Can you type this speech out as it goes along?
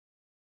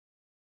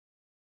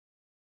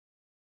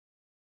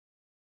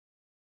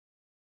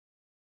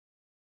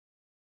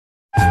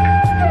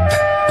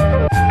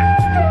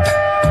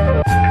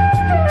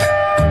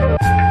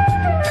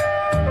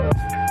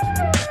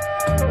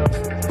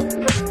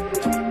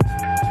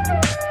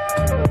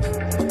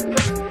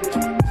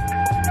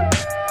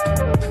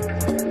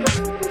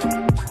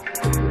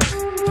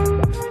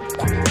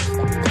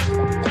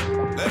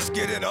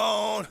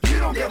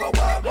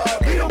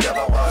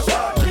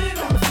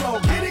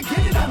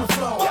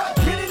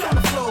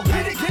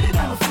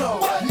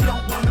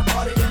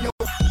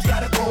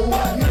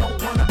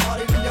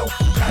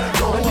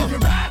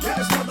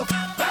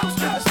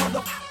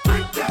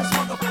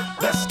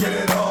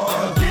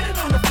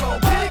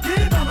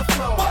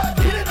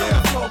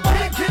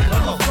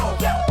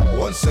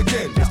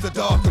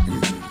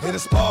in a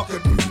spark,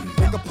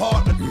 pick a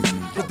partner.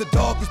 Cause the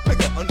dog is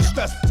bigger, under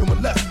stress, to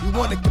molest. You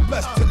wanna get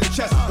blessed to the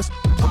chest.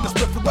 From the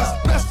split for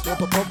west, best.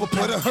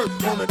 Put a hurt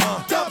on it,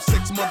 dump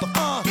 6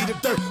 motherfuckers, beat the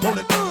dirt on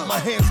it. My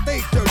hands stay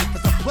dirty,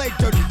 cause I play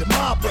dirty the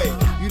mob way.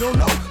 You don't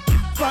know?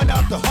 Find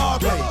out the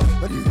hard way.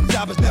 But the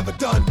job is never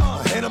done.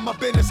 I handle my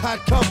business how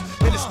it comes.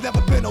 And it's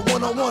never been a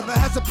one-on-one. There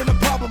hasn't been a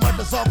problem, I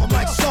dissolve them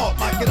like salt.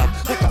 I get up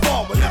like a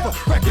ball whenever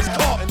records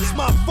caught. And it's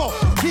my fault.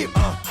 Keep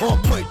on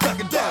point,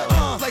 ducking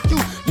down. Like you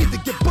need to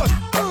get busted.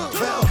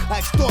 Well, I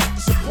extort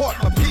to support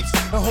my peeps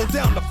and hold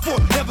down the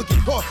fort. Never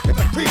get caught if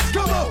I preach.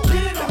 Come on.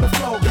 Get it on the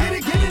floor. Get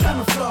it on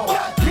the floor.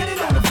 Get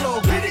it on the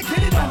floor. Get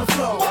it on the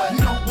floor.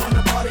 You don't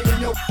wanna party, then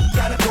you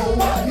gotta go.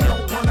 You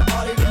don't wanna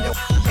party, then you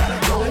gotta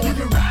go. And you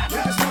can ride to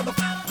this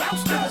motherfucker,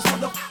 bounce to this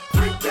motherfucker,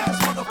 freak to this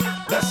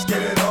motherfucker. Let's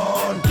get it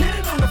on. Get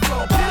it on the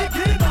floor.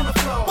 Get it on the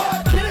floor.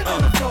 Get it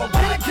on the floor.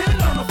 Get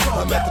it on the floor.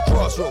 I'm at the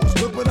crossroads,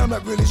 good, but I'm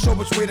not really sure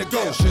which way to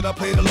go. Should I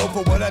play the low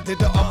for what I did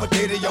the other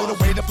day? Yo, the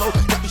way to flow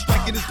got me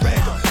striking this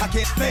random. I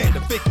can't stand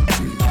the fake.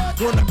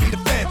 Wanna be the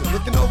phantom,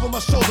 looking over my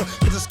shoulder,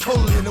 cause it's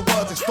colder than it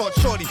was. Extort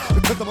shorty,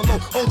 because I'm a low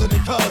older than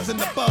cuz. And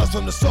the buzz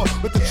from the saw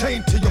with the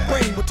chain to your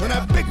brain will turn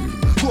that big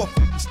to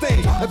a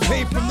stain. The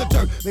pain from the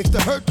dirt makes the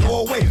hurt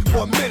go away for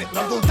a minute. And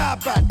I'm gonna die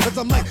back, cause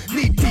I'm like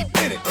knee deep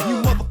in it. And you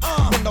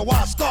motherfuckers wonder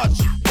why I start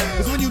you.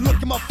 Cause when you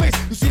look in my face,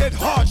 you see that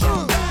hard shit.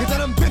 Cause I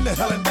done been to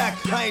hell and back.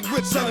 I ain't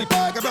rich selling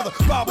back. I'd rather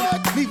rob him,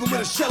 leave him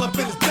with a shell up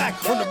in his back.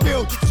 On the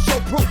real, just to show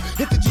proof.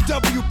 Hit the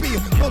GWB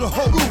and blow the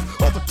whole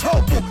roof off the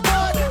toe booth.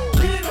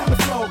 Get it on the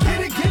floor.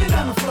 Get it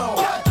on the floor.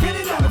 Get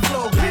it on the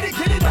floor. Get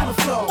it on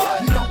the floor.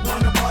 You don't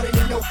wanna party,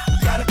 then you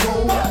gotta go.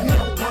 You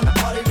don't wanna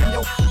party, then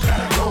you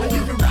gotta go. And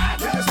you can ride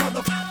to this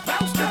motherfucker,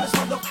 bounce to this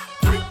motherfucker,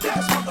 freak to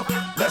this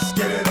motherfucker. Let's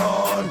get it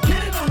on.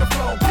 Get it on the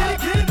floor.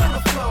 Get it on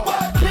the floor.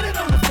 Get it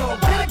on the floor.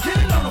 Get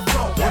it on the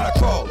floor. When I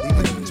crawl,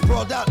 leaving him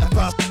sprawled out, I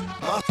my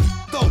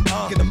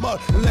throat in the mud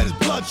and let his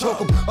blood choke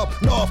him up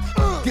north.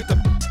 Get the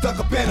stuck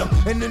up in him,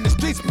 and in the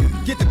streets,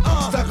 get the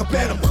stuck up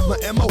in him. My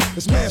MO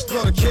is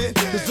manslaughter, kid.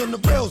 It's on the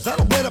rails, I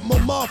don't wet up my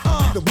mouth.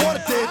 The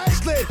water did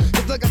slid,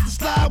 cause I got to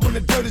slide when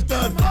the dirt is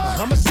done.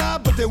 I'm a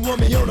side, but they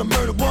want me on a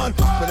murder one.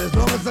 But as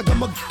long as I got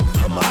my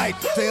height,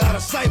 stay out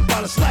of sight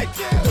while it's light.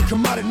 They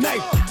come out at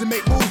night to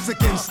make moves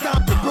again,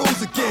 stomp and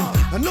bruise again.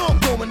 I know I'm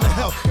going to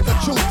hell if I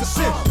choose to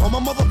sin. On my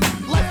mother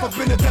life, I've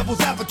been the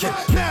devil's advocate.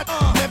 Now,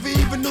 never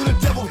even knew the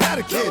devil had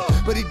a kid,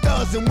 but he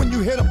does. And when you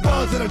hear the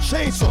buzz of a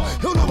chainsaw,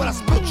 he'll know what I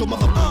spilled your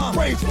mother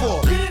brains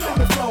for. Get it on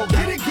the floor.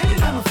 Get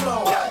it on the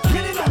floor.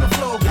 Get it on the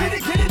floor. Get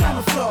it on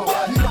the floor.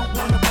 You don't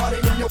wanna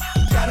party, then you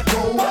gotta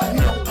go.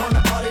 You don't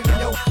wanna party, then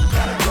you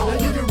gotta go.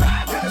 And you can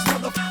ride to this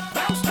motherfucker,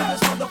 bounce to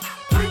this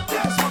motherfucker, freak to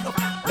this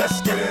motherfucker.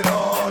 Let's get it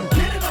on.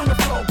 Get it on the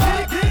floor.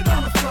 Get it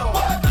on the floor.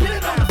 Get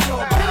it on the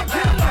floor.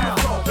 Get it on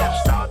the floor. Don't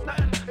start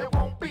nothing, it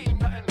won't be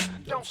nothing.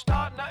 Don't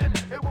start nothing,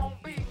 it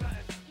won't be nothing.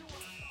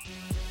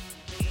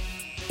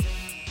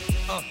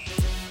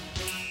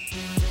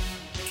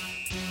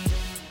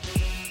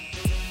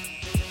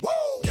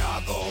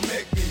 Y'all gon'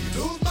 make me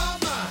lose my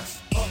mind.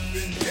 Up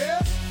in here,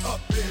 up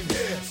in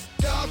here.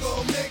 Y'all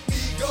gon' make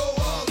me go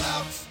all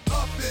out.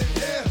 Up in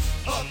here,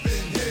 up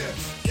in here.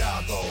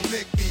 Y'all gon'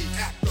 make me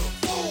act a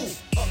fool.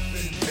 Up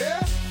in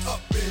here,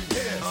 up in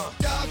here.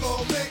 Y'all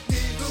gon' make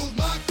me lose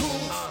my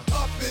cool.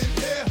 Up in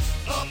here,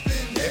 up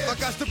in here. If I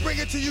got to bring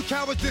it to you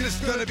cowards, then it's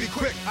gonna be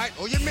quick. Alright,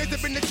 all your men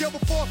that been to jail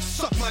before,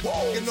 suck my dick.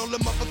 And all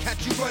them other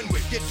cats you run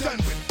with, get done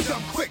with,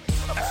 dumb quick.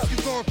 You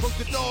gon' approach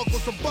the dog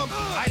with some bumps.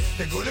 Alright,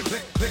 they go to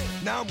click, click.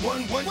 Now I'm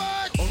 1-1.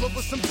 All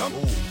over some dump.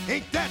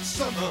 Ain't that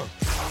something?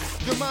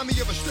 You remind me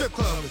of a strip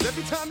club. Cause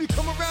every time you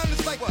come around,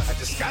 it's like, what? I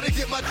just gotta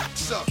get my dick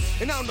sucked.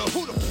 And I don't know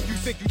who the f you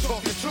think you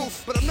talking to,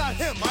 but I'm not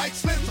him, alright,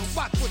 Slim? So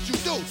watch what you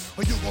do,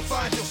 or you gon'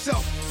 find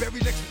yourself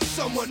buried next to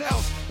someone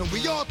else. And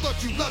we all thought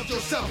you loved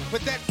yourself,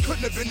 but that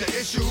couldn't have been the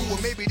issue.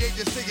 Or maybe they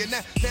just saying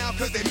that now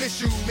cause they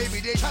miss you. Maybe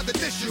they tried to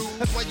diss you.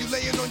 That's why you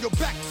laying on your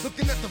back,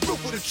 looking at the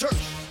roof of the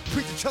church.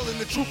 Preacher telling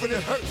the truth and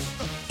it hurts.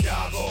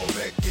 Y'all gon'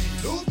 make me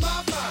lose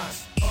my mind.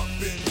 Up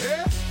in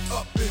here,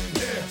 up in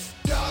here.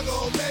 Y'all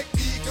gon' make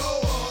me go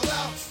all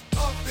out.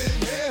 Up in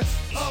here,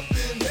 up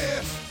in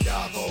here.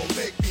 Y'all gon'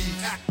 make me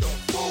act a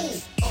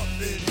fool. Up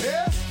in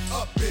here,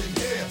 up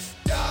in here.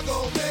 Y'all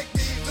gon' make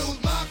me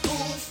lose my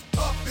cool.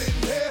 Up in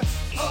here,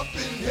 up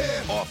in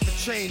here. Off the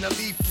chain, I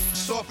leave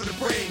off of the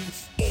brain.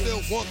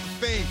 Still want the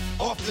fame,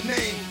 off the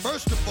name.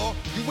 First of all,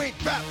 you ain't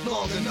rap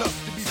long enough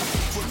to be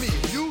with me.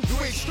 You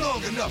ain't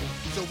strong enough.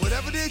 So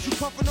whatever it is you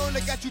puffin' on,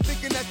 they got you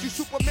thinking that you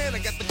Superman. I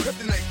got the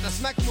kryptonite. Now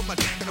smack him with my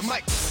dick in the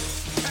mic.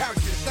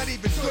 Characters, not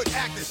even good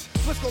actors.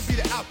 What's gonna be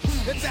the outcome?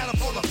 It's out of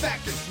all the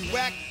factors. You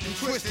act, you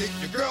twisted,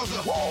 your girls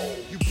are whoa.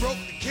 You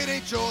broke, the kid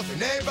ain't yours, and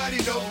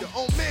everybody know. Your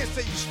own man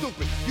say you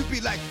stupid. You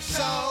be like,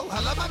 so, I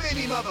love my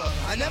baby mother.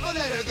 I never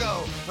let her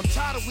go. I'm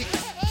tired of weak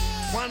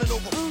whining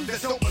over that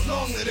don't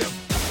belong to them.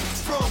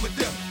 What's wrong with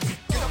them?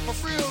 Get up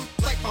for real,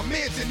 like my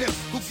mans in them,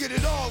 who get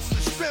it all in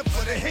the strength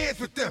of their hands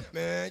with them.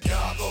 Man,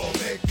 y'all gon'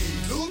 make me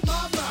lose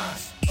my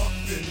mind. Up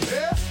in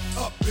here,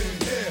 up in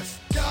here.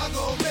 Y'all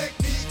gon' make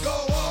me go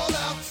all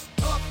out.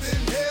 Up in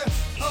here,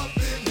 up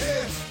in here.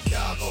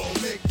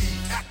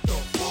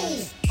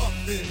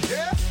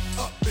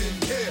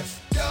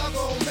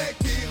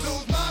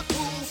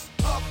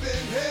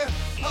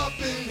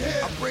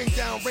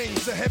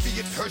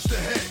 push the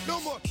head. No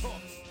more talk.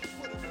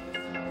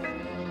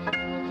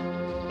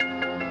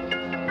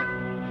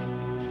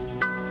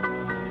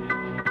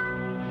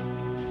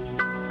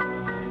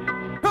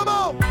 Come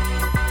on!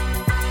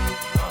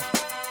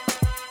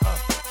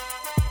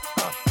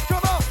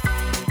 Come on!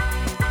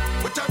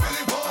 What I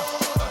really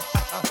want?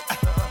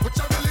 What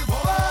I really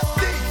want?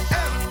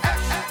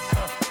 DMX.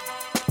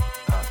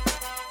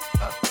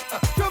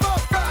 Come on,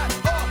 ride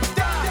or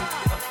die.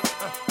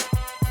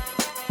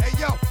 Hey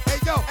yo,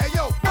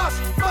 what's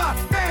my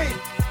name?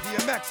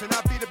 DMX, and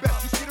I be the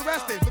best. You see the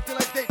rest? They looking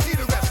like they need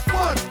a rest.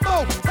 One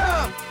more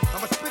time.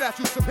 I'ma spit at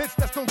you some hits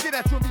that's gonna get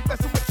at you and be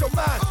messing with your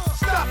mind.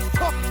 Stop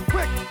talking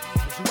quick.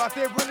 You out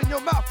there running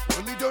your mouth,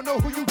 really don't know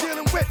who you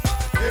dealing with.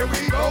 Here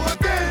we go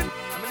again.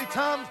 How many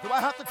times do I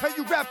have to tell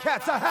you rap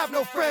cats I have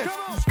no friends?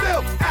 You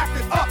still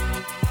acting up,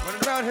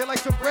 running around here like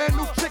some brand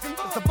new chicken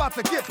that's about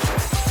to get.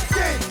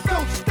 Game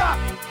don't stop.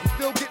 I'm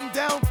still getting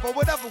down for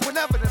whatever,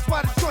 whenever. That's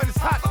why the joint is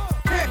hot.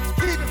 Can't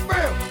keep it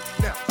real.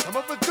 Now some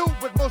of us do,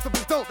 but most of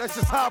us don't. That's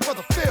just how I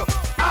brother feel.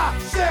 I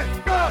shed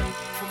blood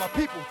for my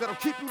people that'll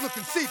keep you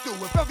looking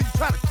see-through if ever you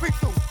try to creep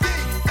through.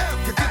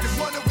 DM, you get this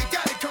one that we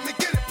got it, come and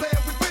get it, play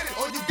it, we with it.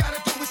 All you gotta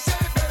do is say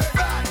it, baby.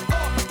 Ride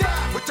or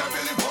die. What I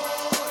really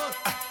want,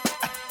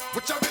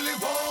 what I really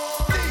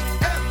want.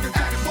 DM, you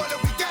get this one that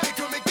we got it,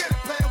 come and get it,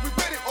 play it, we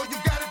with it. All you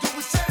gotta do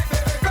is say it,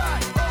 baby.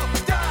 Ride or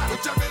die.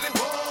 What I really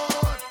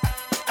want,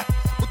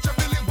 what I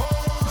really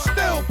want. You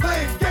still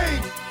playing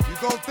games. You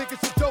gon' think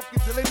it's a joke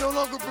until they no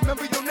longer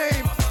remember your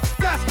name.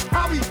 That's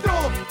how we do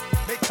 'em.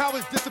 Make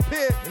cowards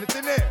disappear in the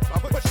thin air. I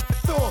push the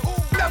storm.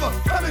 Never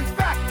coming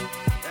back.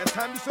 Last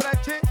time you saw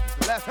that kid, it's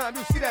the last time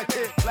you see that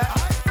kid. Black.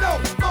 No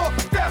more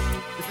death.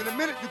 Cause in a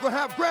minute you're gonna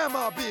have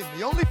grandma being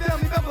the only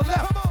family member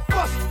left.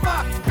 Bust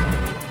my.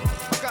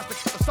 I got the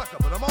sucker,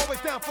 but I'm always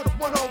down for the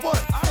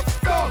one-on-one.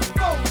 Dog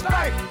for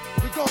life.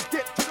 We gon'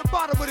 get to the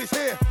bottom of this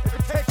here. If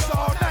it takes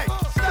all night.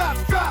 Stop,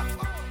 drop.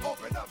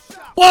 Open up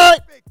shop.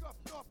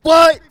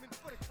 What?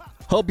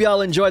 Hope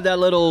y'all enjoyed that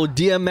little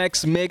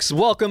DMX mix.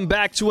 Welcome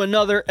back to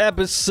another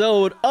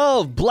episode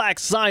of Black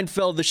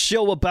Seinfeld, the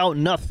show about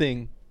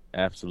nothing.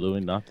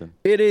 Absolutely nothing.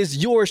 It is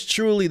yours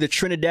truly, the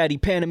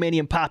Trinidadian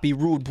Panamanian Poppy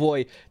Rude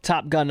Boy,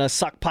 Top Gunner,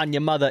 Suck Pan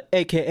Your Mother,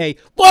 a.k.a.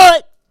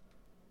 What?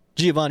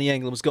 Giovanni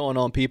Anglin, what's going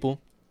on,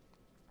 people?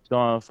 What's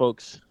going on,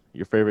 folks?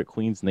 Your favorite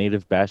Queens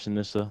native bashing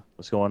this.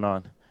 What's going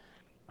on?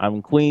 I'm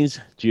in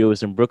Queens. Gio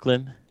is in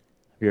Brooklyn.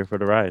 Here for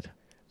the ride.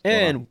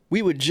 And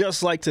we would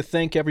just like to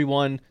thank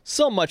everyone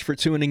so much for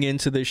tuning in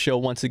to this show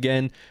once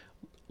again.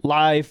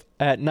 Live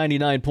at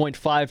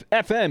 99.5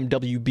 FM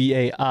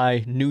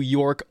WBAI New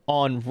York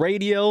on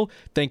radio.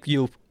 Thank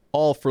you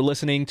all for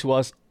listening to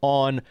us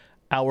on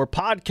our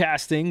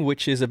podcasting,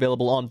 which is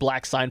available on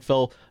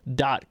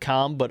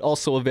blackseinfeld.com, but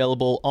also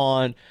available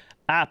on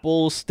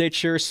Apple,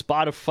 Stitcher,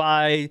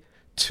 Spotify,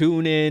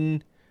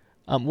 TuneIn,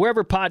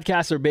 wherever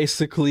podcasts are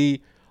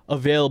basically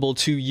available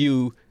to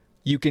you.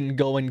 You can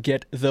go and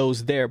get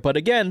those there. But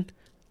again,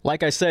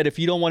 like I said, if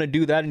you don't want to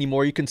do that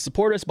anymore, you can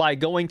support us by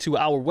going to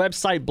our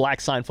website,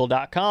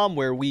 blackseinfeld.com,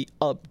 where we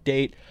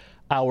update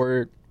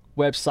our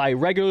website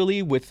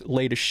regularly with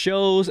latest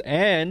shows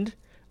and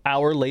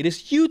our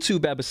latest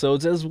YouTube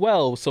episodes as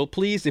well. So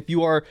please, if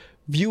you are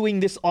viewing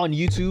this on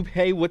YouTube,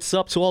 hey, what's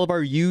up to all of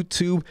our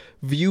YouTube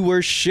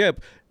viewership?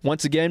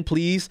 Once again,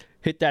 please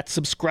hit that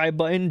subscribe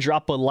button,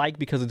 drop a like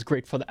because it's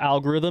great for the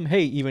algorithm.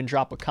 Hey, even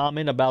drop a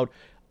comment about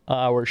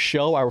our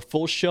show, our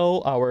full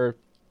show, our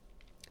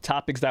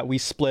topics that we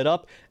split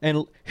up,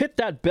 and hit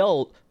that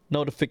bell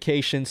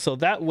notification so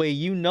that way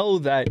you know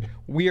that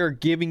we are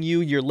giving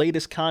you your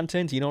latest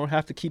content. You don't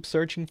have to keep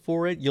searching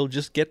for it. You'll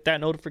just get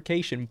that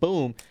notification.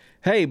 Boom.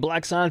 Hey,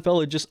 Black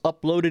Seinfeld just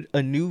uploaded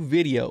a new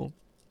video,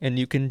 and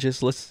you can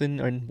just listen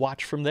and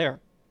watch from there.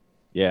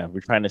 Yeah,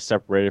 we're trying to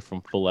separate it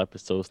from full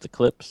episodes to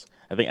clips.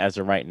 I think as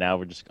of right now,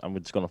 I'm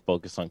just going to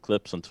focus on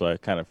clips until I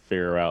kind of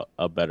figure out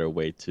a better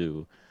way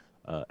to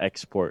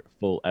export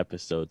full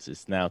episodes.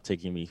 It's now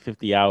taking me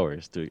 50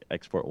 hours to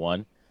export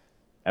one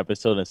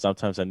episode, and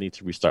sometimes I need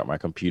to restart my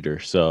computer.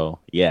 So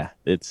yeah,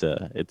 it's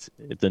a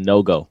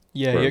no-go.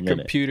 Yeah, your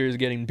computer is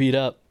getting beat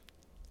up.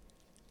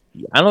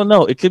 I don't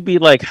know. It could be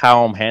like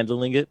how I'm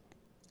handling it,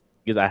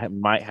 because I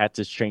might have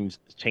to change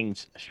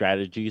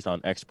strategies on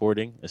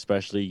exporting,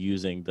 especially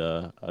using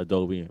the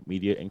Adobe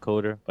Media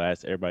Encoder. But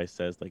as everybody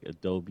says, like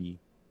Adobe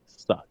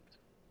sucked.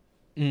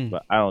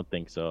 But I don't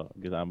think so,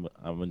 because I'm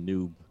a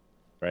noob.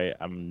 Right,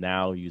 I'm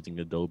now using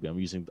Adobe. I'm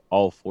using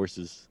all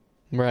forces,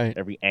 right?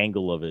 Every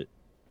angle of it,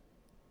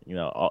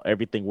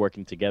 everything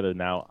working together.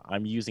 Now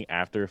I'm using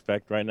After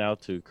Effects right now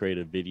to create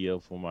a video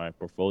for my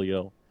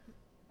portfolio.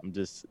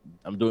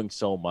 I'm doing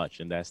so much,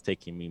 and that's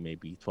taking me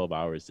maybe 12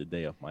 hours a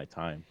day of my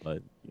time.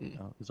 But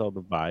it's all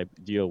the vibe.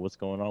 Gio, what's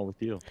going on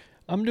with you?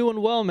 I'm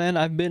doing well, man.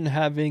 I've been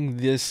having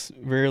this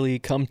really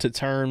come to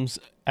terms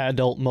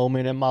adult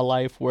moment in my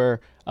life where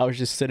I was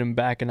just sitting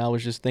back and I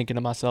was just thinking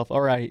to myself,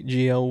 all right,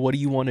 Gio, what do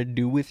you want to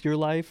do with your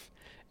life?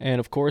 And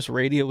of course,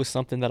 radio is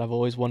something that I've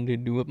always wanted to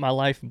do with my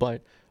life.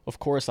 But of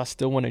course, I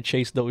still want to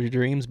chase those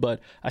dreams, but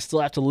I still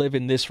have to live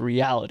in this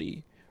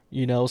reality,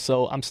 you know.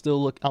 So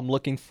I'm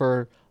looking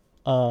for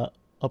a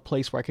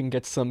place where I can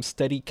get some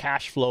steady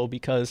cash flow,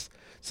 because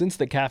since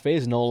the cafe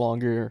is no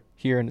longer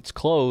here and it's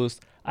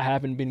closed, I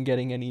haven't been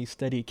getting any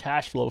steady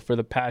cash flow for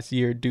the past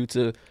year due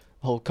to the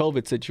whole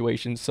COVID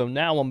situation. So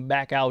now I'm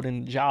back out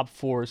in job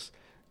force,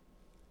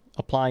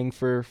 applying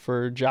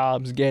for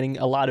jobs, getting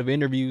a lot of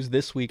interviews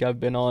this week. I've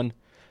been on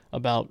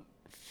about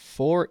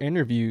 4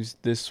 interviews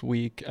this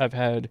week. I've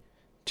had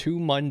 2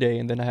 Monday,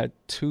 and then I had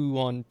 2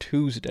 on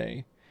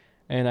Tuesday,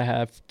 and I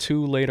have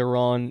 2 later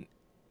on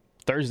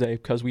Thursday,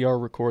 because we are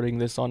recording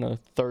this on a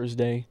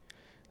Thursday.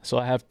 So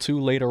I have 2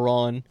 later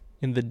on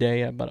in the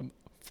day, about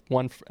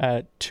one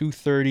at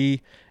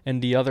 2:30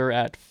 and the other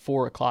at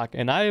 4 o'clock.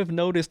 And I've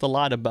noticed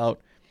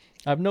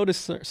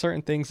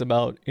certain things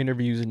about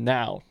interviews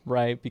now,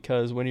 right?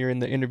 Because when you're in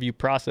the interview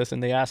process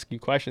and they ask you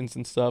questions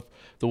and stuff,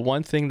 the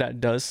one thing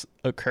that does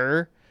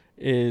occur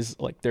is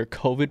like their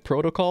COVID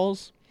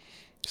protocols.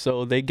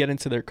 So they get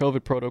into their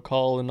COVID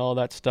protocol and all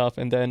that stuff.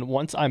 And then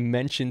once I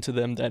mention to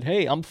them that,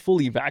 hey, I'm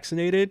fully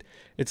vaccinated,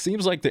 it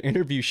seems like the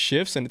interview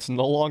shifts and it's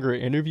no longer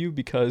an interview,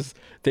 because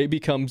they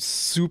become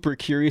super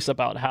curious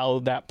about how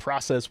that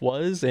process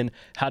was and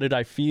how did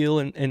I feel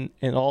and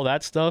all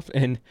that stuff.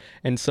 And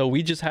so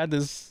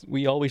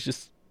we always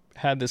just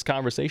had this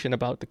conversation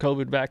about the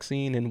COVID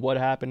vaccine and what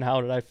happened,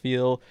 how did I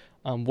feel,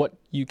 what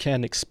you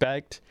can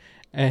expect.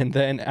 And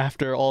then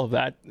after all of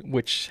that,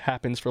 which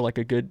happens for like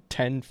a good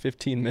 10,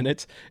 15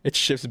 minutes, it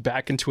shifts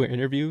back into an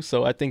interview.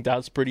 So I think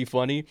that's pretty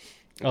funny,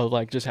 of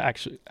like just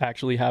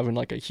actually having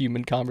like a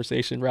human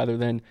conversation, rather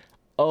than,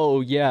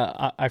 oh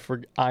yeah,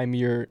 I'm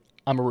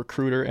a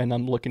recruiter and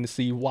I'm looking to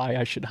see why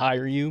I should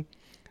hire you.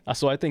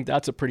 So I think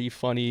that's a pretty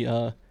funny,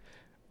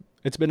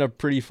 it's been a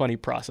pretty funny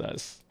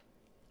process.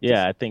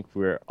 Yeah, I think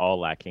we're all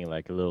lacking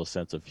like a little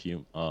sense of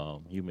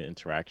human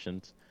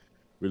interactions.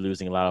 We're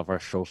losing a lot of our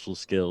social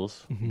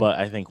skills, but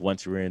I think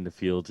once we're in the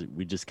field,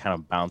 we just kind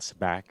of bounce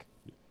back.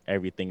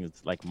 Everything is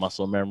like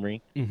muscle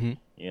memory. Mm-hmm.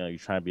 You know, you're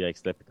trying to be like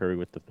Stephen Curry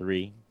with the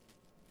 3.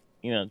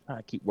 You know, try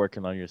to keep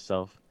working on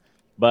yourself.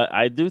 But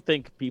I do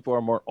think people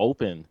are more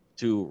open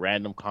to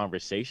random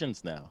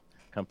conversations now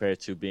compared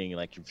to being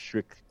like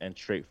strict and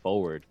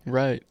straightforward.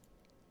 Right.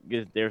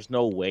 There's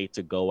no way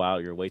to go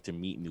out your way to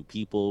meet new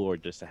people or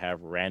just to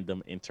have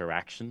random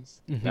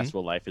interactions. That's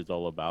what life is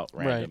all about,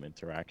 random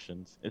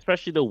interactions.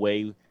 Especially the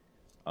way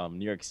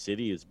New York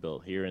City is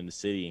built. Here in the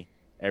city,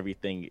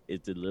 everything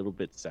is a little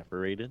bit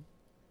separated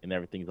and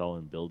everything's all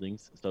in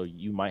buildings. So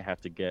you might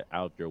have to get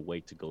out your way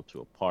to go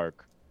to a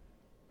park,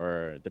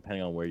 or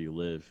depending on where you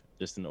live,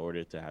 just in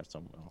order to have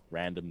some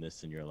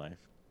randomness in your life.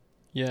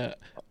 Yeah.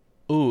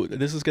 Ooh,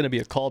 this is going to be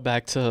a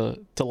callback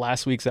to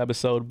last week's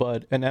episode,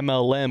 but an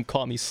MLM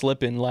caught me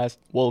slipping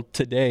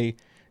today,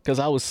 because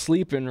I was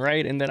sleeping,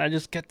 right? And then I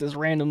just get this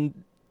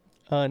random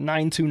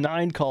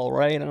 929 call,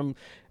 right? And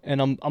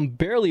I'm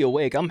barely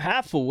awake. I'm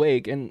half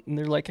awake, and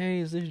they're like, "Hey,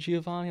 is this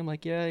Giovanni?" I'm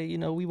like, "Yeah, you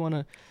know, we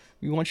want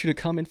you to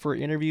come in for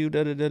an interview,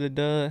 da da da da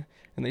da."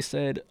 And they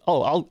said,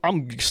 "Oh,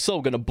 I'm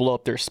so gonna blow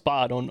up their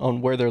spot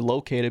on where they're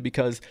located,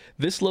 because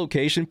this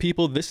location,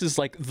 people, this is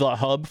like the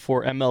hub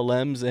for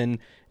MLMs and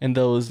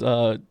those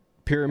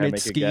pyramid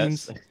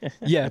schemes."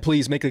 Yeah,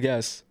 please make a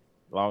guess.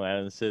 Long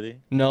Island City?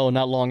 No,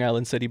 not Long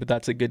Island City, but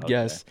that's a good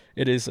guess.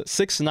 It is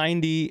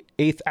 690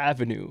 8th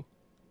Avenue.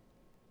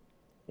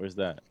 Where's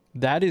that?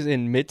 That is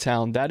in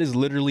Midtown. That is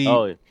literally.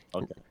 Oh,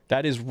 okay.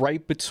 That is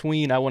right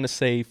between, I want to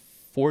say,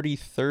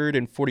 43rd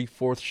and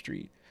 44th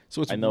Street.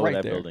 So it's I know right where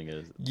that there. building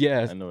is.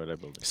 Yeah. I know where that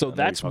building is. So I know what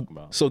that's you're talking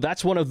about. so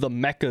that's one of the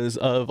meccas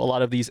of a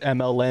lot of these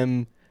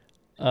MLM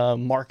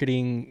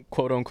marketing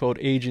quote unquote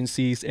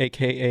agencies,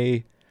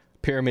 aka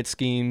pyramid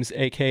schemes,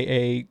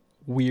 aka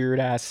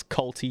weird ass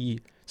culty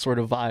sort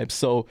of vibes.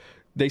 So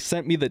they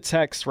sent me the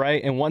text,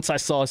 right? And once I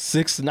saw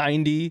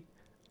 690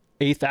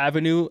 8th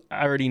Avenue,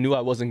 I already knew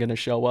I wasn't gonna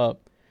show up.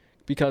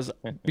 Because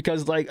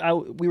like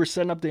we were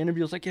setting up the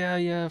interview, I was like,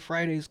 yeah,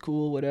 Friday's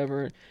cool,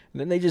 whatever. And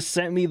then they just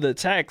sent me the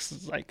text,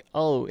 it's like,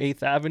 oh,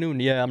 8th Avenue,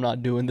 and yeah, I'm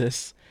not doing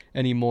this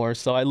anymore.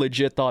 So I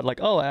legit thought like,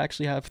 oh, I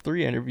actually have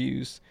 3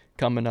 interviews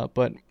coming up,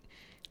 but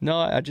no,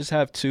 I just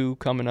have 2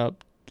 coming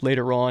up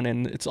later on,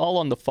 and it's all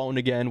on the phone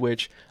again,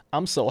 which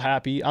I'm so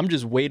happy. I'm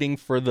just waiting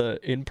for the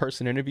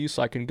in-person interview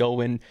so I can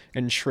go in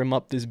and trim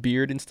up this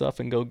beard and stuff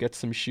and go get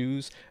some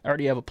shoes. I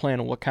already have a plan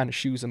on what kind of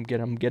shoes I'm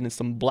getting. I'm getting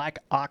some black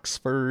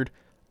Oxford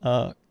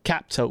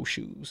cap toe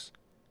shoes.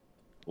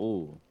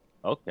 Ooh,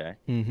 okay.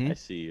 Mm-hmm. I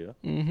see you.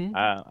 Mm-hmm.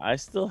 I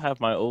still have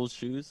my old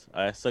shoes.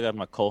 I still got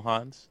my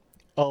Kohans.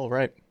 Oh,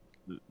 right.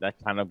 That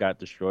kind of got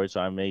destroyed,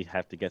 so I may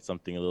have to get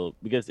something a little,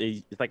 because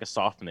it's like a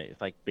soft knit.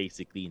 It's like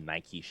basically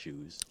Nike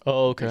shoes.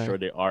 Oh, okay. I'm sure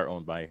they are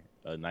owned by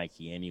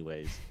Nike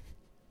anyways.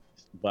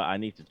 But I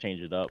need to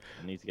change it up.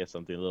 I need to get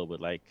something a little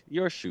bit like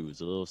your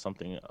shoes, a little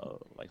something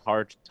like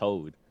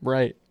hard-toed.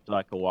 Right. So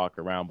I can walk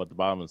around, but the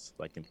bottom is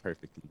like in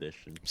perfect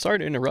condition. Sorry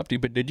to interrupt you,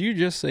 but did you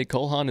just say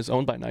Kohan is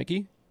owned by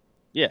Nike?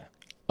 Yeah.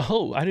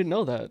 Oh, I didn't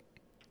know that.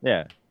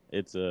 Yeah.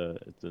 It's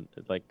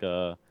like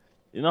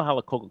you know how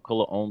like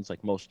Coca-Cola owns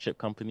like most chip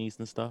companies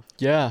and stuff?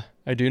 Yeah,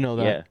 I do know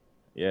that. Yeah.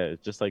 Yeah,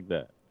 it's just like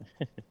that.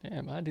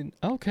 Damn, I didn't.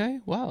 Okay,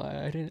 wow,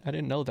 I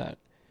didn't know that.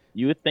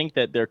 You would think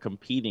that they're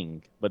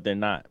competing, but they're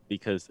not,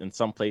 because in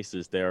some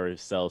places they already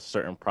sell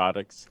certain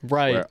products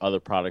Right. where other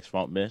products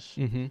won't miss.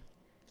 Mm-hmm.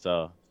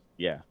 So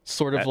yeah,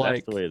 Sort of that's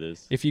like the way it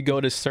is. if you go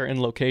to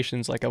certain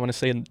locations, like I want to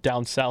say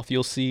down south,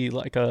 you'll see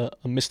like a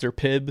Mr.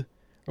 Pibb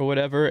or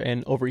whatever,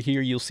 and over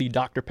here you'll see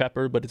Dr.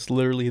 Pepper, but it's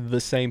literally the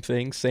same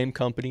thing, same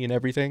company and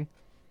everything.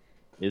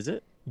 Is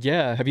it?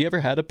 Yeah, have you ever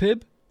had a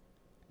Pibb?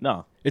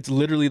 No, It's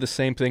literally the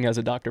same thing as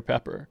a Dr.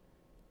 Pepper.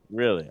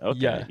 really? Okay.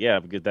 Yeah. Yeah,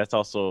 because that's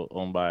also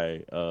owned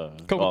by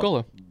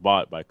Coca-Cola.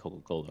 bought by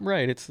Coca-Cola.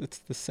 Right, it's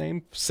the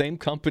same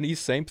company,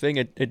 same thing.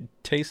 It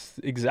tastes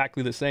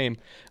exactly the same.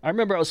 I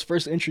remember I was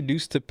first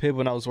introduced to Pibb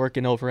when I was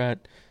working over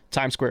at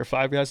Times Square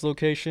Five Guys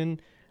location,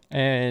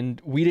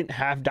 and we didn't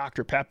have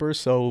Dr. Pepper,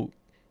 so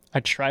I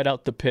tried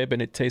out the Pibb,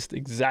 and it tastes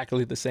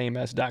exactly the same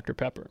as Dr.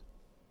 Pepper.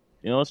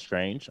 You know what's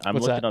strange? I'm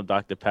What's looking that? up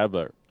Dr.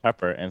 Pepper,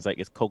 and it's like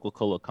it's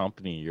Coca-Cola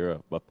company in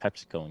Europe, but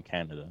PepsiCo in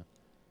Canada.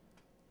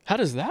 How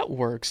does that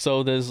work?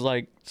 So does I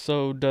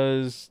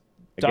guess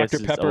Dr.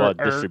 it's Pepper about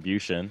or-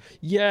 distribution.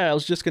 Yeah, I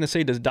was just gonna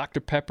say, does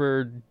Dr.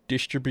 Pepper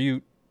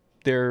distribute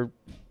their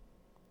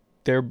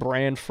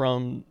brand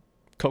from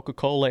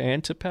Coca-Cola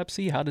and to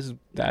Pepsi? How does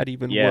that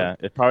even Yeah, work?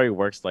 it probably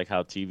works like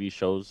how TV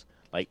shows,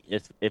 like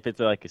if it's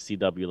like a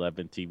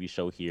CW11 TV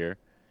show here,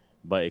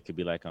 but it could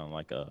be like on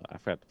like I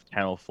forgot,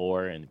 Channel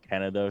 4 in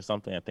Canada or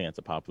something. I think that's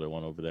a popular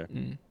one over there.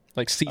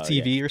 Like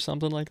CTV or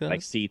something like that? Like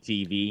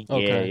CTV.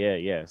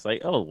 Okay. Yeah. It's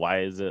like, oh,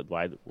 why is it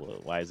on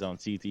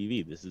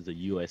CTV? This is a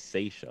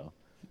USA show.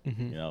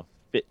 Mhm. You know,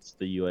 fits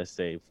the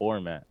USA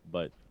format,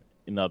 but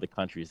in other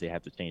countries they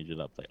have to change it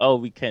up. Like, oh,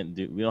 we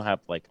don't have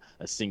like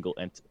a single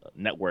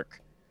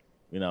network.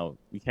 You know,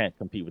 we can't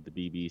compete with the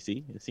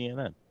BBC and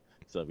CNN,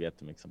 so we have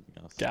to make something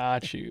else.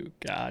 Got you.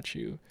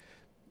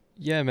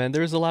 Yeah, man,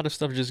 there's a lot of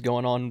stuff just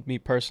going on with me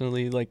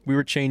personally. Like we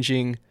were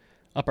changing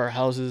up our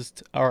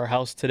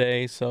house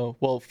today, so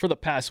well for the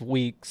past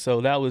week.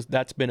 So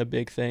that's been a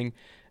big thing.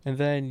 And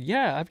then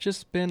yeah, I've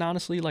just been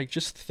honestly like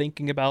just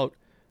thinking about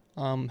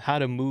how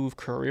to move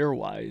career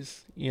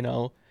wise,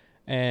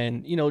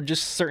 and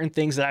just certain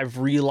things that I've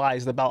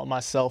realized about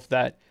myself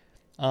that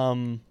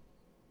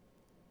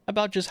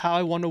about just how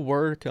I want to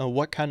work,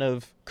 what kind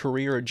of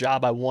career or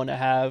job I want to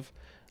have.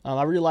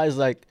 I realized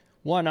like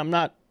one,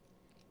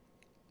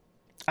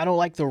 I don't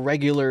like the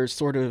regular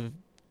sort of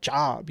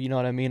job, you know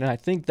what I mean? And I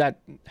think that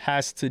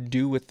has to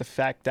do with the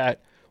fact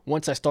that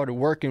once I started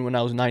working when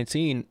I was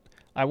 19,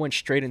 I went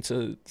straight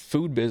into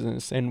food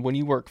business. And when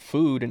you work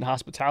food and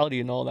hospitality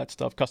and all that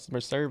stuff, customer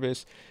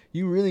service,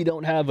 you really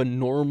don't have a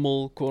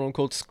normal quote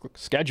unquote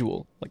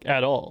schedule, like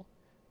at all.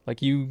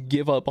 Like you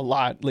give up a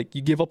lot, like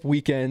you give up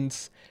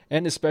weekends.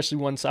 And especially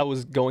once I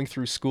was going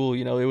through school,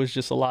 it was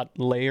just a lot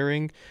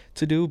layering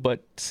to do.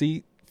 But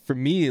see, for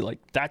me, like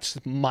that's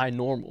my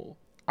normal.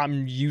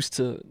 I'm used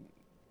to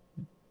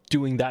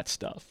doing that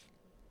stuff.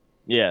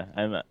 Yeah,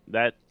 and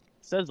that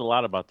says a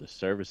lot about the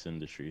service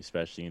industry,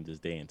 especially in this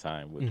day and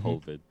time with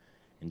COVID,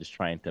 and just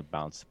trying to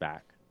bounce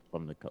back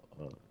from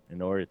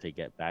in order to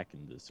get back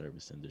into the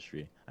service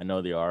industry. I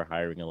know they are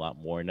hiring a lot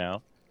more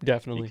now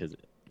Definitely. because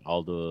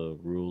all the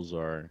rules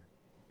are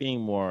being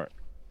more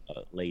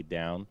laid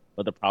down.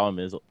 But the problem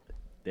is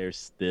there's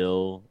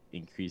still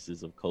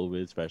increases of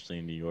COVID, especially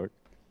in New York,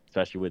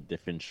 especially with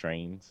different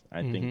strains.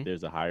 I think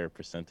there's a higher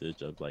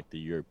percentage of like the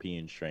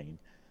European strain,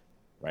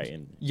 right?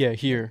 And Yeah,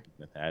 here.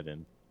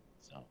 Manhattan.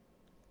 So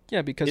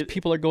Yeah, because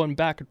people are going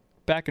back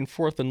and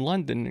forth in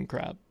London and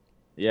crap.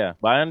 yeah,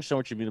 but I understand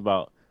what you mean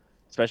about,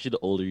 especially the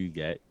older you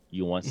get,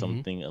 you want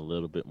something a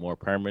little bit more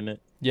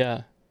permanent.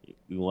 Yeah.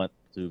 You want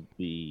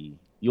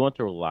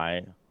to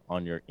rely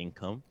on your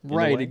income. in a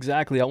Right, way.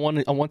 exactly. I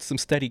want some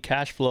steady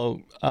cash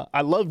flow. I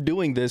love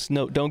doing this.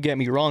 No, don't get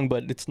me wrong,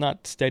 but it's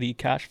not steady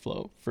cash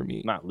flow for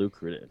me. Not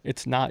lucrative.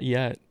 It's not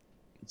yet.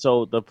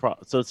 So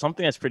so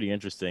something that's pretty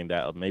interesting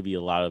that maybe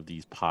a lot of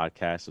these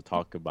podcasts will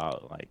talk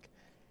about, like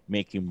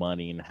making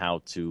money and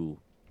how to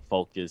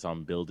focus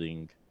on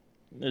building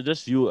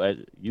just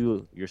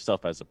you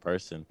yourself as a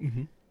person,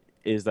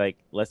 is like,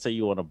 let's say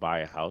you want to buy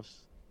a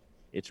house.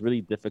 It's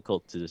really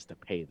difficult to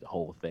pay the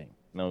whole thing.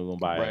 You know, you want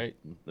to buy Right.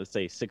 let's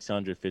say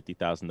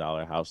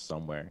 $650,000 house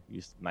somewhere.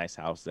 Nice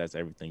house, that's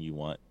everything you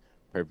want,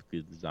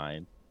 perfectly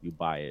designed. You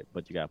buy it,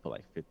 but you gotta put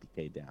like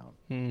 $50K down,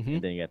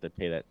 and then you have to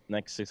pay that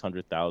next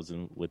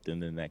 $600,000 within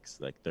the next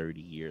like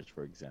 30 years,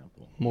 for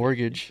example.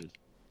 Mortgage.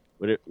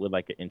 With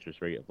like an interest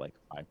rate of like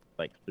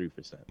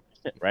 3%,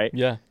 right?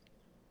 Yeah.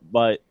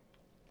 But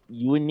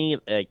you would need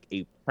like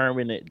a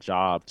permanent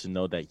job to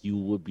know that you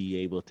would be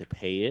able to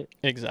pay it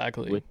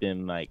Exactly.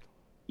 within like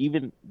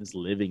even just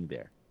living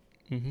there.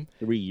 Mhm.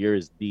 3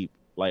 years deep.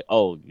 Like,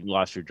 oh, you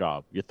lost your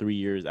job. You're 3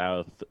 years out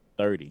of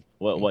 30.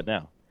 What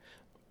now?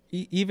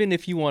 Even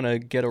if you want to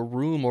get a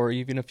room or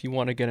even if you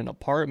want to get an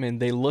apartment,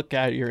 they look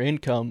at your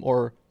income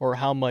or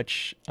how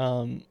much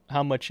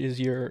is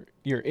your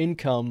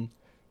income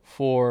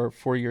for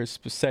your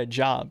set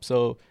job.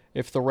 So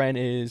if the rent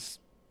is,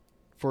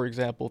 for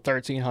example,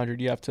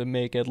 $1,300, you have to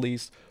make at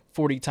least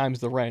 40 times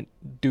the rent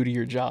due to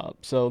your job.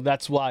 So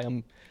that's why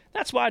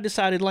I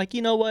decided, like,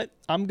 you know what?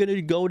 I'm going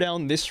to go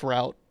down this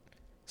route,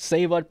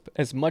 save up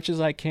as much as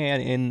I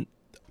can in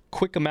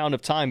quick amount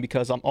of time,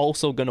 because I'm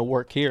also going to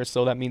work here.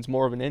 So that means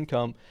more of an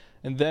income.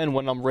 And then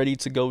when I'm ready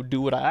to go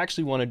do what I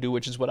actually want to do,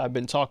 which is what I've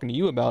been talking to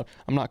you about,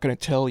 I'm not going to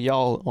tell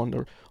y'all on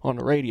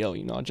the radio.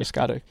 You know,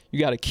 you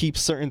gotta keep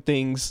certain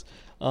things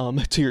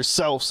to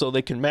yourself so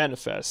they can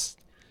manifest.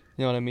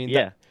 You know what I mean?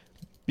 Yeah.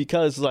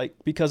 Because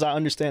I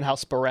understand how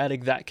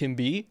sporadic that can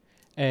be,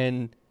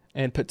 and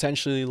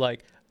potentially,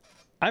 like,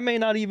 I may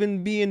not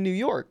even be in New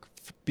York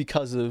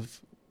because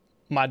of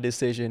my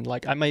decision.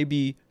 Like, I may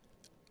be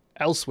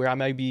elsewhere. I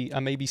may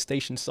be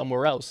stationed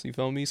somewhere else. You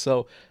feel me?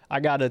 So I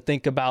gotta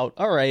think about,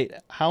 all right,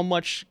 how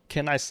much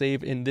can I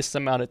save in this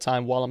amount of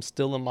time while I'm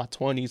still in my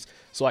 20s,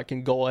 so I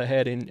can go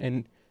ahead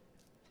and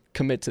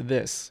commit to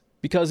this,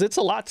 because it's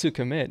a lot to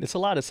commit. It's a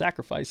lot of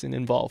sacrificing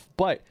involved.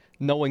 But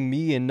knowing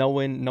me and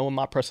knowing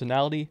my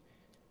personality,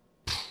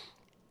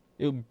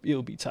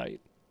 it'll be tight.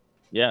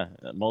 Yeah,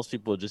 most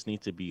people just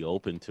need to be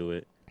open to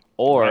it,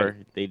 or Right.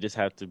 they just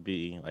have to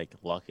be like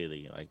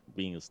luckily, like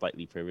being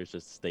slightly privileged,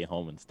 just to stay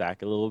home and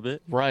stack a little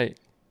bit. Right.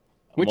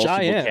 Which Most I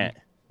people am. can't.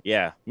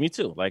 Yeah, me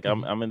too. Like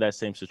I'm in that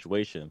same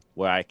situation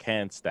where I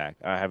can stack.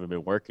 I haven't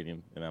been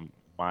working, and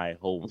my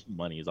whole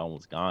money is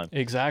almost gone.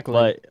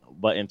 Exactly.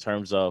 But in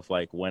terms of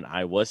like when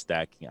I was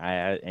stacking, I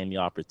had any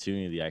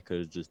opportunity, I could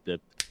have just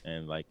dipped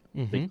and like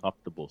been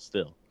comfortable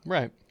still.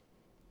 Right.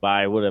 But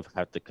I would have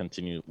had to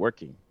continue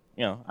working.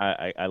 You know,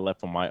 I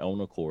left on my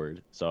own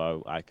accord,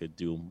 so I could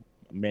do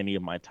many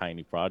of my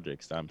tiny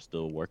projects that I'm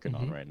still working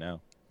on right now.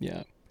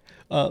 Yeah.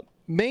 The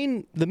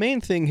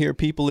main thing here,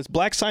 people, is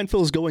Black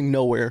Seinfeld is going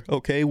nowhere.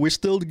 Okay, we're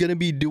still gonna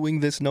be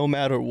doing this no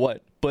matter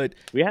what. But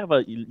We have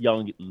a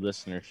young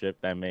listenership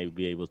that may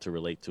be able to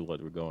relate to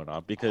what we're going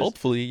on, because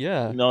hopefully,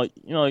 yeah.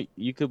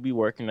 you could be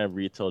working a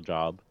retail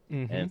job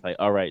and it's like,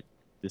 all right,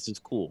 this is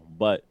cool,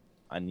 but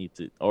I need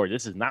to, or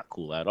this is not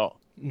cool at all.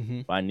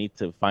 But I need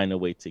to find a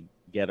way to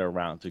get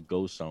around to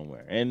go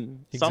somewhere.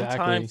 And sometimes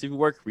Exactly. if you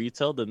work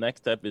retail, the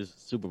next step is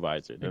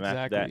supervisor. Then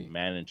after Exactly. that,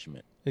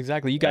 management.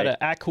 Exactly. You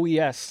gotta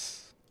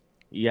acquiesce.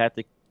 You have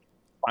to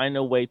find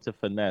a way to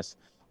finesse.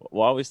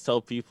 We'll always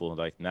tell people,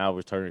 like, now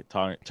we're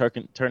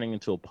turning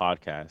into a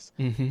podcast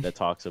that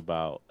talks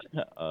about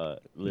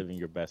living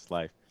your best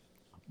life.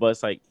 But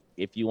it's like,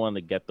 if you want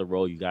to get the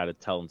role, you got to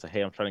tell them, say,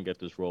 hey, I'm trying to get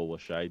this role. What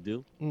should I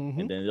do?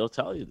 And then they'll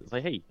tell you, it's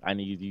like, hey, I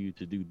need you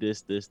to do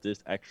this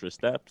extra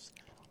steps.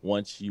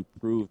 Once you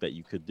prove that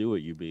you could do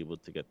it, you'll be able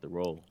to get the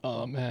role.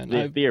 Oh man,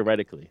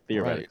 Theoretically.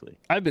 Right.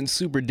 I've been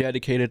super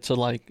dedicated to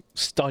like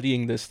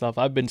studying this stuff.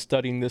 I've been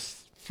studying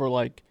this for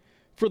like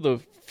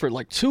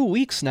 2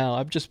 weeks now.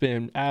 I've just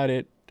been at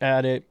it,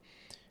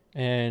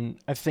 and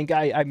I think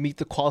I meet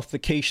the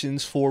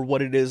qualifications for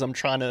what it is I'm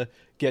trying to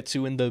get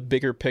to in the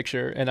bigger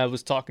picture. And I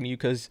was talking to you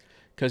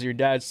because your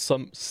dad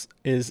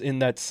is in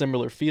that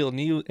similar field,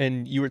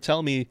 and you were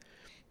telling me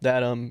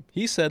that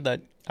he said that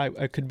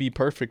I could be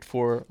perfect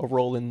for a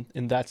role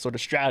in that sort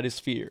of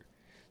stratosphere.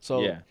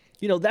 So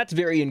Yeah. That's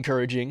very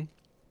encouraging.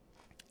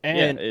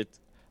 And yeah, it's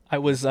I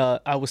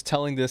was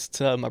telling this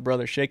to my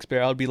brother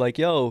Shakespeare. I'd be like,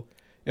 yo,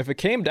 if it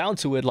came down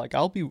to it, like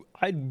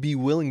I'd be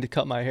willing to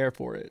cut my hair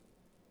for it.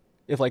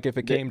 If it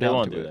came they down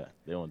won't to do it. that.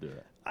 They won't do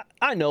that.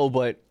 I know,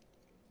 but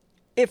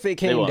if it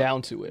came won't.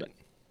 down to it.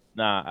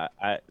 Nah,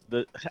 I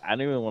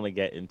don't even want to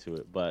get into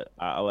it, but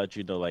I'll let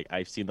you know. Like,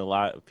 I've seen a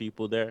lot of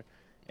people there,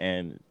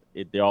 and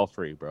they're all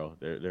free, bro.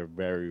 They're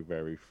very,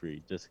 very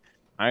free. Just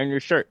iron your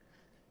shirt.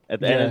 At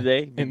the end of the Yeah,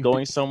 day, you're and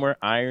going somewhere,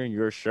 iron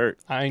your shirt.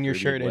 Iron your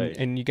Pretty shirt, way.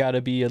 and you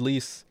gotta be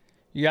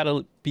you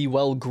gotta be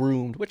well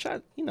groomed, which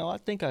I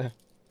think I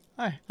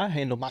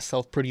handle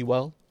myself pretty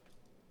well.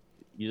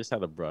 You just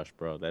have to brush,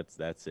 bro. That's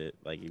it.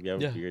 Like, if you have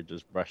a Yeah. beard,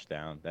 just brush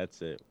down.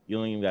 That's it. You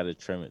don't even got to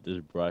trim it.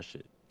 Just brush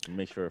it.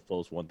 Make sure it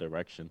flows one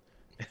direction.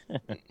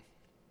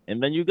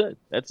 And then you're good.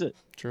 That's it.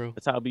 True.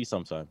 That's how it be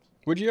sometimes.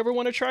 Would you ever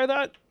want to try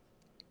that?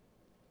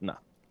 No,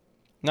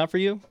 Not for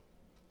you?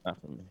 not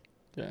for me.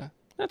 Yeah,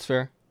 that's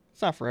fair.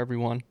 It's not for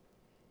everyone.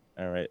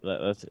 All right,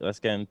 let's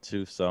get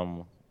into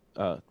some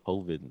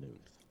COVID news.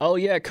 Oh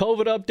yeah,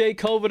 COVID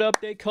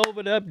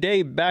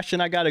update.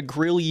 Bastion, I gotta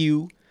grill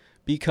you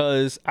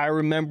because I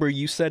remember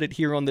you said it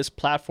here on this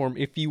platform.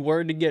 If you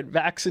were to get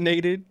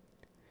vaccinated,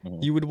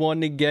 you would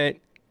want to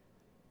get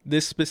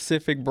this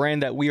specific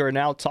brand that we are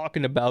now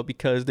talking about,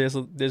 because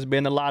there's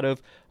been a lot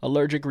of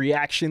allergic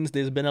reactions.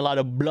 There's been a lot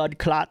of blood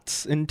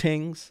clots and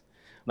things.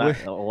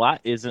 Not a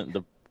lot isn't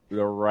the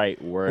right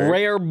word.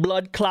 Rare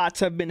blood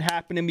clots have been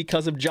happening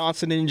because of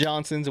Johnson and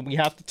Johnson's, and we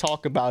have to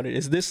talk about it.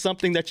 Is this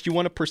something that you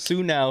want to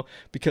pursue now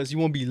because you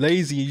won't be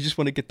lazy? You just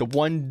want to get the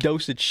one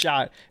dosage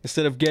shot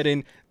instead of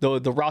getting the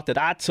route that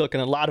I took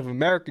and a lot of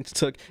Americans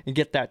took and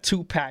get that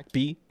 2-pack,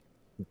 B?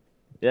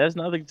 It has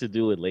nothing to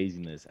do with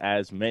laziness,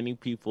 as many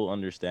people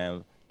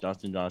understand.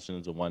 Johnson Johnson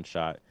is a one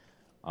shot,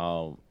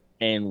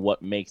 and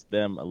what makes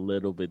them a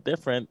little bit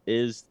different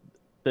is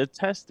the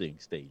testing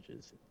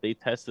stages. They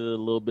tested a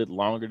little bit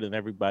longer than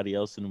everybody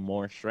else in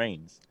more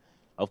strains.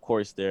 Of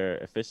course, their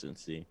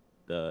efficiency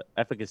the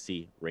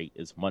efficacy rate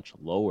is much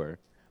lower,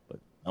 but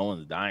no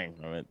one's dying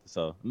from it.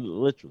 So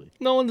literally,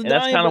 No one's and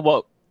that's dying. kind of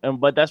but-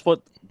 but that's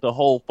what the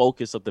whole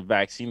focus of the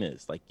vaccine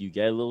is. Like you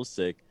get a little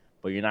sick,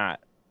 but you're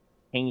not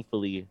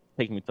painfully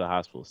taking me to the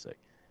hospital sick.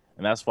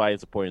 And that's why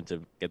it's important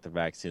to get the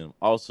vaccine.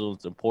 Also,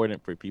 it's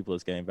important for people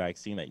that's getting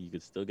vaccine that you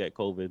could still get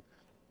COVID.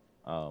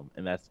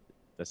 And that's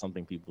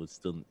something people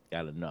still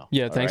gotta know.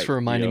 Yeah, all thanks right? for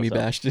reminding me, So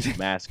Bastion.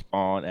 mask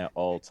on at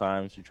all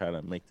times. You try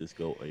to make this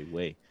go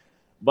away.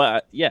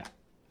 But yeah,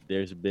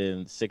 there's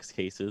been 6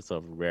 cases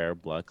of rare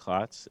blood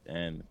clots,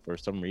 and for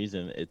some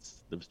reason,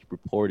 it's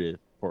reported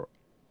for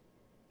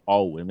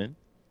all women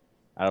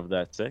out of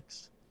that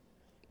 6.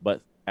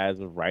 But as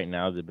of right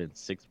now, there've been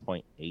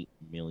 6.8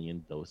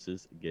 million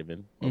doses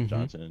given of Mhm.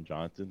 Johnson and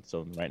Johnson.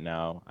 So right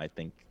now, I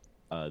think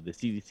the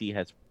CDC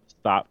has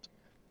stopped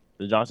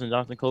the Johnson &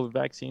 Johnson COVID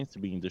vaccines to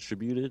being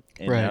distributed,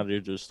 and now Right. they're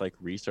just like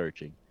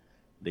researching.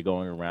 They're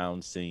going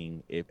around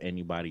seeing if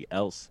anybody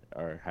else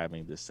are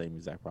having the same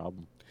exact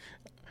problem.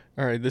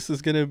 All right, this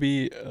is going to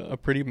be a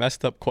pretty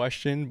messed up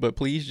question, but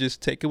please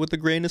just take it with a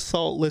grain of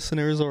salt,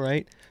 listeners, all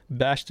right?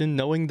 Bastion,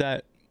 knowing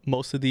that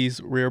most of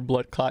these rare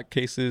blood clot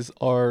cases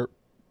are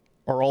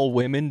all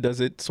women, does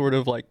it sort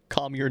of like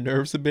calm your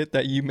nerves a bit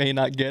that you may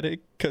not get it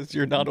because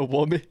you're not a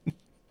woman?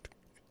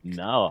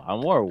 No,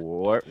 I'm more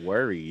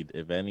worried,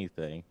 if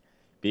anything,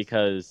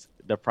 because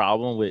the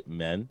problem with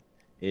men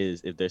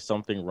is if there's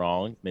something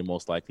wrong, they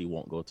most likely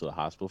won't go to the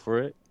hospital for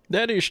it.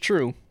 That is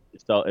true.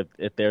 So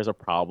if there's a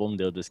problem,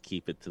 they'll just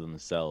keep it to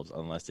themselves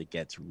unless it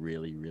gets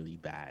really, really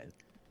bad.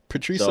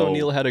 Patrice So-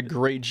 O'Neal had a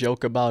great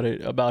joke about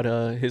it, about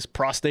his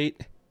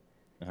prostate,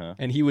 Uh-huh.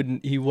 and he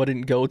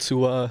wouldn't go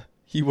to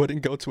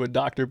a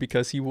doctor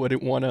because he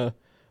wouldn't want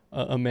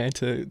a man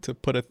to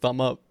put a thumb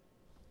up.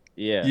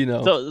 Yeah. You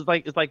know. So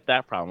it's like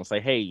that problem. It's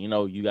like, hey,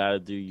 you got to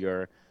do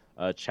your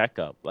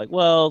checkup. Like,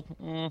 well,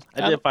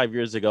 I did 5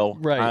 years ago.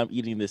 Right. I'm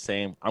eating the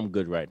same. I'm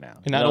good right now.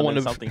 And I don't then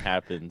wanna- something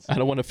happens. I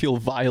don't want to feel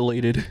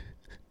violated.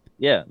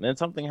 Yeah. Then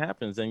something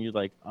happens, and you're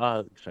like,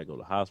 should I go to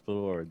the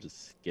hospital or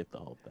just skip the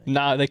whole thing?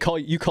 Nah,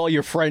 you call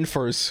your friend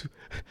first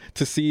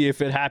to see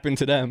if it happened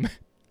to them.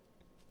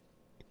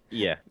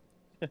 Yeah.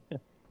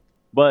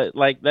 But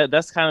like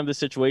that's kind of the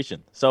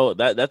situation. So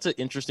that's an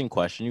interesting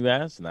question you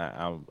asked, and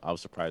I was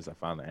surprised I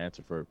found the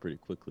answer for it pretty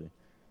quickly.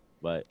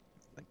 But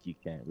like you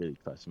can't really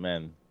trust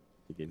men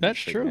to give you That's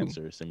straight true.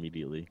 answers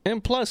immediately.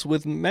 And plus,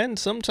 with men,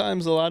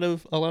 sometimes a lot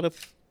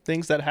of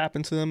things that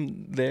happen to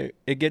them,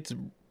 it gets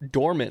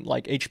dormant,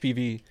 like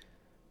HPV.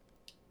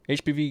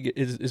 HPV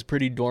is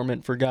pretty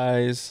dormant for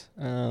guys.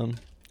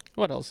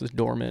 What else is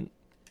dormant?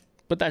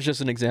 But that's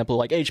just an example.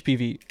 Like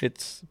HPV,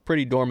 it's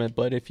pretty dormant.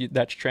 But if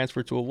that's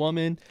transferred to a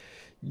woman,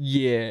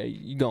 yeah,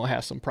 you're gonna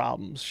have some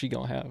problems. She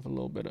gonna have a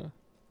little bit of.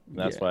 And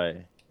that's yeah,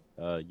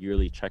 why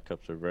yearly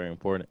checkups are very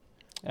important.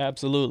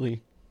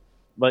 absolutely.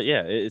 But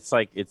yeah, it's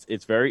like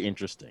it's very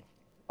interesting.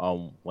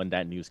 When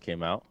that news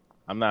came out,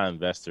 I'm not an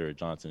investor at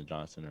Johnson &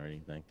 Johnson or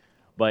anything,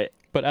 but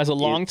But as a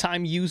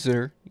longtime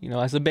user,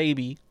 as a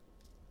baby,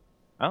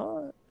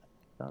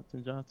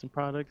 Johnson & Johnson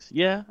products,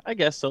 yeah, I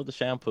guess so. The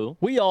shampoo,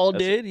 we all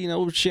That's-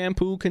 did.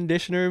 Shampoo,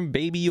 conditioner,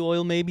 baby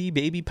oil, maybe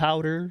baby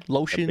powder, the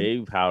lotion.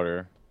 baby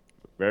powder,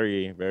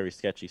 very very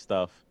sketchy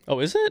stuff. Oh,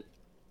 is it?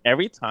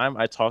 Every time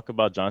I talk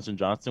about Johnson &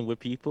 Johnson with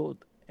people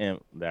and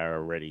that are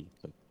already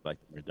like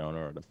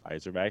Moderna or the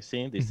Pfizer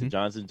vaccine, they say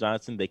Johnson &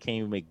 Johnson, they can't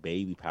even make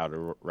baby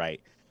powder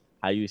right.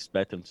 How you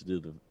expect them to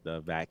do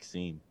the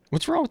vaccine?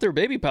 What's wrong with their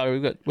baby powder?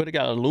 It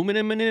got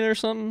aluminum in it or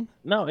something?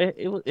 No,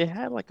 it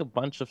had like a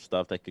bunch of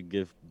stuff that could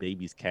give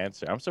babies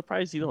cancer. I'm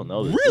surprised you don't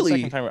know this. Really? The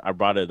second time I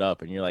brought it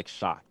up, and you're like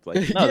shocked. Like,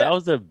 no, Yeah. that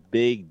was a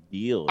big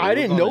deal. I It was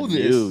didn't on know the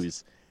this.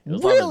 News. It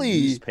was on Really?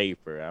 the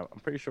newspaper. I'm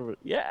pretty sure.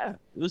 Yeah,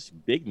 it was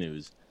big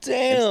news.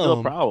 Damn. It's still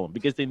a problem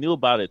because they knew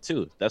about it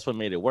too. That's what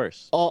made it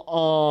worse.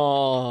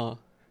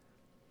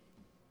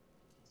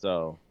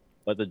 So,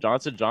 but the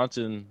Johnson &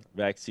 Johnson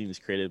vaccine is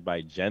created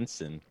by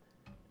Jensen,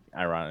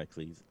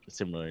 ironically, a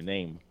similar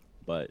name,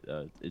 but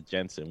it's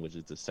Jensen, which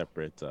is a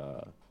separate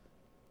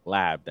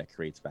lab that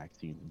creates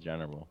vaccines in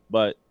general.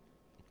 But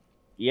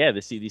yeah, the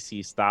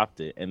CDC stopped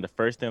it, and the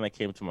first thing that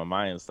came to my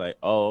mind is like,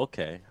 oh,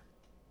 okay,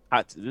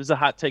 this is a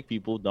hot take,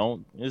 people.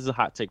 This is a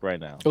hot take right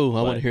now. Oh,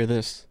 I want to But, hear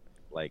this.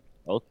 like,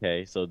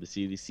 okay, so the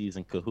CDC is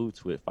in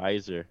cahoots with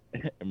Pfizer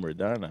and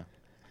Moderna.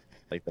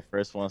 Like the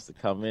first ones to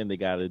come in, they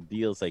got a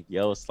deal. It's like,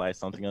 yo, slide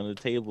something on the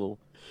table.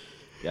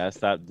 You gotta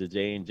stop the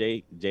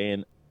J&J,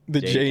 The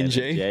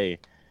J&J.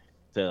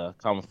 to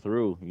come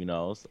through,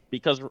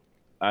 because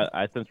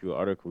I sent you an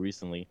article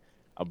recently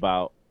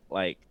about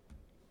like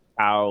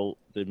how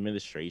the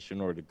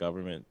administration or the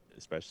government,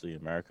 especially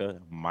in America,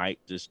 might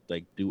just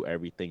like do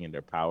everything in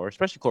their power,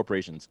 especially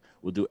corporations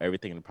will do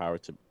everything in their power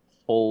to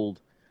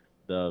hold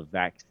the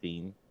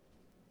vaccine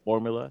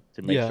formula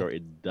to make Yeah. sure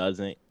it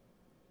doesn't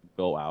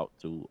go out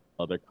to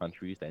other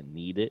countries that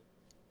need it,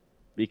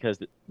 because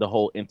the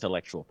whole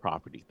intellectual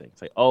property thing.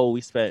 It's like, oh, we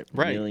spent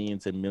Right.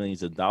 millions and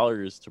millions of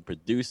dollars to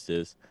produce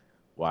this.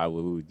 Why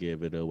would we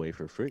give it away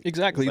for free?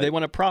 Exactly. It's They like,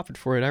 want to profit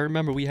for it. I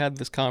remember we had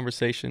this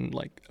conversation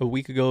like a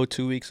week ago,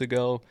 2 weeks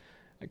ago.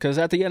 Because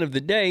at the end of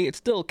the day, it's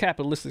still a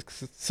capitalistic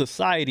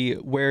society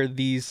where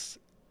these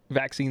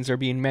vaccines are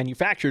being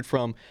manufactured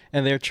from,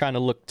 and they're trying to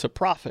look to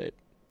profit.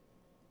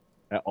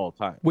 At all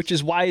times. Which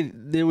is why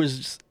there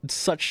was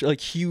such a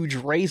huge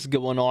race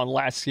going on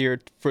last year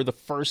for the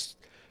first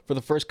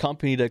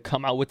company to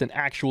come out with an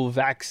actual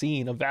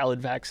vaccine, a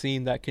valid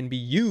vaccine that can be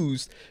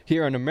used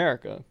here in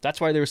America.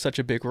 That's why there was such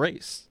a big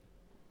race.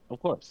 Of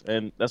course.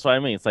 And that's what I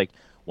mean. It's like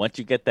once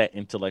you get that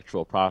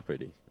intellectual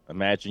property,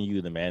 imagine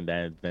you, the man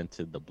that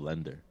invented the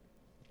blender.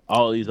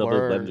 All these other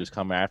Word. blenders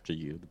come after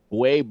you.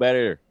 Way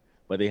better,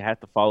 but they have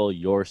to follow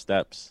your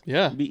steps.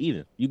 Yeah. You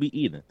be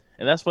eating.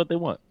 And that's what they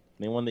want.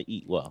 They want to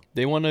eat well.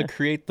 They want to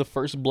create the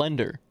first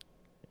blender.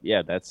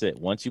 Yeah, that's it.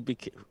 Once you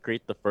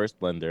create the first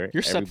blender,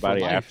 You're set for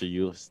everybody life. after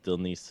you still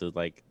needs to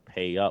like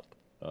pay up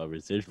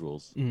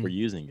residuals Mm. for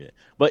using it.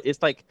 But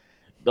it's like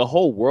the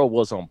whole world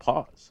was on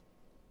pause.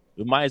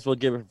 We might as well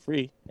give it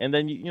free, and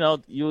then you'll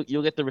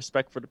get the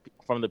respect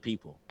from the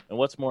people. And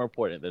what's more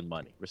important than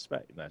money?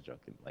 Respect. Not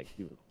joking. Like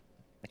people,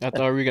 I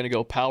thought we were going to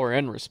go power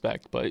and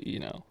respect, but,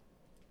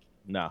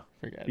 no,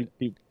 forget it.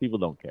 people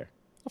don't care.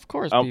 Of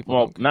course people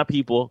Well, don't care. not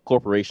people.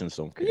 Corporations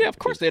don't care. Yeah, of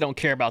course they don't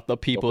care about the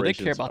people. They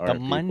care Corporations about the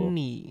aren't people.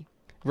 money.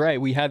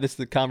 Right, we had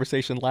the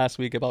conversation last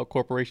week about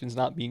corporations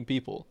not being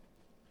people.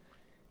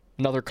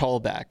 Another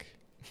callback.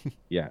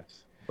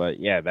 Yes, but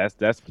yeah,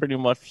 that's pretty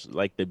much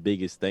like the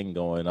biggest thing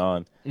going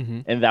on,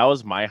 Mhm. and that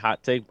was my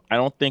hot take. I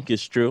don't think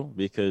it's true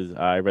because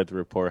I read the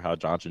report how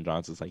Johnson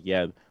Johnson's like,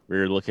 yeah,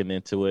 we're looking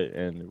into it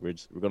and we're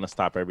gonna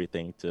stop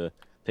everything to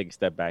take a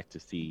step back to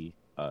see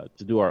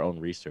to do our own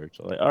research.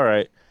 I'm like, all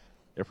right,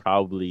 they're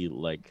probably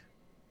like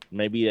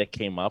maybe that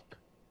came up,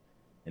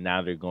 and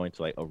now they're going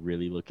to like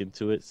really look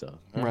into it. So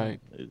Right.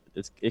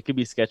 it could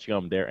be sketchy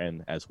on their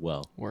end as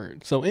well.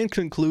 Word. So in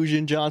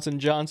conclusion, Johnson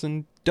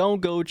Johnson,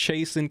 don't go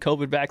chasing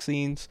COVID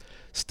vaccines.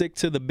 Stick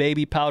to the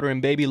baby powder and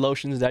baby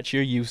lotions that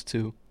you're used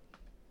to.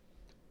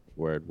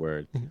 Word.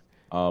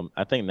 Mm-hmm.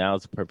 I think now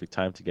is the perfect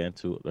time to get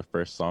into the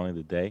first song of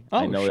the day. Oh,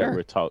 I know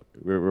sure. that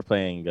we're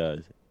playing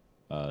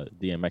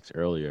DMX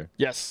earlier,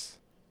 Yes.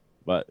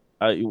 but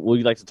would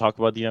you like to talk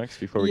about DMX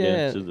before we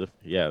Yeah. get into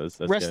let's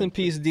Rest get in into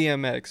peace,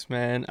 DMX,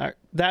 man.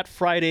 That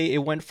Friday, it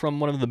went from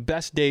one of the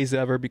best days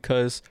ever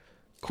because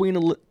Queen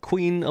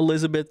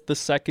Elizabeth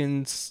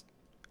II's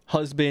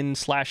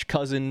husband /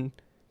 cousin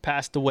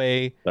passed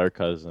away. Third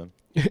cousin.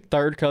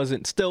 Third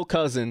cousin, still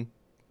cousin,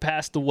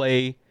 passed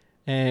away,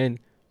 and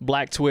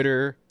Black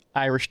Twitter,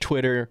 Irish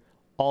Twitter,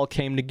 all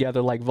came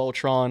together like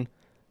Voltron,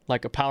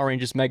 like a Power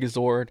Rangers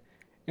Megazord,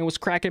 and was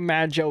cracking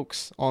mad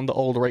jokes on the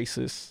old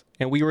racists,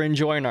 and we were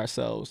enjoying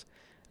ourselves.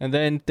 And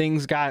then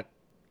things got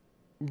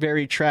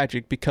very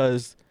tragic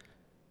because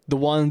the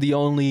one, the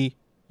only,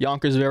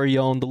 Yonkers' very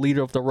own, the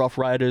leader of the Rough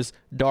Riders,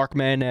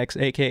 Darkman X,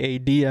 aka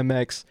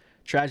DMX,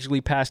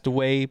 tragically passed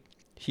away.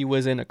 He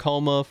was in a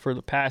coma for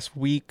the past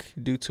week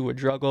due to a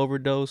drug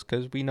overdose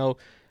because we know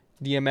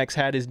DMX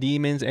had his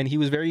demons and he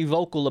was very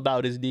vocal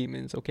about his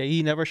demons. Okay,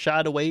 he never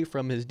shied away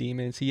from his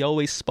demons. He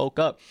always spoke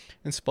up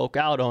and spoke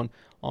out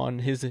on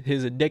his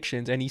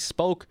addictions, and he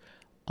spoke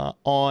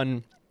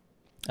on,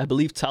 I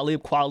believe,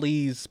 Talib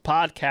Kweli's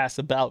podcast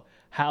about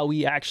how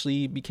he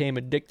actually became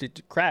addicted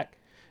to crack.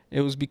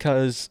 It was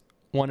because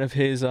one of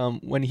his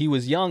when he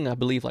was young, I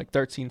believe like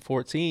 13,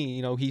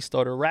 14, he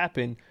started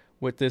rapping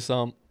with this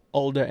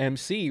older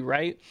MC,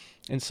 right?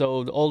 And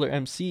so the older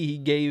MC, he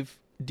gave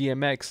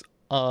DMX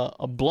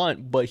a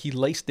blunt, but he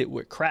laced it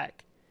with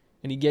crack,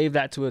 and he gave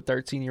that to a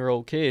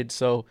 13-year-old kid.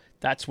 So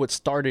that's what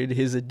started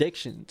his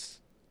addictions,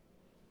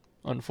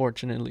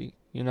 unfortunately,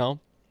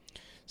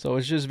 so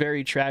it's just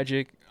very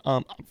tragic.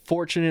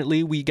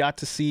 Fortunately, we got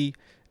to see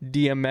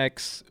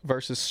DMX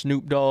versus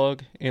Snoop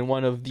Dogg in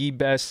one of the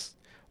best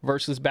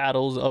versus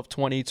battles of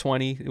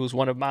 2020. It was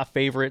one of my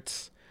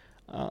favorites.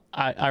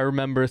 I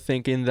remember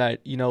thinking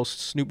that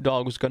Snoop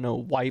Dogg was gonna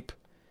wipe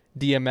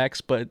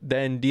DMX, but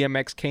then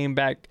DMX came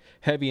back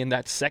heavy in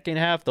that second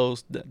half.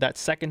 That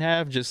second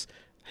half, just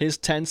his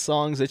 10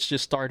 songs, he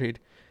just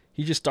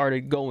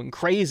started going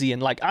crazy,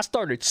 and like I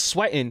started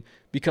sweating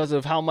because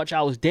of how much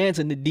I was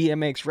dancing to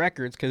DMX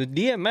records. Because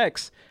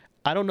DMX,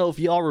 I don't know if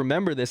y'all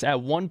remember this,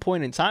 at one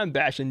point in time,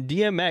 Bash, and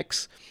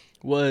DMX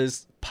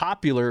was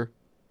popular,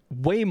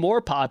 way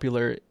more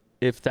popular,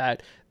 if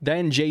that,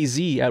 than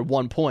Jay-Z at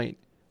one point,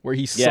 where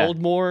he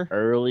sold more.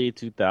 Early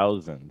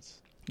 2000s.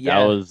 Yeah.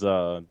 That was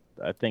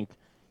I think,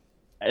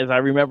 as I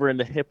remember in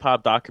the hip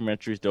hop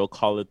documentaries, they'll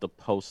call it the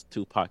post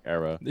Tupac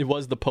era. It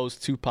was the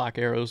post Tupac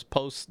era. It was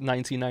post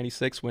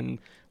 1996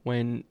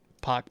 when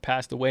Pac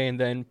passed away, and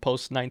then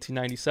post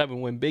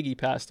 1997 when Biggie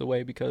passed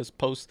away. Because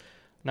post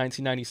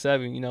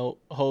 1997,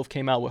 Hove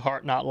came out with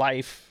Heart Not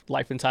Life,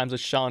 Life and Times of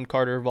Sean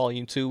Carter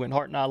Volume 2, and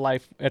Heart Not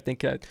Life. I think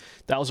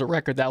that was a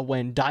record that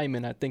went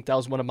diamond. I think that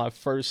was one of my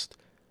first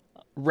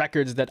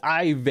records that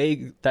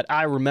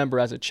I remember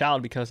as a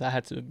child, because I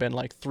had to have been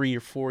like 3 or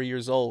 4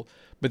 years old.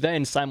 But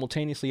then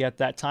simultaneously at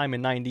that time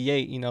in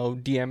 98,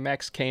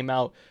 DMX came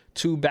out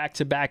 2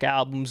 back-to-back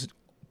albums,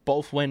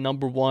 both went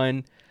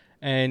 #1.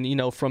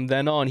 And, from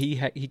then on,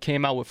 he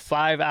came out with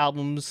 5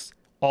 albums,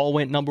 all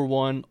went number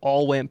one,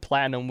 all went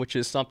platinum, which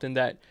is something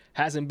that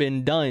hasn't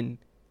been done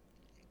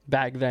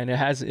back then. It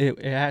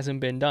hasn't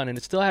been done, and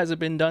it still hasn't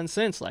been done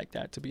since like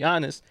that. To be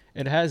honest,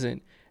 it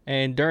hasn't.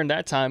 And during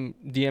that time,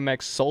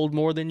 DMX sold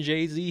more than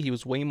Jay-Z. He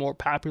was way more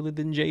popular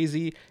than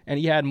Jay-Z, and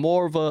he had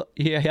more of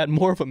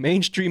a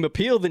mainstream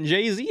appeal than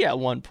Jay-Z at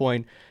one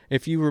point.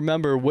 If you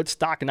remember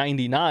Woodstock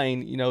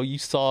 '99, you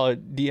saw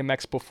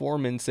DMX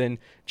performance and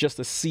just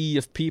a sea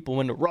of people.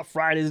 When the Rough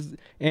Riders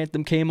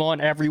anthem came on,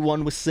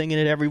 everyone was singing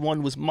it.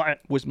 Everyone was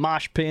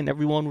mosh pitting.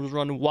 Everyone was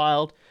running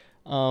wild.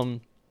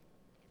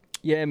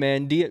 Yeah,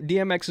 man.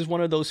 DMX is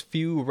one of those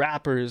few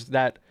rappers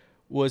that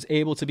was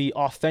able to be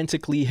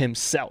authentically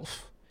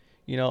himself.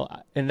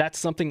 And that's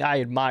something I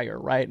admire,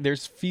 right?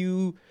 There's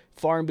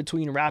far in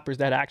between rappers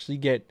that actually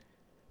get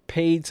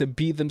paid to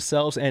be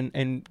themselves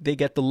and they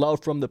get the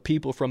love from the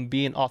people from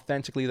being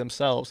authentically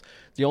themselves.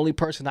 The only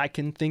person I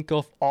can think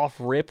of off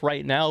rip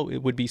right now, it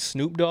would be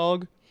Snoop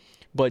Dogg,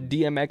 but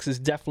DMX is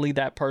definitely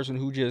that person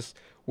who just,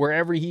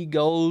 wherever he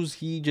goes,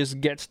 he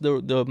just gets the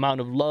amount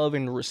of love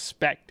and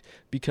respect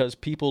because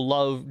people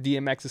love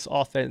DMX's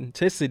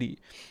authenticity.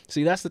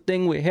 See, that's the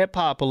thing with hip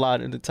hop a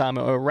lot of the time,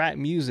 or rap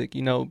music,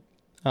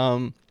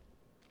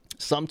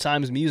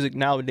 sometimes music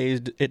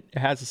nowadays, it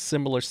has a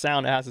similar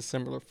sound, it has a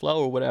similar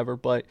flow or whatever,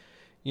 but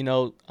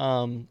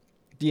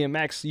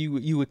DMX,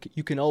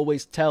 you can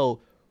always tell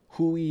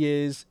who he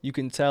is. You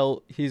can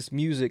tell his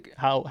music,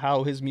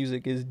 how his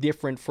music is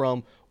different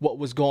from what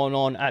was going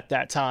on at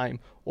that time,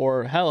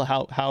 or hell,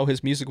 how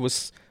his music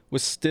was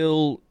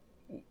still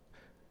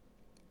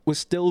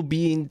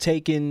being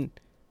taken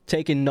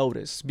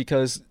notice,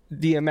 because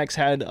DMX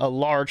had a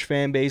large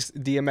fan base.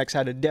 DMX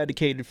had a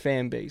dedicated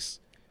fan base.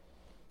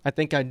 I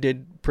think I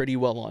did pretty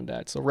well on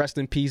that. So rest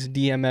in peace,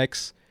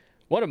 DMX.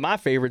 One of my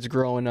favorites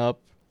growing up.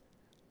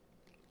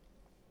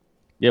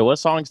 Yeah, what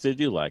songs did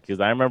you like?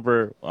 Because I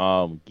remember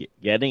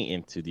getting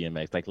into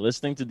DMX. Like,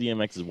 listening to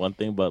DMX is one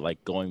thing, but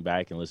like going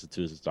back and listening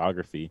to his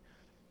discography,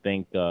 I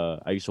think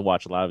I used to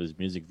watch a lot of his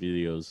music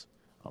videos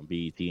on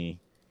BET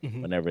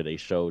whenever they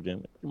showed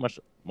him, pretty much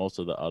most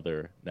of the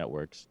other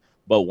networks.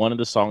 But one of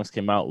the songs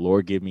came out,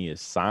 Lord Give Me a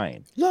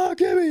Sign. Lord,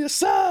 give me a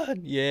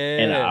sign. Yeah.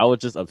 And I was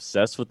just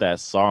obsessed with that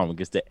song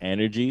because the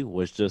energy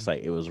was just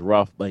like, it was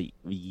rough, but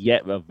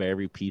yet a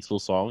very peaceful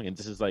song. And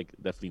this is like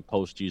definitely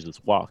post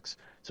Jesus Walks.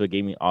 So it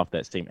gave me off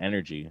that same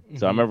energy.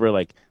 So I remember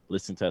like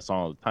listening to that song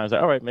all the time. I was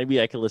like, all right,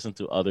 maybe I could listen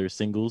to other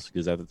singles,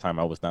 because at the time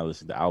I was not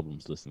listening to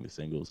albums, listening to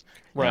singles.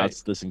 Right. And I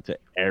was listening to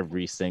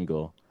every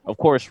single. Of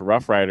course,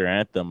 Rough Rider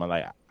Anthem.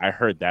 I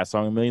heard that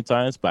song a million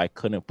times, but I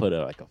couldn't put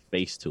a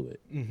face to it.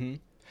 Mm-hmm.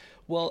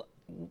 Well,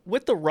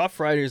 with the Rough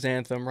Riders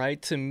anthem,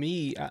 right, to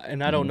me,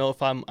 and I don't know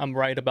if I'm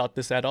right about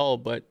this at all,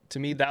 but to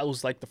me that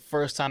was like the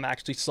first time I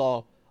actually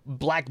saw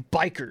black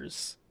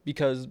bikers,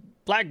 because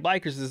black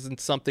bikers isn't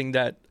something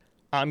that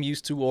I'm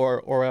used to,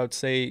 or I would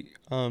say,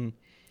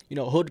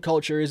 hood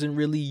culture isn't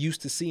really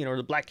used to seeing, or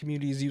the black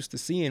community is used to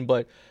seeing.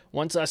 But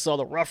once I saw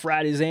the Rough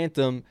Riders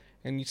anthem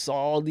and you saw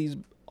all these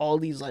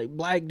like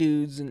black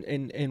dudes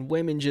and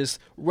women just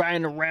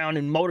riding around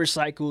in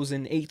motorcycles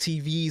and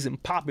ATVs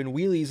and popping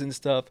wheelies and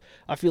stuff,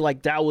 I feel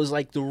like that was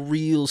like the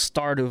real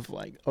start of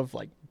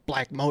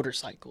black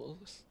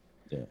motorcycles.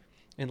 Yeah.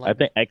 And I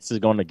think X is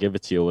Going to Give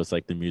It to You was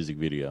like the music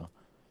video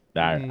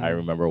that I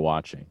remember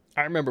watching.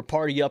 I remember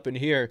Party Up in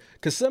Here,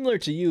 because similar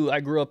to you, I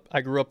grew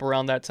up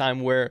around that time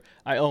where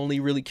I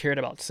only really cared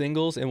about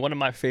singles, and one of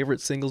my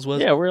favorite singles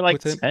was we're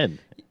like with him. 10.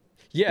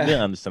 Yeah. I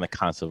didn't understand the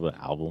concept of an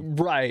album.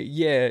 Right,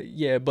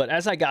 yeah. But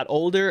as I got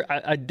older,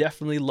 I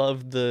definitely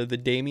loved the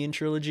Damien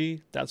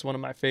trilogy. That's one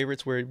of my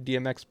favorites, where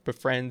DMX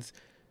befriends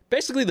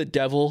basically the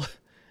devil.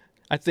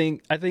 I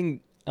think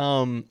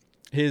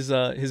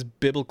his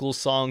biblical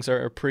songs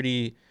are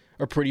pretty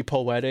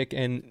poetic,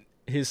 and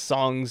his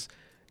songs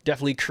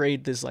definitely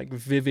create this like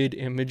vivid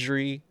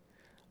imagery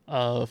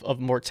of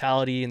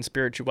mortality and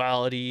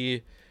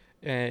spirituality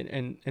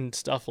and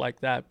stuff like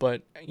that.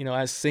 But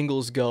as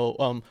singles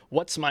go,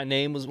 What's My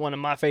Name was one of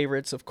my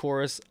favorites, of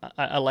course.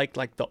 I liked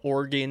like the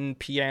organ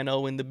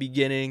piano in the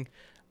beginning.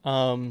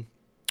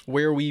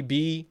 Where We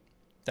Be,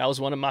 that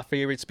was one of my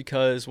favorites,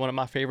 because one of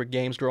my favorite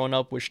games growing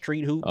up was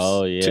Street Hoops.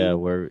 Oh yeah,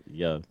 2.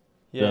 Yeah.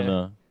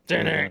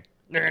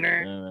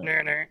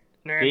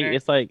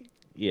 It's like,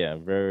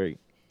 very,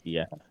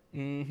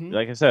 Mm-hmm.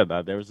 like I said,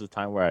 there was a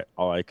time where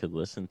all I could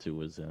listen to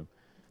was him,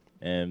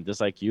 and just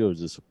like you, I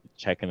was just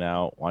checking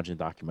out, watching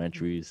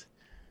documentaries,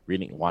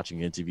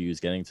 watching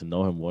interviews, getting to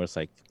know him more. It's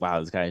like, wow,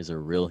 this guy is a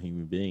real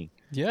human being.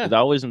 Yeah. 'Cause I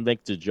always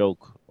make the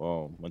joke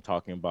when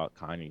talking about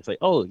Kanye. It's like,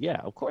 oh yeah,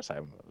 of course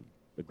I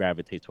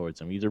gravitate towards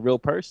him. He's a real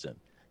person.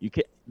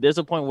 There's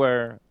a point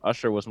where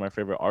Usher was my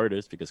favorite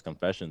artist, because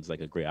Confessions is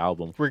like a great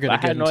album. We're gonna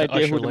I had no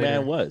idea who the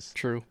man was.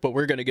 True, but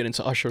we're gonna get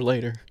into Usher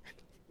later.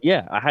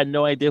 Yeah, I had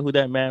no idea who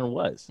that man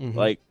was. Mhm.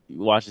 Like, you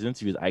watch his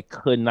interviews, I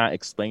could not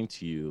explain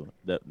to you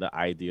the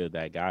idea of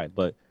that guy.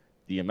 But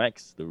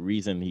DMX, the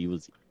reason he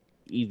was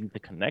easy to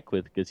connect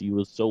with, because he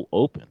was so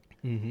open.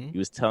 Mm-hmm. He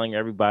was telling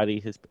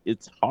everybody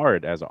it's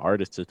hard as an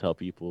artist to tell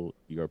people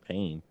your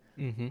pain,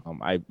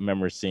 I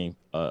remember seeing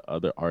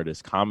other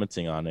artists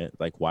commenting on it,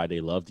 like why they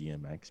love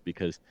DMX,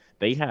 because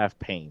they have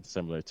pain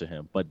similar to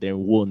him, but they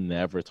will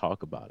never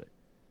talk about it.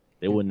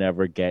 They will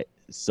never get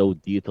so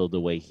detailed the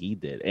way he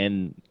did,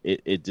 and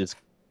it just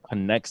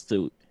connects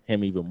to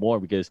him even more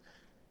because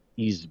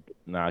he's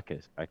not,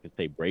 I could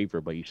say braver,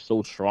 but he's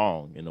so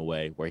strong in a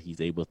way where he's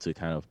able to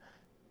kind of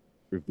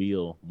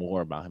reveal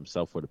more about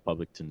himself for the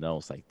public to know.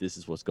 It's like, this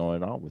is what's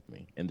going on with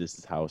me, and this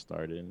is how it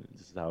started, and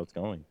this is how it's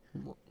going.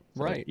 So,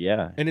 Right.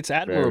 yeah. And it's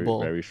admirable.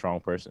 Very, very strong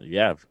person.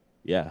 Yeah.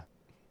 Yeah.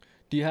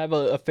 Do you have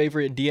a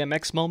favorite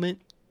DMX moment?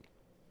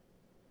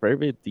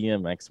 Favorite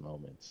DMX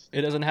moments.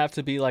 It doesn't have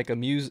to be like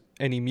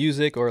any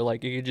music, or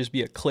like it could just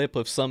be a clip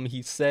of something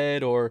he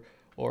said or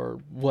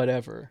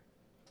whatever.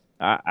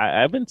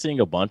 I've been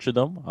seeing a bunch of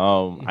them.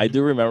 I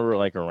do remember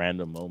like a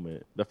random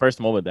moment. The first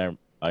moment that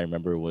I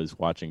remember was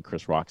watching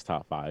Chris Rock's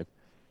Top 5.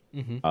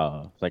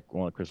 It's like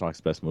one of Chris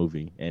Rock's best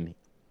movie, and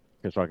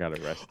Chris Rock got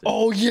arrested.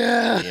 Oh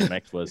yeah.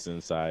 DMX was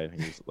inside.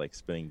 He was like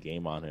spinning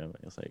game on him.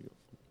 It's like,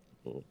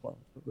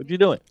 what you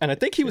doing? And I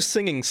think he was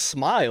singing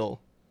 "Smile"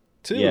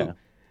 too. Yeah.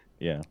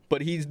 Yeah.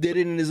 But he did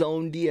it in his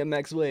own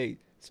DMX way.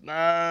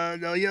 Smile,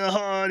 though your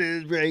heart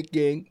is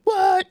breaking.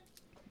 What?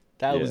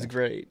 That was Yeah.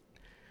 great.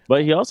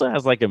 But he also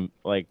has like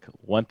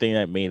one thing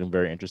that made him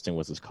very interesting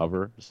was his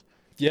covers,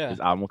 Yeah. his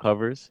album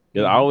covers.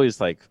 'Cause I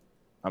always like,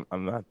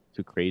 I'm not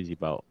too crazy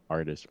about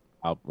artists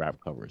rap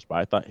covers, but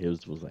I thought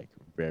his was like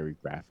very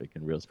graphic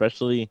and real.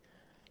 Especially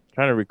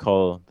trying to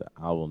recall the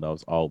album that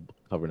was all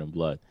covered in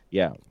blood.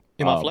 Yeah.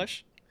 In My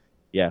Flesh?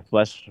 Yeah,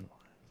 flesh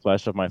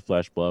of my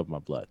flesh, blood of my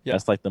blood. Yeah.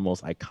 That's like the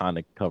most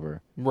iconic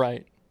cover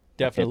Right.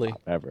 Definitely.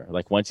 hip-hop ever.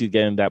 Like once you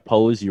get in that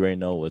pose, you already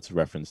know what it's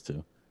reference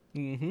to.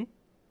 Mm-hmm.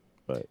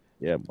 But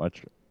yeah,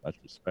 much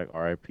respect.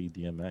 R.I.P.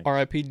 DMX.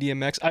 R.I.P.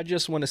 DMX. I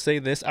just want to say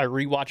this. I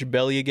rewatched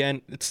Belly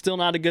again. It's still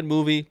not a good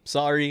movie.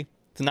 Sorry.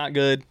 It's not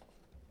good.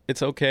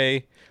 It's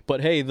okay.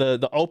 But hey,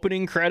 the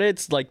opening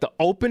credits, like the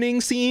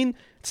opening scene,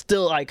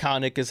 still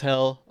iconic as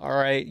hell. All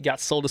right. You got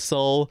Soul to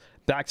Soul,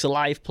 Back to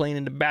Life playing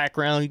in the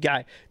background. You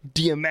got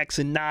DMX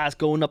and Nas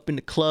going up in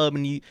the club,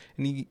 and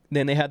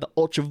then they had the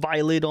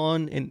ultraviolet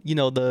on, and you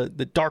know the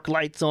dark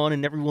lights on,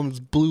 and everyone's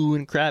blue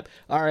and crap.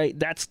 All right,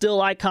 that's still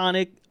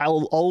iconic. I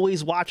will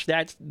always watch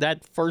that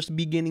first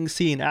beginning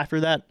scene. After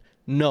that,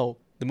 no,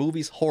 the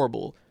movie's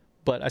horrible,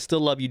 but I still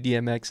love you,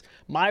 DMX.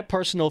 My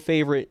personal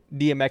favorite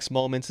DMX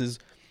moments is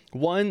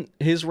one,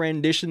 his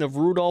rendition of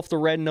Rudolph the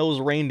Red-Nosed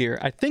Reindeer.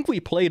 I think we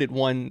played it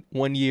one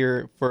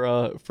year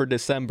for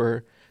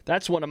December.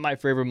 That's one of my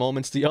favorite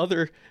moments. The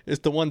other is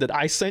the one that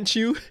I sent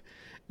you,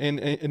 and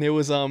it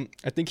was I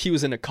think he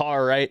was in a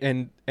car, right?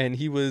 And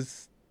he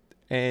was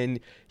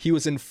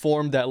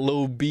informed that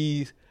Lil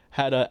B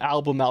had an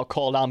album out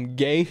called I'm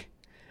Gay,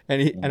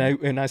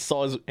 and I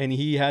saw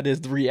he had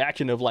his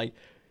reaction of like,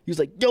 he was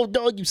like, "Yo,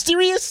 dog, you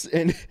serious?"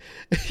 And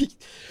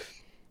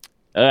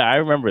I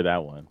remember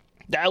that one.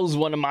 that was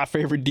one of my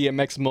favorite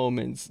DMX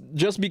moments,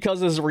 just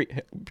because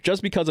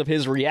of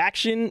his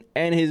reaction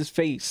and his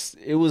face.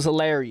 It was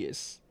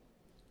hilarious.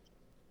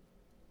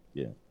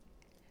 Yeah.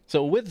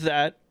 So with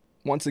that,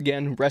 once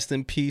again, rest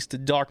in peace to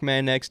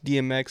Darkman X,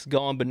 DMX,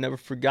 gone but never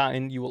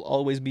forgotten. You will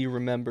always be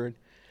remembered.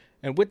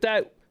 And with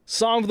that,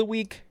 song of the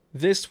week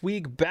this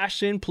week,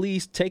 Bastion,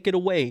 please take it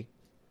away.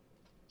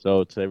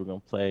 So today we're gonna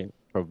play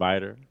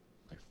 "Provider"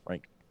 by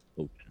Frank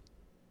Ocean.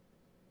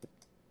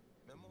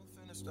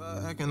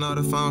 Start acting out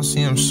if I don't see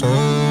him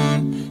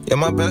soon. Yeah,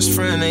 my best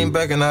friend ain't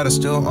backing out, it's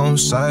still on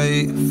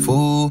site.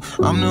 Fool,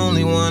 I'm the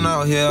only one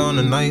out here on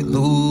the night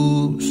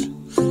loops.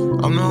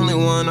 I'm the only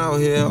one out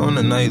here on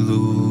the night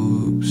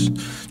loops.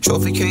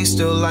 Trophy case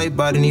still light,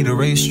 body need a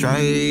race stripe.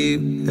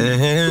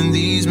 And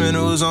these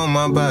minerals on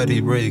my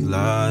body break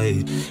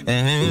light.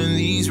 And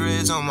these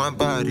reds on my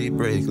body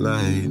break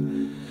light.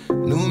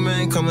 New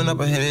man coming up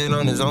ahead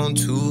on his own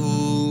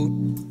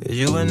too. Is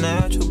you a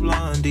natural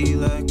blondie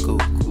like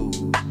Goku?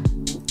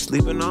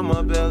 Sleeping on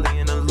my belly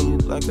in a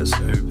loop like a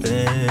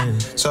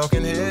serpent.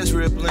 Talking heads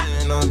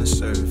rippling on the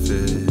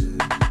surface.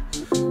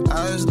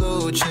 Eyes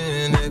low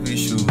chin, every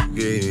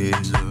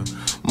shoegazer.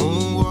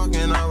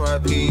 Moonwalking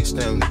R.I.P.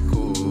 Stanley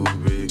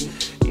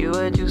Kubrick. You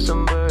had you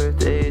some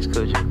birthdays,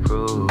 could you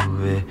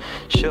prove it?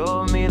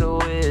 Show me the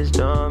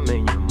wisdom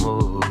in your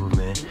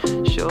movement.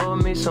 Show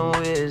me some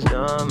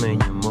wisdom in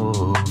your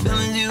movement.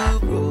 Feelings you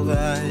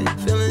provide,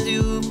 feelings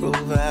you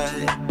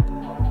provide.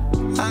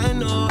 I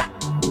know.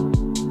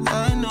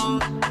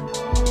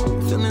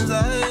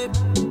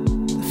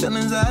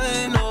 Feelings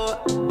I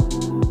know.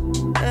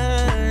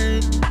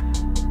 Hey.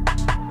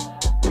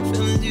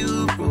 Feelings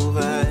you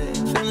provide,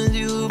 feelings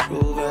you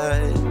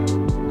provide.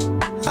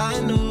 I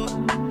know.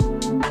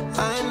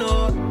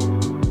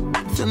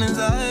 Feelings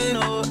I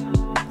know,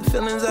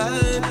 feelings I.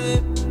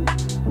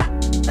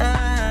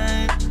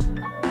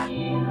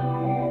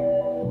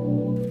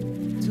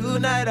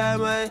 Tonight I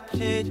might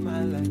change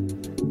my life.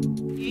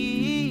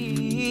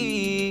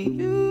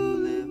 You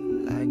live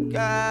like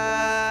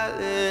I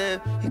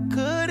live. You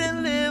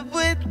couldn't live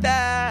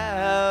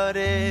without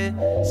it.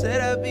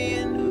 Said I'd be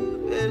a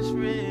new best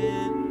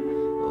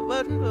friend,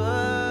 but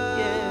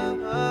yeah.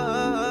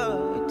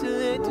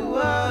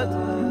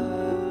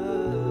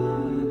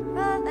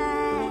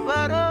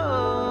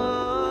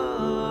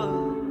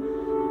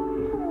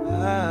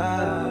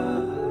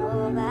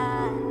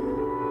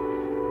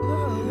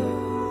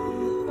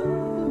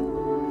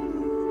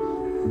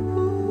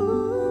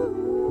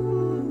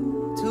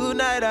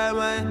 Tonight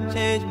I might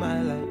change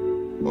my life.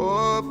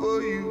 All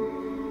for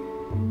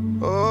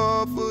you.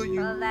 All for you.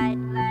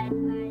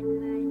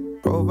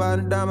 Provide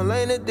a diamond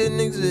lane that didn't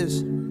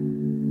exist.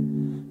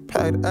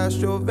 Packed the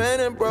Astro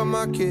van and brought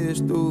my kids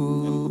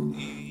through.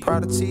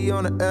 Pride of T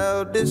on the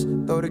eldest.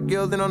 Throw the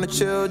gilding on the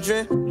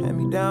children. Hand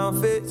me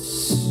down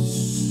fits.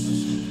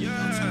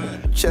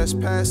 Chest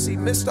pass, see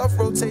missed off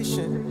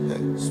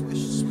rotation.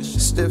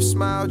 Stiff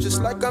smile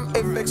just like I'm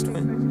Apex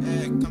Twin.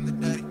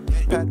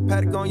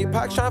 Paddock on your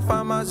pocket, tryna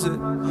find my zip.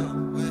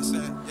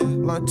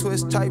 Blunt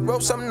twist, tight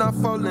ropes, I'm not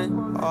falling.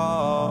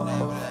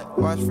 Oh,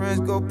 watch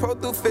friends go pro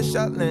through fish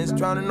out lens.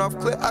 Drowning off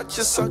clear, I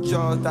just saw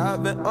jaws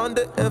diving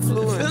under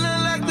influence. Feeling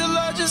like the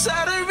Lord just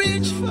had to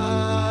reach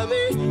for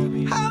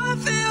me. How I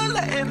feel,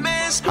 letting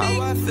man speak.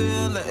 How I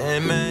feel,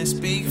 letting man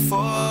speak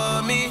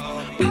for me.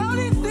 How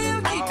they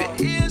feel, keep your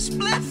ears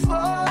split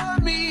for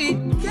me.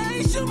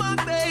 Can't show my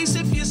face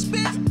if you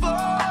spit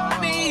for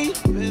me.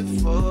 Spit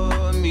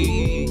for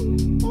me.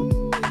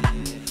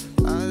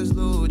 Eyes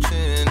low,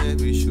 chin,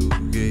 every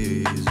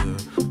shoegazer.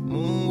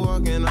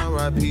 Moonwalking,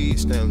 R.I.P.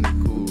 Stanley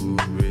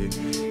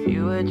Kubrick.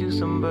 You had you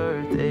some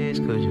birthdays,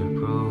 could you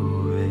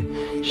prove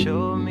it?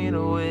 Show me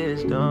the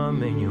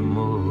wisdom in your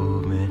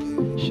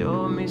movement.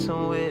 Show me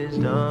some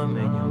wisdom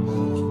in your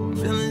movement.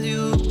 Feelings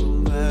you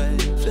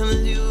provide,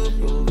 feelings you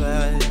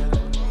provide.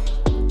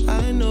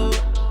 I know,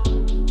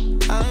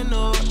 feelings I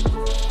know.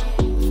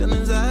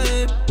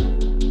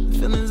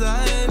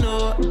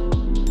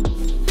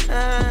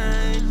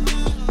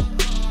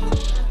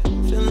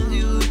 Feelings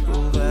you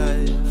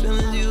provide,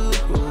 feelings you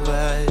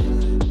provide.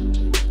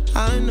 I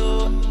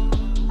know,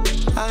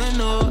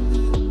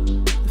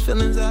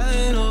 feelings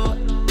I know,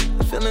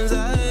 feelings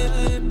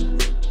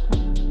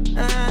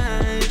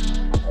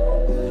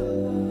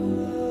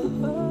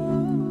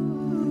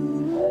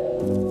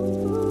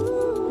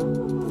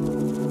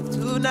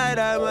Tonight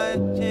I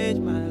might change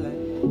my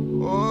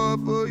life. All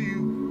for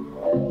you.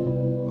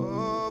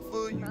 All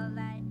for you.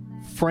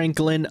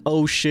 Franklin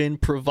Ocean,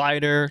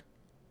 Provider.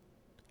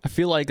 I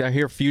feel like I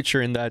hear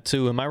Future in that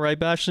too. Am I right,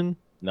 Bastion?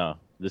 No,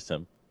 just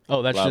him.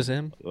 Oh, that's lot just of-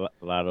 him? A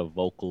lot of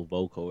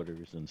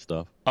vocoders and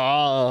stuff.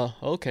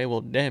 Okay.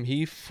 Well, damn,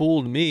 he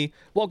fooled me.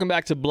 Welcome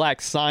back to Black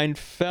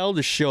Seinfeld,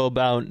 a show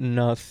about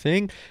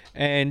nothing.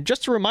 And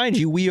just to remind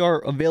you, we are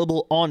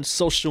available on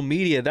social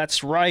media.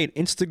 That's right,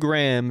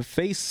 Instagram,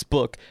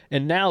 Facebook,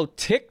 and now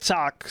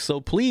TikTok. So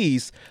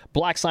please,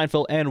 Black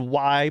Seinfeld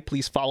NY,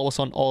 please follow us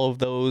on all of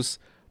those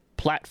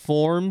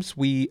platforms.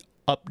 We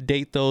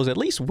update those at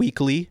least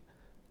weekly.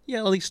 Yeah,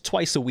 at least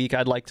twice a week,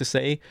 I'd like to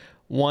say.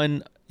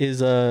 One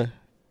is a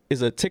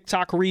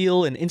TikTok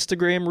reel, an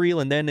Instagram reel,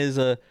 and then is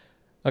a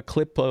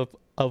clip of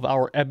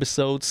our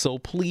episodes. So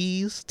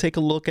please take a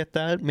look at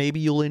that. Maybe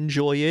you'll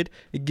enjoy it.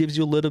 It gives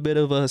you a little bit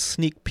of a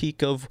sneak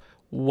peek of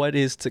what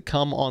is to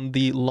come on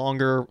the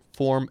longer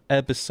form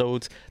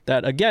episodes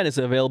that, again, is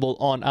available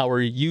on our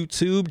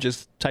YouTube.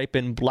 Just type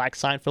in Black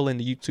Seinfeld in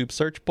the YouTube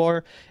search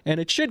bar, and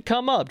it should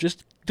come up.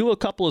 Just do a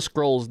couple of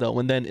scrolls, though,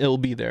 and then it'll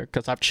be there,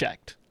 because I've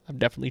checked. I've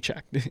definitely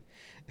checked.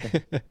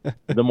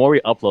 The more we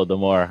upload, the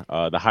more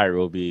the higher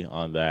we'll be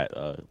on that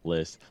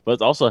list. But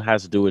it also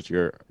has to do with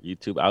your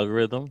YouTube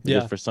algorithm.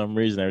 Because Yeah. for some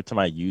reason, every time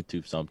I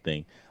YouTube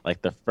something,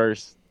 like the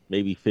first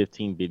maybe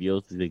 15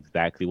 videos is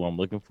exactly what I'm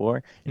looking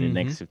for, and the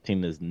next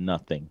 15 is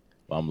nothing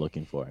what I'm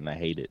looking for, and I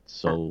hate it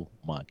so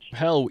much.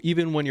 Hell,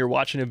 even when you're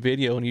watching a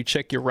video and you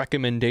check your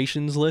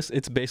recommendations list,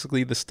 it's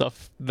basically the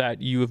stuff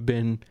that you have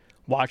been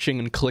watching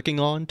and clicking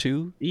on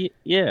too.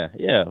 Yeah.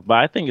 But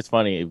I think it's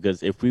funny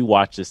because if we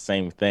watch the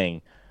same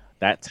thing,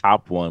 that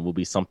top one will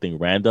be something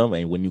random,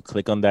 and when you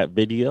click on that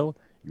video,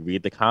 you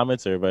read the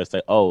comments, everybody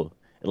say, "Oh,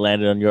 it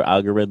landed on your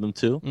algorithm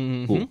too."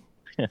 Cool.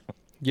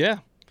 Yeah.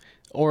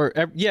 Or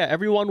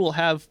everyone will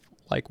have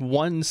like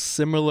one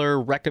similar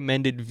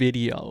recommended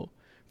video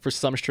for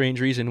some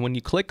strange reason. When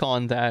you click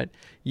on that,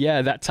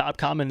 that top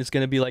comment is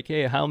going to be like,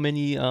 "Hey, how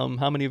many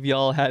of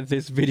y'all had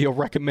this video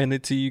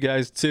recommended to you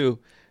guys too?"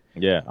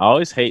 Yeah, I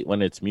always hate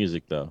when it's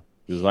music though,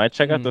 because when I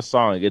check out the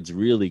song, it's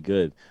really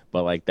good,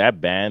 but like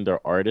that band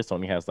or artist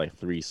only has like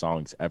 3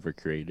 songs ever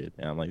created,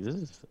 and I'm like, this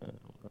is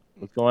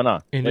what's going on?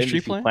 What Industry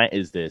plan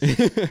is this?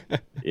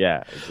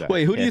 Yeah, exactly.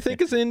 Wait, who do you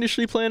think is the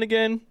industry plan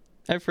again?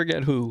 I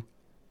forget who.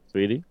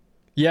 Sweetie?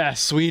 Yeah,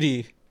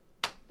 Sweetie.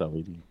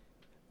 Sweetie.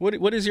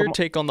 What is your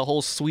take on the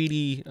whole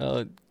Sweetie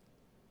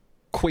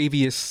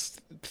Quavious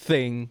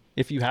thing,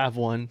 if you have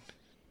one?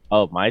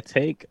 Oh, my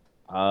take?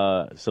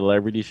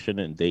 Celebrities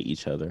shouldn't date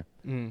each other.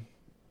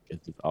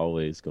 It's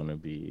always going to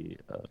be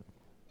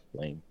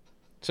lame.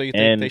 So you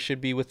think they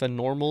should be with a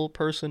normal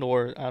person,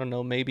 or I don't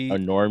know, maybe A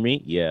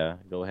normie? Yeah,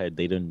 go ahead,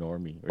 date a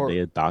normie or Or- date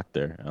a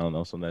doctor. I don't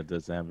know, someone that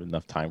doesn't have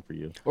enough time for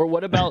you. Or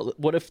what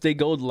if they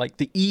go like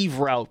the Eve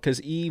route?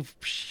 Because Eve,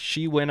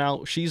 she went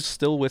out. She's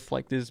still with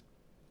like this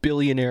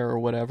billionaire or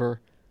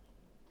whatever.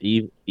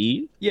 Eve?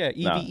 Yeah,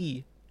 Nah.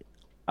 EVE.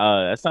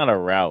 That's not a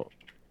route.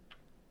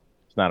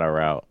 It's not a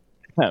route.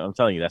 I'm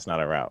telling you, that's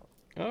not a route.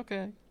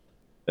 Okay.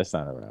 That's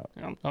not a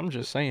route. I'm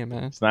just saying,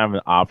 man. It's not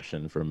an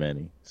option for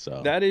many.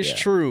 So That is yeah.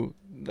 true.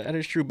 That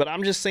is true. But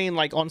I'm just saying,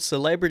 like, on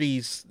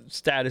celebrities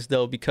status,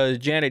 though, because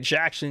Janet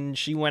Jackson,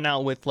 she went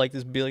out with, like,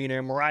 this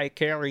billionaire. Mariah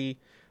Carey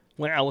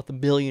went out with a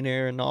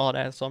billionaire and all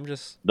that. So I'm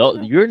just...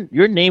 Though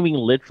you're naming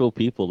literal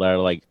people that are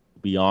like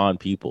beyond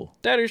people.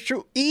 That is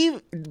true.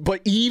 Eve,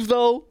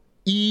 though,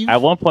 Eve...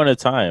 At one point in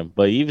time,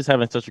 but Eve is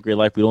having such a great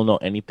life, we don't know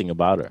anything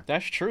about her.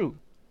 That's true.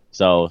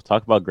 So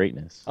talk about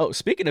greatness. Oh,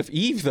 speaking of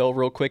Eve, though,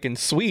 real quick, and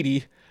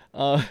Sweetie,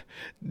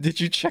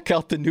 did you check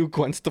out the new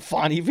Gwen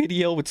Stefani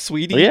video with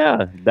Sweetie?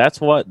 Yeah, that's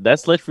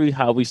literally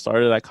how we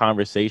started that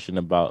conversation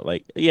about,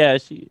 like, yeah,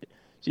 she's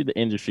the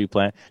industry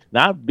plant.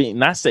 Not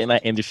saying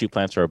that industry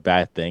plants are a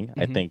bad thing.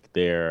 I think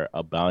they're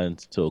a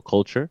balance to a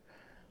culture.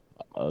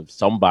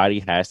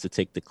 Somebody has to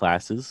take the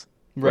classes,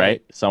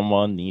 right?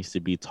 Someone needs to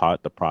be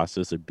taught the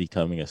process of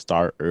becoming a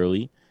star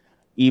early,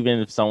 even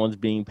if someone's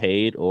being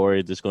paid,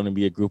 or there's going to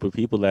be a group of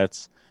people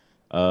that's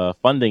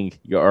funding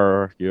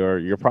your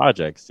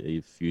projects.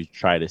 If you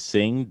try to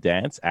sing,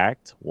 dance,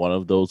 act, one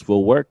of those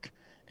will work,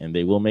 and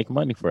they will make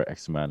money for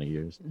X amount of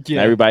years. Yeah.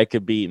 Not everybody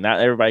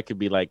could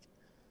be like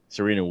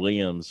Serena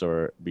Williams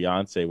or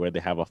Beyonce, where they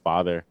have a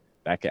father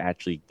that could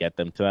actually get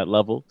them to that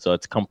level. So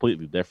it's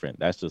completely different.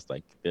 That's just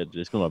like, they're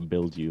just going to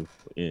build you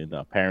in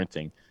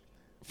parenting.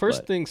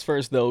 First things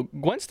first, though,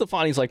 Gwen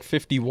Stefani's like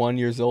 51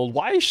 years old.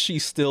 Why is she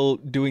still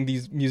doing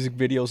these music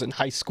videos in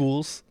high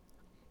schools?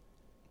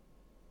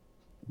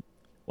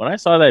 When I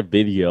saw that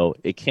video,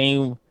 it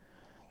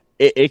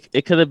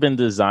could have been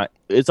designed.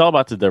 It's all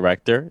about the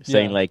director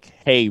saying, Yeah. like,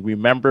 hey,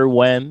 remember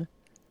when,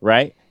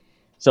 right?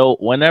 So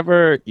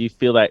whenever you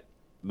feel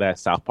that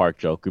South Park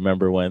joke,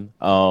 remember when,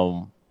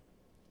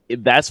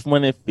 that's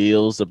when it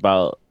feels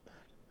about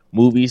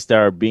movies that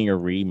are being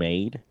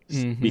remade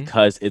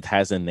because it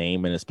has a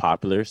name and it's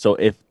popular. So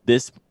if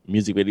this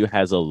music video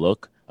has a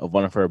look of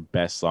one of her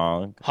best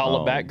songs,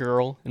 Holla Back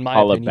Girl, in my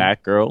Holla opinion.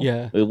 Back Girl,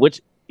 Yeah.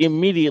 which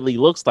immediately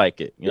looks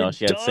like it. You know, It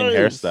she had the same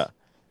does. hairstyle.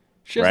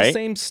 She has the right?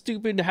 same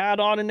stupid hat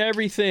on and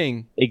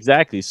everything.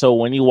 Exactly. So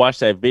when you watch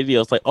that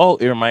video, it's like, oh,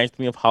 it reminds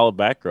me of Holla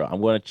Back Girl.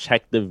 I'm going to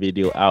check the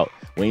video out.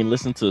 When you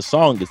listen to the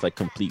song, it's like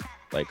complete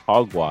like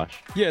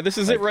hogwash. Yeah, this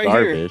is Like it right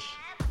here.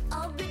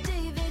 garbage.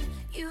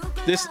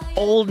 This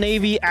Old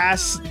Navy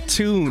ass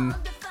tune.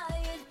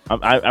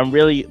 I'm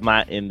really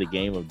not in the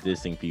game of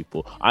dissing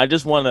people. I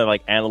just want to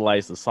like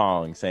analyze the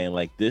song, saying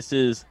like this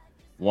is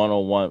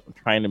 101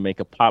 trying to make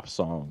a pop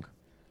song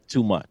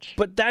too much.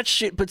 But that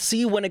shit. But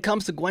see, when it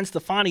comes to Gwen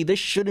Stefani, this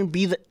shouldn't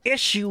be the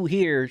issue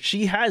here.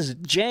 She has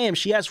jams.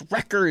 She has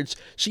records.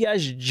 She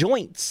has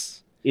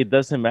joints. It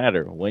doesn't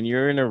matter when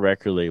you're in a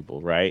record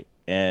label, right?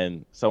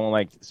 And someone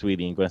like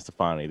Sweetie and Gwen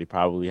Stefani, they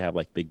probably have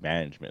like big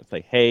management. It's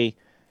like, hey,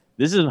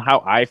 this is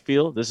how I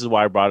feel. This is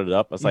why I brought it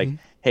up. It's like,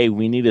 hey,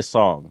 we need a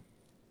song.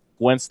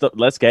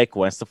 Let's get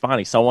Gwen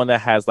Stefani, someone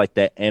that has like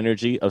that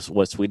energy of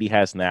what Sweetie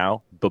has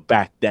now, but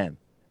back then,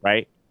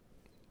 right?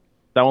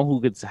 Someone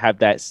who could have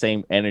that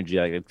same energy.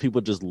 Like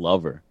people just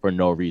love her for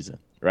no reason,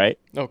 right?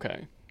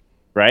 Okay.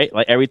 Right?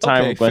 Like every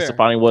time Okay, Gwen fair.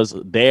 Stefani was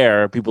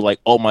there, people like,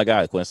 oh my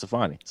God, Gwen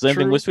Stefani. Same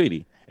thing True. with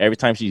Sweetie. Every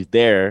time she's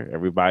there,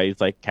 everybody's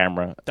like,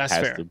 camera That's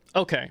has fair. to,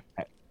 Okay.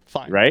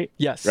 Fine. right?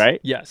 Yes. Right?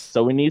 Yes.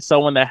 So we need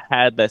someone that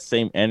had that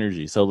same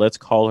energy. So let's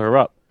call her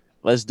up.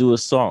 Let's do a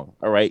song.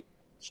 All right.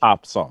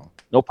 Pop song.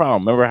 No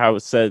problem. Remember how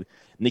it said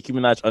Nicki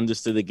Minaj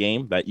understood the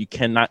game, that you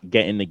cannot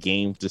get in the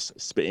game just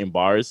spitting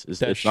bars. It's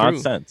That's true.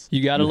 nonsense.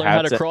 You got to learn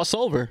have how to cross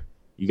over.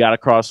 You got to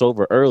cross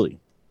over early.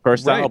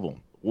 First Right.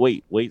 album.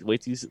 Wait till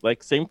you see,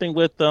 like same thing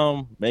with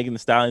Megan Thee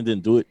Stallion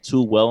didn't do it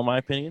too well in my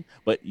opinion,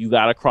 but you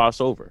got to cross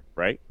over,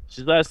 right?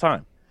 She's last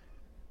time.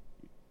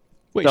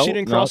 Wait, So, she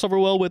didn't no. cross over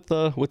well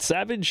with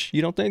Savage?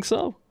 You don't think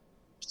so?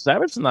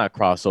 Savage is not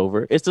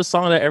crossover. It's the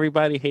song that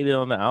everybody hated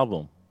on the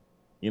album.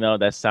 You know,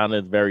 that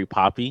sounded very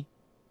poppy.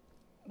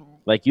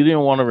 Like you didn't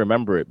want to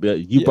remember it, but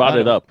you Yeah, brought I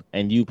it know. up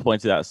and you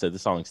pointed out and said the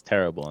song's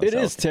terrible. and It so-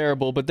 is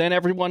terrible, but then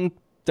everyone,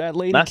 that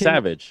lady Not came,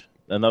 Savage.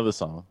 Another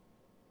song.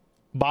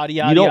 Body You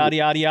yada don't- yada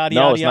yada yada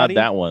No, yada. it's not yada.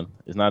 that one.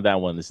 It's not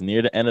that one. It's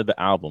near the end of the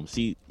album.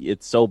 See,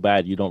 it's so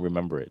bad you don't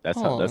remember it.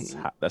 That's how. Oh.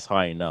 That's how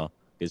I know,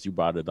 because you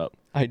brought it up.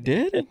 I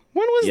did? When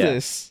was Yeah.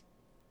 this?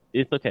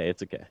 It's okay.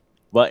 It's okay.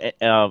 But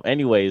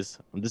anyways,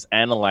 I'm just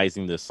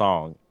analyzing this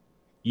song.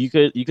 You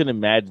can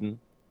imagine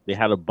they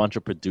had a bunch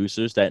of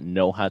producers that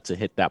know how to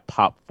hit that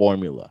pop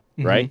formula,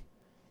 right?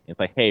 It's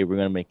like, hey, we're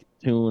gonna make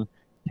a tune,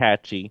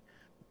 catchy,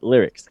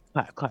 lyrics,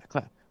 clap, clap,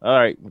 clap. All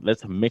right,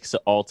 let's mix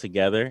it all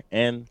together.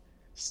 And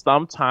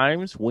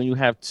sometimes when you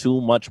have too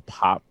much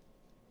pop,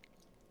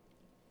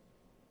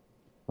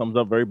 comes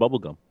up very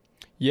bubblegum.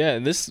 Yeah,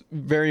 this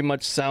very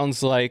much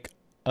sounds like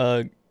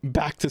a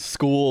back to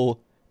school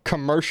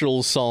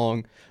commercial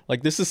song.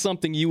 Like this is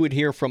something you would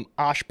hear from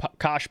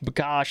Oshkosh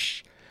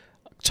Bagosh,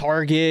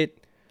 Target.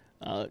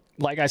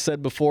 Like I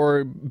said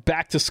before,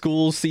 back to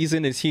school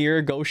season is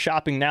here. Go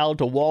shopping now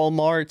to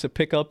Walmart to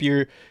pick up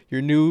your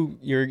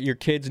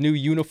kid's new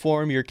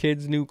uniform, your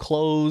kid's new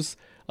clothes.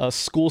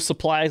 school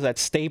supplies at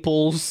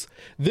Staples.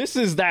 This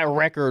is that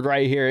record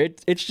right here.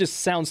 It just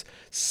sounds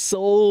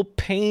so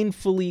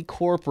painfully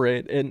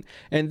corporate, and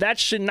that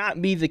should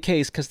not be the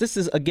case, because this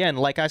is, again,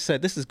 like I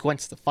said, this is Gwen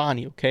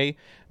Stefani, okay?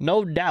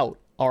 No doubt,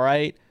 all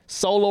right?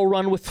 Solo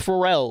run with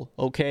Pharrell,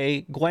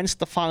 okay? Gwen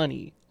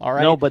Stefani, all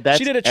right? No, but that's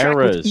she did a track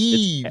eras. with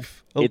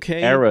Eve, It's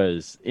okay?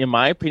 eras. In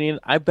my opinion,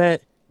 I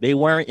bet they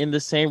weren't in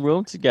the same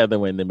room together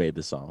when they made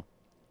the song.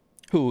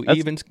 Who? That's-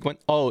 Even Gwen?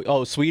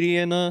 Oh, Sweetie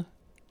and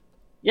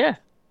Yeah.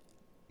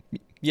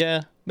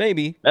 yeah,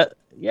 maybe.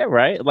 Yeah,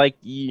 right. Like,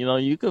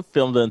 you could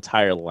film the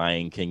entire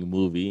Lion King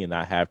movie and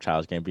not have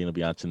Childish Gambino and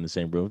Beyonce in the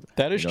same room.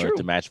 That is true.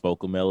 To match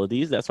vocal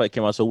melodies. That's why it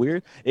came out so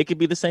weird. It could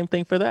be the same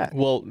thing for that.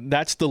 Well,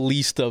 that's the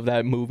least of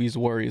that movie's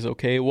worries,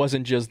 okay? It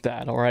wasn't just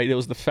that, all right? It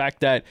was the fact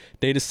that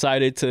they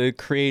decided to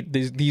create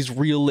these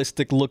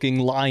realistic-looking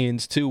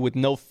lions, too, with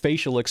no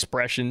facial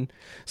expression.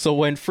 So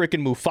when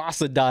frickin'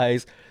 Mufasa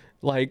dies,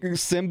 like,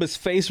 Simba's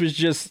face was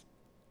just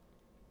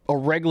a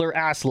regular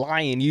ass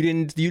lion. You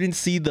didn't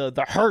see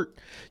the hurt.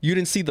 You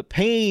didn't see the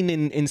pain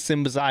in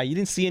Simba's eye. You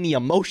didn't see any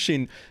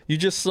emotion. You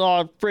just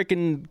saw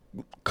freaking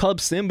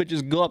cub Simba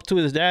just go up to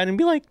his dad and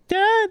be like,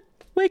 "Dad,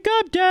 wake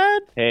up,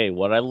 Dad." Hey,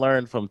 what I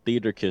learned from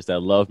theater kids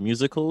that love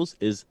musicals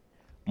is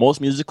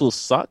most musicals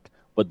suck,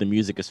 but the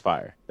music is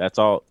fire. That's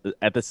all.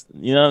 At this,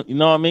 you know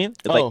what I mean?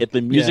 It's like if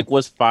the music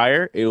was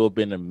fire, it would have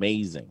been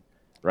amazing,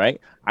 right?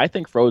 I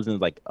think Frozen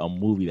is like a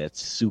movie that's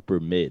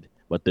super mid,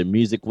 but the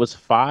music was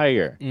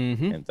fire,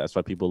 and that's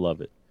why people love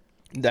it.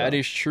 That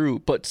is true.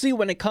 But see,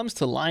 when it comes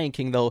to Lion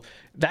King, though,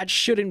 that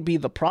shouldn't be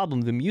the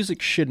problem. The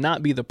music should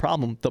not be the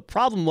problem. The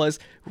problem was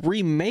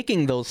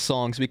remaking those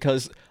songs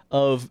because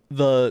of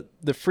the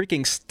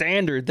freaking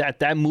standard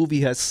that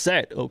movie has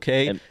set,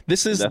 okay? And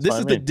this is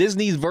the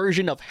Disney's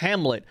version of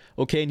Hamlet,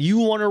 okay? And you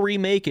want to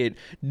remake it.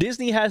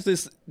 Disney has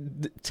this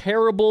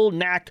terrible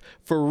knack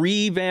for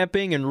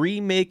revamping and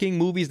remaking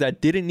movies that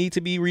didn't need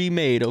to be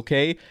remade,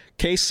 okay?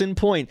 Case in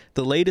point,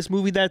 the latest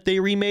movie that they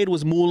remade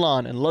was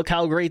Mulan, and look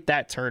how great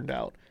that turned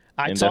out.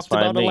 I talked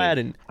about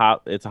Aladdin.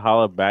 It's a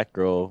Holla Back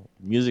Girl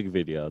music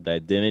video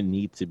that didn't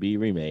need to be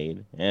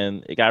remade,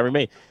 and it got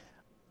remade.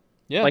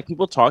 Yeah. Like,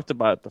 people talked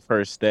about it the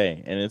first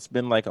day, and it's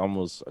been like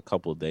almost a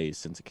couple of days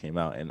since it came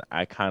out, and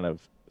I kind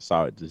of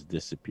saw it just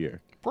disappear.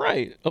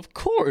 Right. Of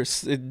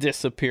course it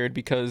disappeared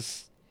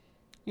because,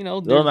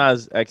 Lil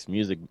Nas X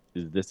music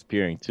is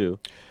disappearing too.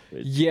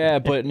 Yeah,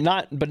 but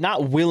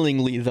not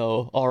willingly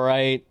though, all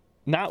right?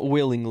 Not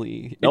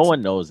willingly. No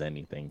one knows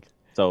anything.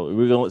 So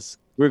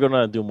we're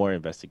gonna do more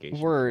investigation.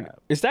 Word.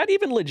 Is that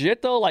even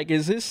legit though? Like,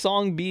 is his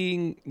song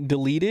being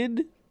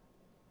deleted?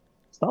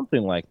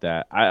 Something like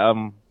that.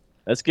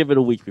 Let's give it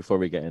a week before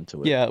we get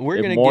into it. Yeah, we're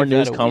if gonna more give that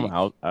news a come week.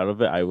 out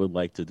of it, I would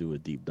like to do a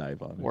deep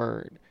dive on it.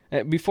 Word.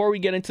 Before we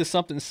get into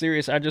something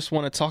serious, I just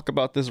want to talk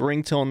about this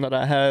ringtone that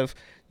I have.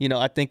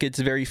 I think it's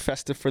very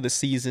festive for the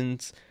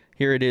seasons.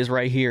 Here it is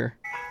right here.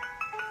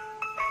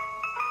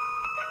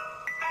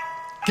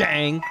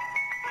 Gang.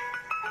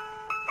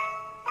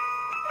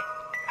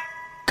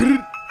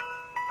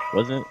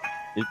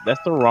 That's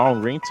the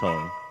wrong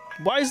ringtone.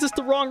 Why is this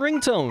the wrong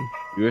ringtone?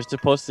 You were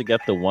supposed to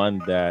get the one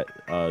that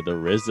the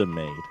RZA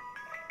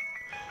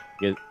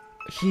made.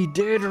 He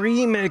did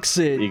remix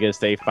it. Because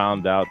they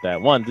found out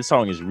that this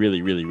song is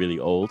really, really, really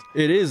old.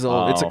 It is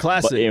old. It's a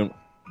classic.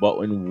 But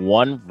in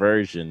one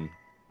version,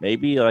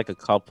 maybe like a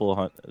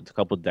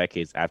couple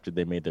decades after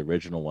they made the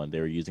original one, they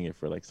were using it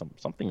for like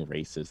something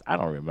racist. I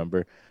don't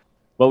remember.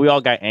 But we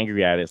all got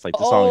angry at it. It's like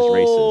the song is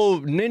racist.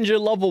 Oh, Ninja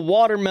Love a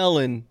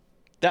Watermelon.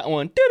 That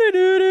one.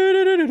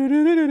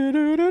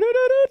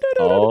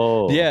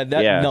 Oh, yeah.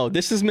 No,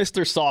 this is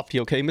Mr. Softy.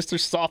 Okay, Mr.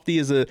 Softy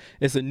is a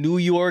New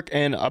York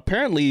and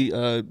apparently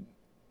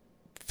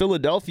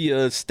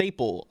Philadelphia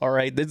staple. All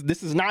right,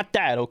 this is not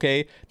that.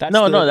 Okay,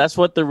 no, that's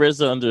what the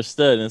RZA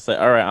understood, and it's like,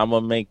 all right, I'm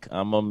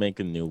gonna make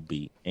a new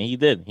beat, and he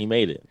did. He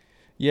made it.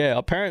 Yeah,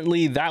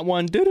 apparently that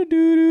one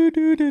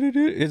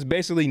is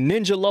basically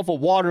Ninja Love a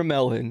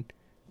Watermelon.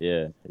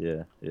 Yeah.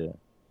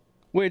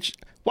 Which,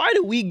 why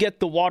do we get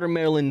the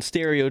watermelon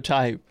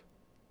stereotype?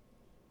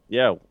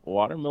 Yeah,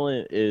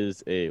 watermelon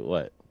is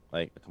like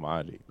a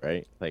commodity,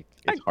 right? Like,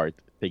 it's hard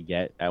to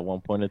get at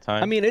one point in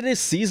time. I mean, it is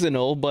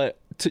seasonal, but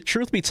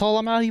truth be told,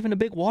 I'm not even a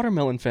big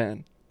watermelon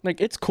fan. Like,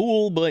 it's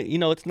cool, but,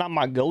 it's not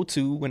my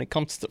go-to when it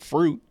comes to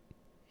fruit.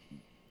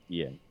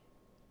 Yeah.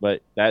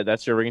 But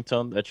that's your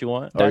ringtone that you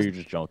want? Or are you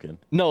just joking?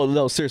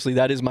 No, seriously,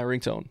 that is my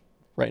ringtone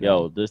right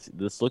now. Yo,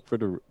 let's look for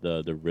the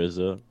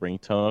RZA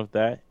ringtone of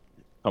that,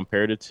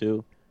 compare the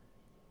two,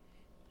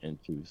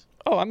 and choose.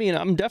 Oh, I mean,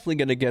 I'm definitely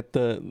going to get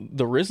the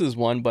RZA's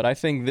one, but I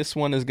think this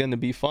one is going to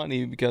be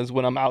funny because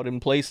when I'm out in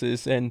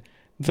places and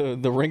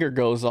the ringer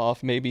goes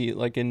off, maybe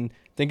like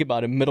think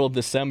about it, middle of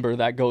December,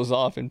 that goes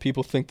off and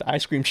people think the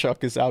ice cream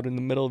truck is out in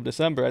the middle of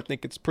December. I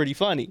think it's pretty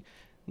funny.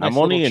 I'm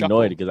only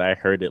annoyed because I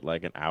heard it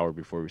like an hour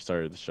before we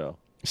started the show.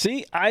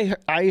 See, I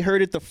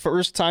heard it the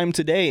first time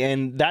today,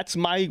 and that's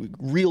my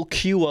real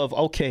cue of,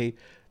 okay,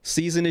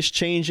 season is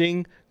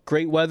changing.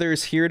 Great weather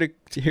is here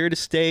to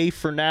stay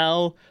for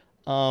now.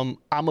 I'm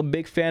a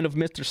big fan of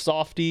Mr.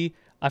 Softy.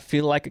 I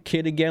feel like a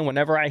kid again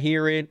whenever I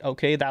hear it.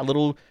 Okay, that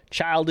little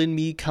child in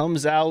me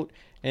comes out,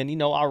 and you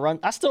know,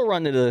 I still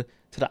run to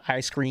the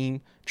ice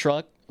cream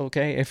truck.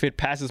 Okay, if it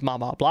passes my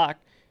block,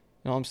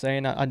 you know what I'm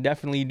saying? I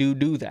definitely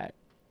do that.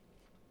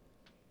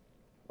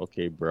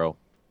 Okay, bro.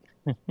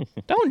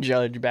 Don't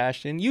judge,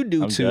 Bastion. You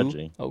do I'm too.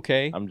 judging.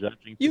 Okay, I'm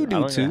judging. You too. do I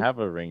don't too. even have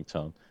a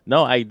ringtone.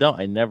 No, I don't.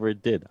 I never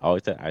did. I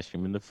always had ice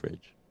cream in the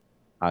fridge.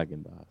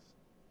 Haagen-Dazs.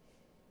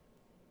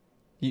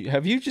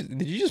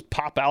 Did you just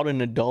pop out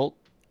an adult?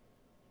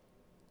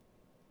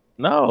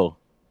 No,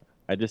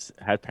 I just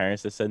had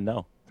parents that said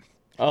no.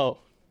 Oh,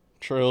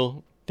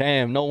 true.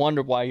 Damn, no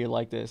wonder why you're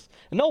like this.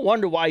 And no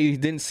wonder why you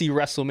didn't see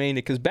WrestleMania,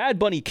 because Bad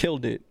Bunny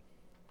killed it.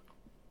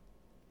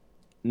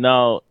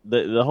 No,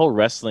 the whole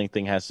wrestling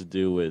thing has to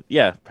do with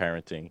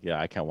parenting. Yeah,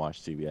 I can't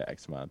watch TV at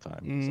X amount of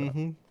time.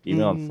 So,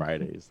 even on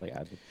Fridays, like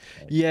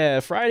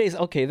Yeah, Fridays.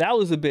 Okay,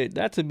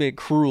 that's a bit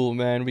cruel,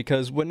 man.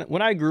 Because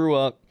when I grew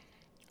up,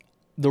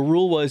 the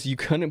rule was you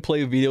couldn't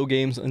play video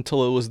games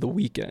until it was the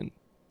weekend.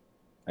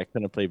 I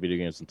couldn't play video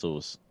games until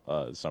it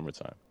was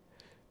summertime.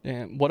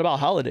 Damn. What about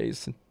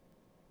holidays?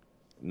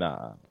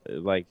 Nah,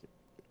 like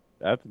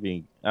after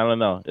being, I don't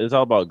know. It's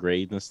all about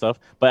grades and stuff.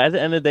 But at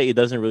the end of the day, it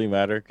doesn't really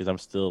matter because I'm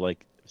still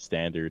like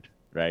standard,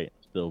 right?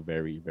 Still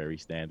very, very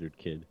standard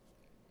kid.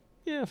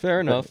 Yeah, fair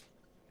enough.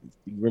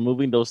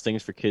 Removing those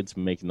things for kids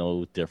make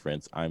no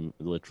difference. I'm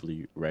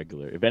literally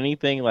regular. If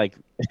anything, like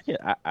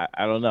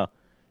I don't know,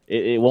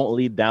 it won't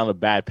lead down a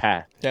bad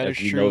path. That if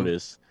is you true.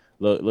 Notice,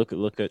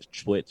 look at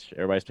Twitch.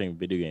 Everybody's playing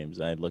video games,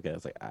 and I look at it,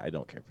 it's like I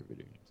don't care for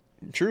video games.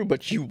 True,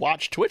 but you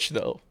watch Twitch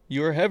though.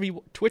 You're a heavy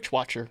Twitch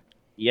watcher.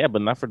 Yeah,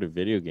 but not for the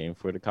video game,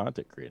 for the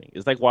content creating.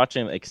 It's like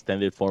watching an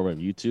extended form of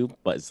YouTube,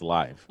 but it's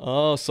live.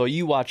 Oh, so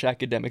you watch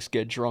academics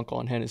get drunk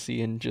on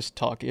Hennessy and just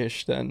talk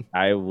ish then?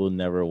 I will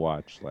never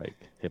watch like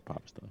hip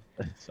hop stuff.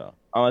 So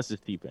unless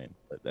it's T-Pain,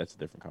 but that's a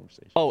different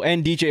conversation. Oh,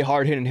 and DJ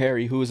Hard Hitting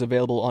Harry, who is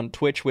available on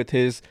Twitch with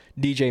his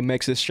DJ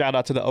mixes. Shout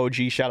out to the OG,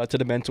 shout out to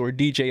the mentor,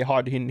 DJ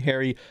Hard Hitting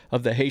Harry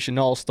of the Haitian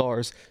All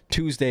Stars.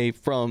 Tuesday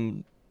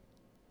from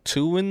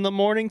 2 in the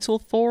morning till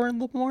 4 in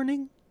the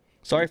morning.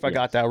 Sorry if I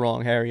got that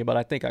wrong, Harry, but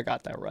I think I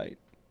got that right.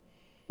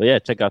 But yeah,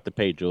 check out the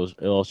page.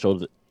 It'll show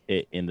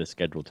it in the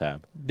schedule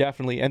tab.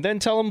 Definitely. And then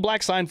tell him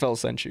Black Seinfeld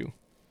sent you.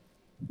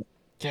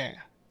 Yeah.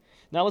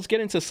 Now let's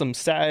get into some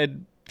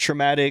sad,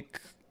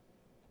 traumatic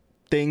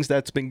things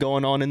that's been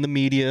going on in the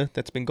media,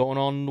 that's been going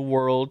on in the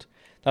world,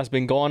 that's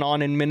been going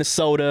on in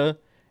Minnesota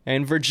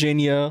and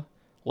Virginia.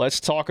 Let's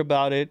talk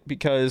about it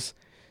because,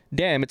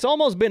 damn, it's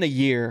almost been a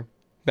year,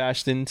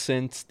 Bastion,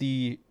 since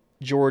the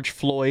George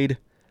Floyd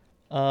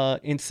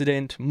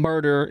incident,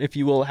 murder, if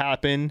you will,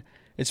 happened.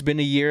 It's been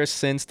a year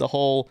since the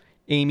whole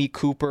Amy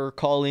Cooper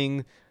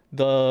calling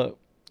the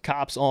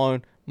cops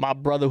on my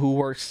brother who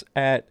works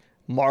at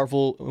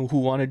Marvel, who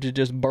wanted to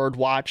just bird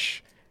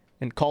watch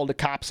and call the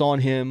cops on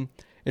him.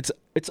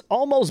 It's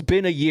almost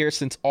been a year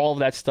since all of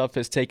that stuff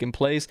has taken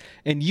place.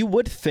 And you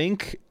would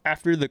think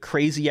after the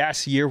crazy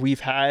ass year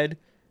we've had,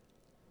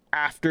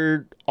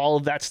 after all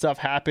of that stuff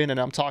happened, and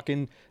I'm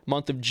talking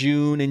month of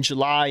June and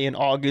July and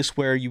August,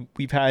 where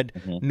we've had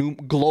new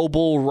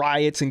global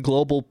riots and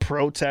global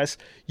protests,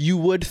 you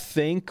would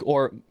think,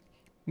 or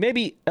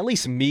maybe at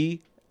least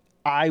me,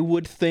 I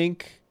would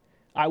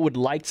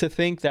like to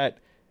think that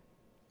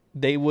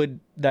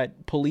that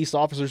police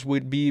officers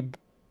would be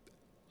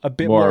a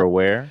bit more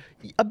aware,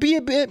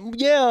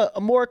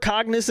 more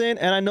cognizant.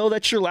 And I know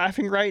that you're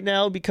laughing right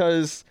now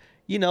because,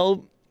 you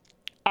know,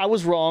 I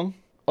was wrong.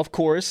 Of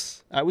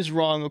course, I was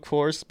wrong, of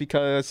course,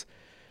 because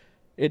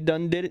it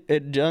done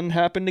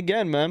happened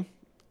again, man.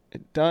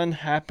 It done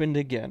happened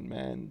again,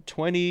 man.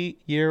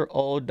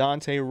 20-year-old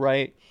Dante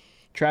Wright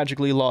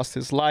tragically lost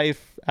his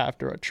life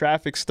after a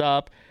traffic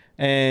stop,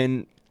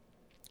 and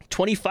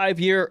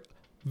 25-year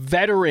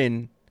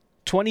veteran,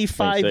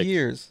 25 26.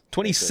 years,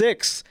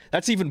 26.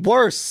 That's even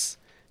worse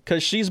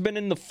because she's been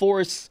in the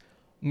force.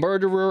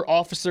 Murderer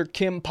Officer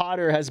Kim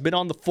Potter has been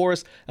on the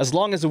force as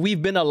long as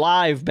we've been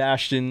alive,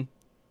 Bastion.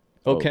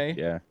 Okay.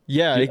 Oh, yeah.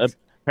 Yeah.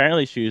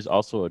 Apparently, she's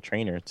also a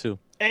trainer too.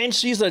 And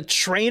she's a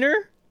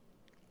trainer?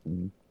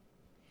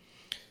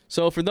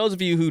 So for those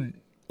of you who,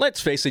 let's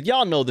face it,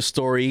 y'all know the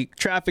story.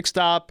 Traffic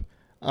stop.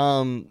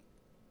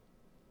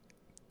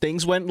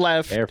 Things went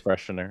left. Air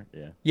freshener.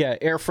 Yeah. Yeah,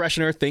 air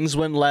freshener. Things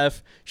went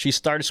left. She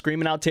started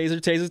screaming out, taser,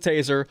 taser,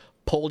 taser.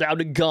 Pulled out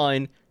a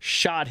gun.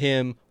 Shot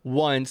him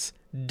once.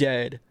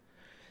 Dead.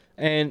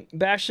 And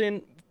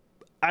Bastion,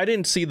 I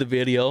didn't see the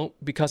video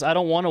because I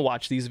don't want to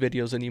watch these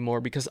videos anymore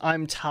because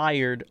I'm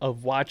tired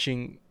of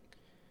watching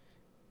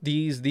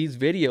these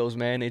videos,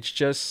 man. It's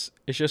just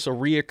a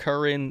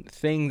reoccurring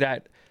thing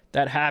that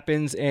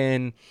happens,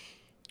 and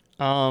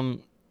to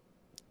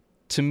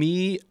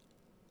me,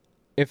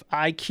 if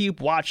I keep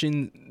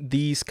watching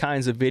these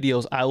kinds of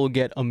videos, I will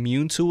get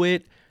immune to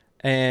it.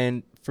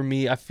 And for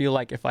me, I feel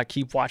like if I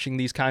keep watching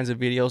these kinds of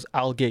videos,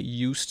 I'll get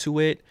used to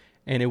it,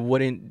 and it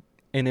wouldn't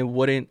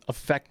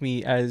affect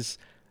me as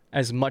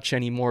much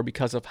anymore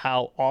because of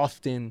how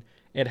often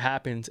it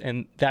happens.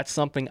 And that's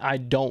something I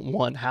don't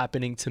want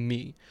happening to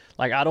me.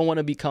 Like, I don't want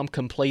to become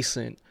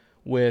complacent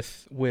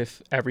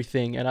with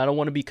everything, and I don't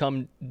want to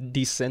become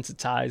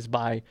desensitized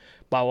by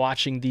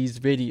watching these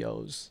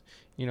videos.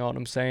 You know what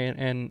I'm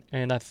saying?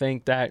 And I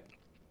think that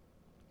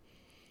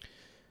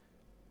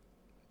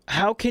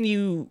how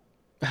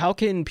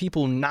can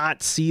people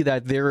not see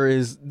that there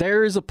is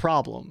a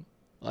problem?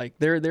 Like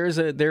there is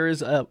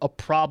a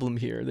problem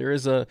here.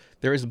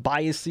 There is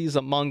biases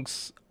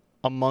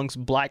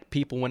amongst black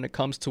people when it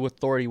comes to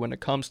authority, when it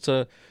comes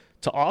to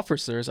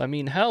officers. I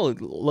mean, hell,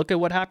 look at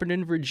what happened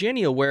in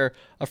Virginia, where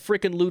a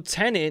freaking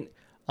lieutenant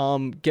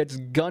gets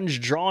guns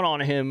drawn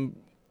on him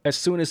as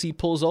soon as he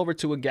pulls over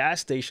to a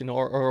gas station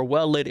or a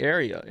well-lit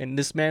area, and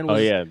this man was.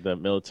 Oh yeah, the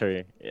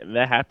military.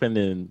 That happened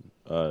in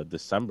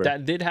December.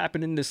 That did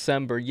happen in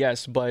December,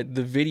 yes, but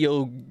the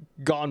video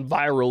gone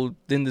viral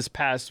in this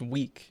past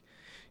week.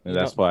 And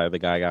that's why the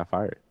guy got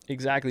fired.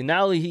 Exactly.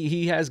 Now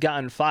he has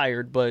gotten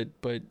fired, but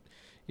you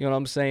know what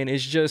I'm saying?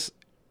 It's just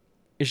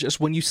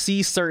when you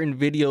see certain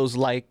videos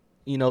like,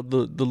 you know,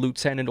 the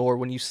lieutenant, or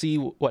when you see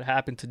what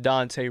happened to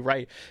Dante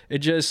Wright, it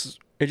just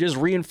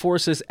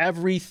reinforces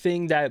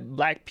everything that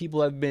black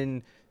people have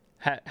been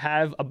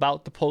have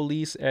about the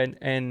police,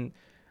 and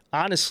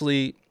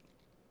honestly,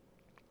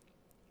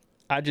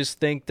 I just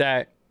think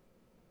that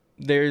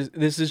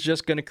this is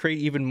just going to create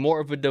even more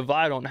of a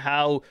divide on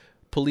how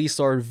police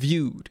are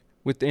viewed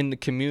within the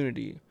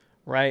community,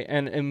 right?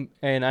 And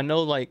I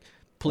know, like,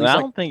 police. Well,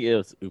 I don't think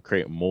it would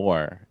create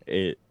more.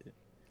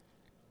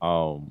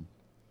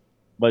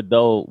 But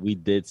though we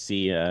did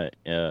see a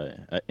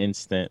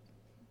instant,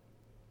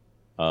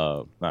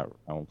 not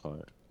I won't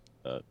call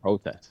it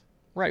protest.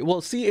 Right.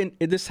 Well, see,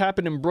 this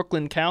happened in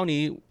Brooklyn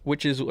County,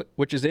 which is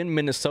in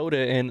Minnesota,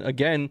 and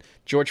again,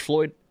 George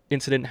Floyd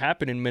incident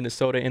happened in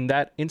Minnesota, and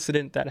that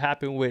incident that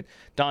happened with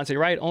Dante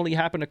Wright only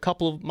happened a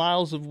couple of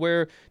miles of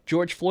where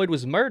George Floyd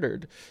was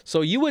murdered.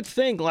 So you would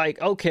think, like,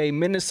 okay,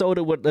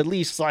 Minnesota would at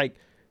least, like,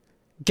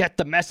 get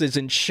the message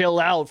and chill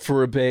out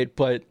for a bit,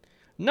 but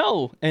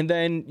no. And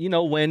then, you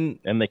know, and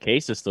the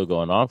case is still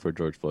going on for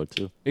George Floyd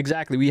too.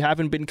 Exactly. We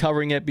haven't been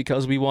covering it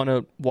because we want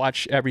to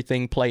watch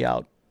everything play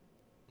out.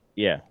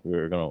 Yeah,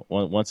 we're gonna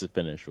once it's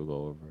finished, we'll go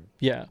over it.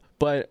 Yeah,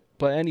 but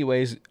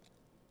anyways,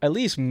 at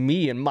least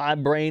me in my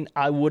brain,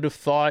 I would have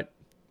thought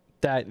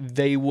that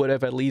they would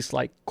have at least,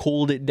 like,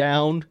 cooled it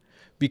down,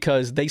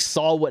 because they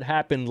saw what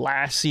happened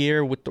last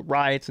year with the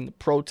riots and the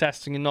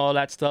protesting and all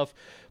that stuff.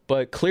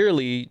 But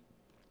clearly,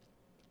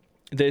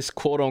 this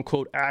quote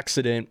unquote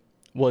accident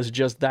was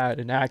just that,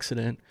 an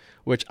accident,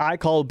 which I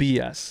call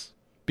BS,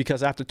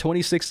 because after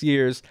 26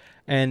 years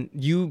and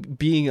you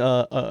being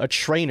a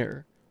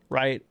trainer,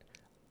 right,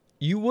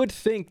 you would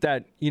think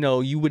that, you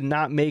know, you would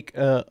not make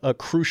a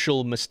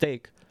crucial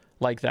mistake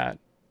like that.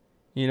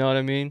 You know what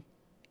I mean?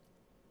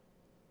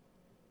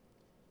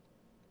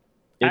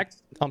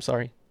 I'm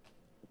sorry.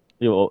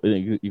 You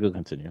can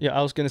continue. Yeah,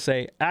 I was going to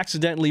say,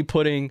 accidentally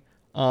putting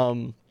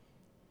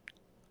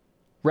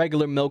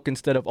regular milk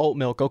instead of oat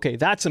milk. Okay,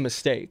 that's a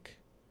mistake.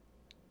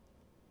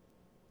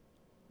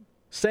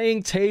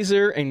 Saying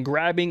taser and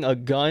grabbing a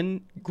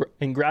gun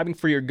and grabbing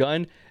for your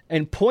gun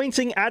and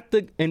pointing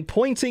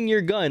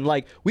your gun.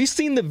 Like, we've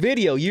seen the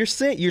video. You're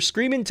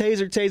screaming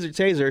taser, taser,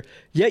 taser,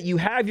 yet you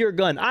have your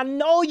gun. I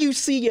know you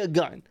see your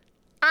gun.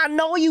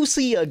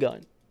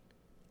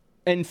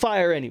 And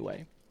fire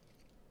anyway.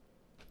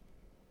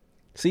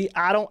 See,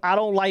 I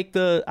don't like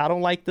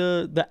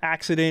the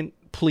accident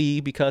plea,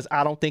 because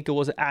I don't think it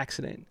was an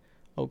accident.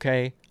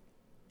 Okay?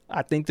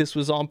 I think this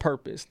was on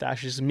purpose.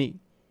 That's just me.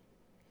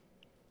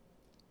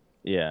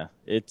 Yeah,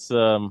 it's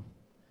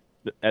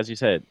as you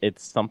said,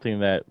 it's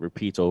something that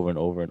repeats over and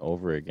over and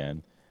over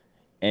again,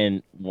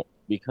 and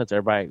because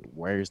everybody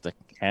wears the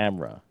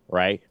camera,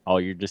 right?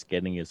 All you're just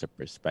getting is a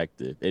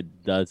perspective.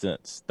 It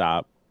doesn't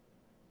stop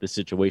the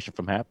situation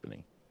from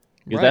happening,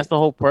 because Right. that's the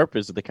whole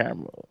purpose of the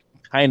camera.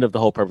 Kind of the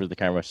whole purpose of the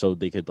camera, so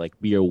they could, like,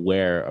 be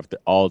aware of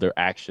all their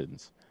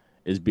actions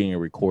is being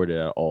recorded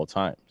at all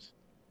times.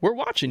 We're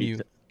watching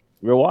you.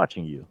 We're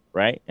watching you,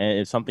 right? And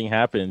if something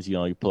happens, you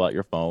know, you pull out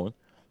your phone.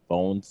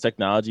 Phone's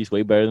technology is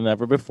way better than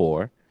ever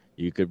before.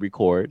 You could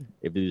record.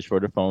 If you destroy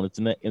the phone, it's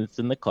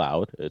in the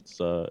cloud. It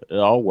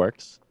all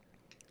works,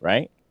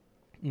 right?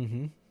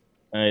 Mm-hmm.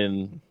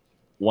 And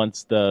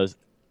once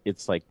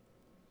it's like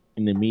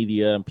in the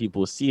media and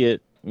people see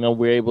it, you know,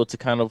 we're able to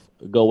kind of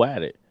go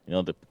at it. You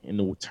know, in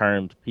the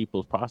terms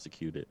people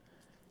prosecute it.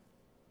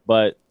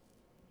 But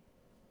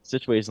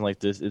situations like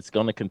this, it's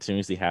going to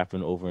continuously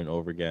happen over and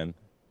over again.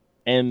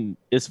 And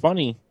it's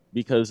funny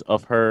because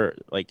of her,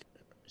 like,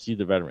 she's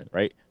a veteran,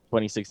 right?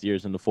 26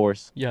 years in the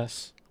force.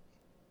 Yes.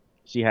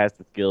 She has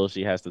the skills,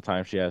 she has the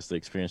time, she has the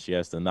experience, she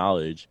has the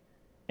knowledge,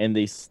 and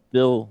they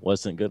still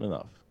wasn't good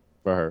enough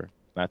for her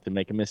not to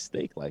make a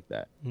mistake like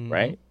that, Mhm.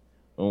 right?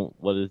 Well,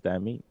 what does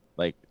that mean?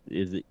 Like,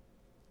 do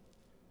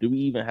we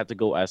even have to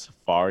go as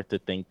far to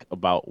think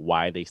about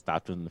why they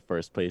stopped in the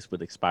first place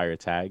with expired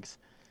tags,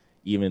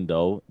 even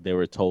though they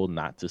were told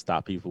not to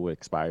stop people with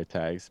expired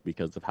tags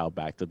because of how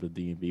backed up the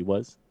DMV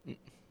was?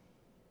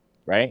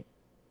 Right?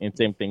 And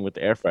same thing with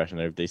the air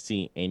freshener. If they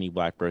see any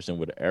black person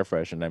with an air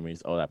freshener, that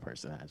means, oh, that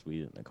person has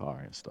weed in the car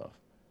and stuff.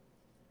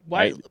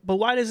 Why? Right? But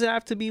why does it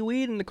have to be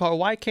weed in the car?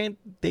 Why can't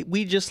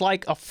we just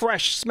like a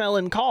fresh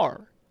smelling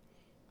car?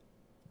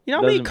 You know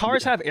how many Doesn't-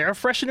 cars have air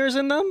fresheners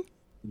in them?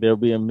 There'll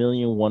be a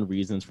million one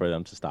reasons for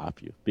them to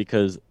stop you.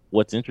 Because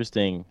what's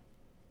interesting,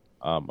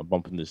 I'm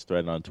bumping this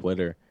thread on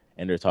Twitter,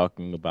 and they're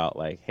talking about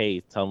like,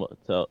 hey, tell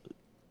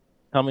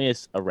me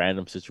it's a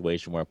random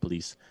situation where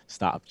police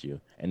stopped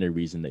you and the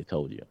reason they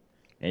told you.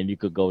 And you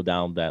could go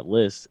down that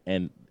list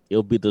and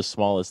it'll be the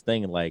smallest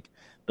thing, like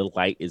the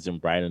light isn't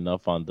bright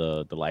enough on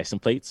the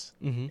license plates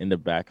in the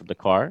back of the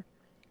car.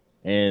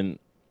 And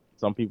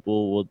some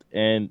people will,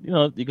 and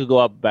you could go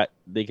out back,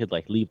 they could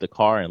like leave the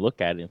car and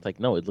look at it. And it's like,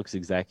 no, it looks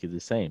exactly the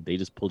same. They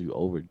just pull you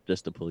over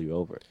just to pull you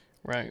over.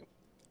 Right.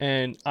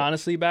 And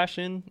honestly,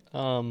 Bastion,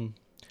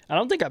 I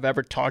don't think I've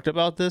ever talked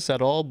about this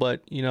at all,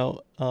 but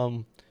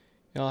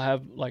I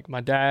have like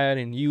my dad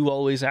and you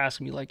always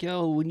ask me like,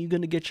 yo, when you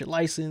gonna get your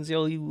license?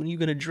 Yo, when you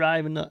gonna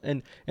drive?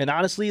 And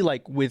honestly,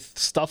 like with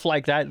stuff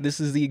like that,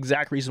 this is the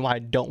exact reason why I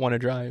don't want to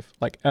drive,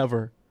 like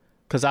ever,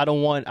 because I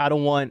don't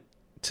want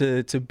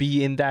to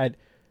be in that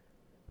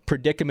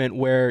predicament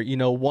where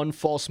one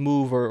false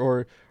move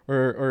or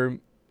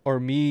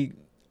me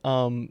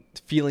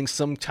feeling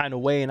some kind of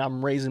way and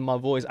I'm raising my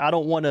voice. I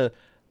don't want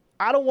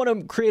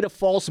to create a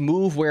false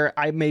move where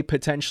I may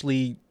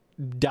potentially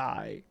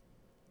die,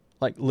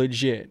 like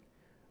legit.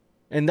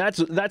 And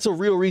that's a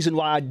real reason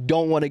why I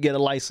don't want to get a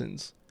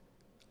license.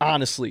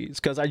 Honestly, it's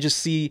because I just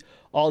see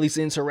all these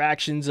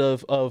interactions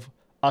of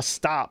a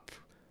stop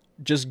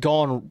just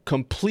gone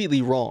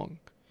completely wrong.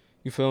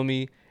 You feel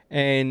me?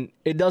 And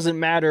it doesn't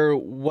matter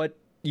what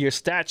your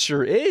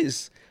stature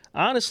is.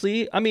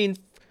 Honestly, I mean,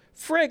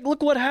 frick,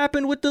 look what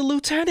happened with the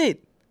lieutenant.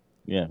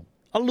 Yeah.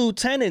 A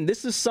lieutenant.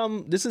 This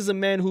is a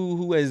man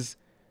who has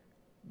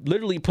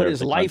literally put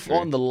his life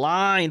on the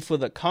line for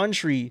the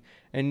country.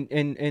 And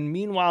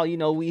meanwhile,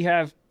 we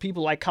have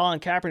people like Colin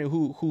Kaepernick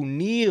who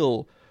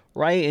kneel,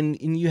 right?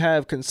 And you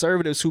have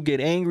conservatives who get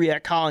angry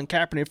at Colin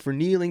Kaepernick for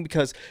kneeling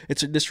because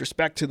it's a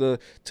disrespect to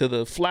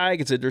the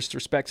flag, it's a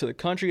disrespect to the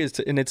country,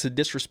 and it's a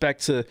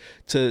disrespect to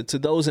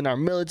those in our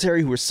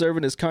military who are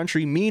serving this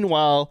country.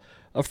 Meanwhile,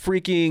 a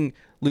freaking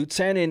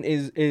lieutenant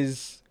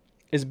is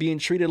being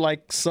treated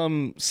like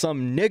some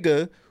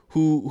nigga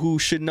who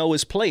should know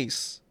his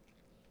place.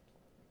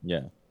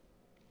 Yeah.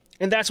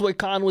 And that's what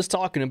Khan was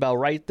talking about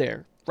right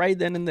there, right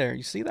then and there.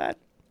 You see that?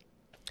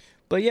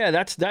 But yeah,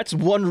 that's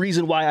one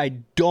reason why I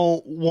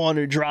don't want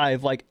to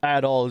drive like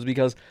at all, is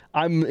because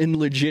I'm in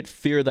legit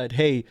fear that,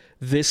 hey,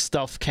 this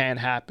stuff can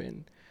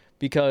happen.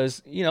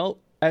 Because,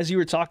 as you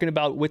were talking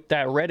about with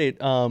that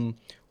Reddit,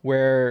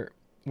 where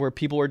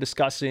people were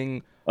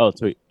discussing. Oh,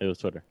 tweet. It was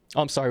Twitter.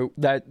 I'm sorry,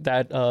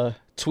 that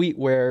tweet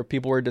where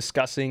people were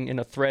discussing in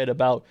a thread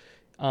about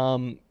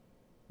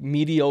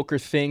mediocre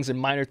things and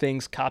minor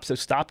things cops have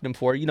stopped them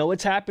for.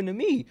 It's happened to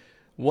me.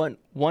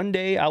 One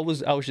day I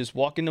was just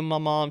walking to my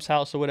mom's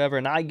house or whatever,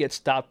 and I get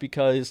stopped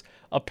because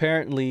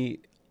apparently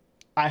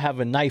I have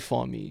a knife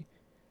on me.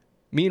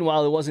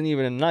 Meanwhile, it wasn't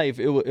even a knife.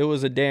 It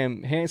was a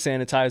damn hand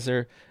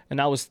sanitizer,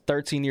 and I was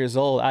 13 years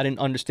old. I didn't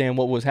understand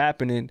what was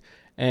happening.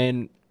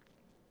 And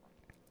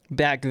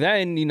back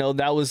then,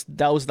 that was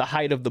the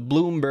height of the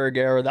Bloomberg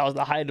era. That was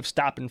the height of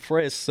stop and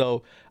frisk.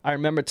 So I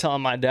remember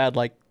telling my dad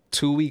like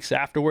 2 weeks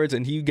afterwards,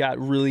 and he got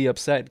really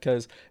upset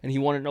and he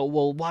wanted to know,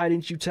 well, why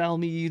didn't you tell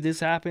me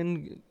this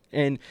happened?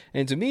 And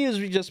to me, it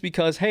was just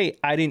because, hey,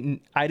 I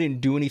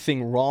didn't do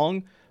anything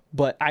wrong,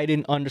 but I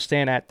didn't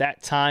understand at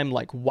that time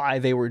like why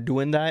they were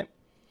doing that.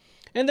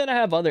 And then I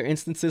have other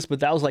instances, but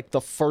that was like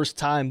the first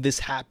time this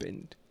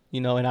happened,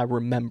 and I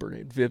remember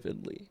it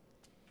vividly.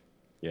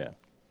 Yeah.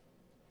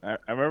 I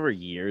remember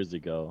years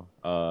ago,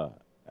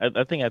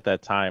 I think at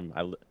that time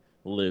I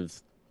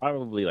lived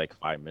probably like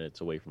 5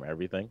 minutes away from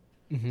everything.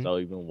 Mm-hmm. So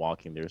even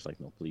walking, there's like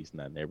no police in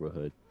that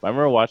neighborhood. But I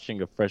remember watching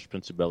a Fresh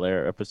Prince of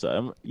Bel-Air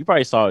episode. You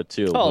probably saw it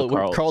too. Oh,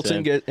 with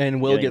Carlton and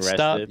Will get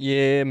stopped.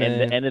 Yeah, man.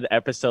 And the end of the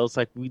episode, it's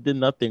like we did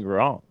nothing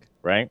wrong,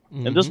 right?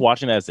 Mm-hmm. And just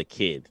watching it as a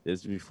kid,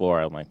 this is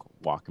before I'm like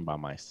walking by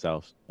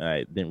myself, and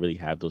I didn't really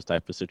have those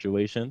type of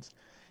situations.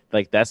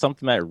 Like that's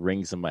something that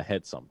rings in my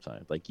head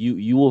sometimes. Like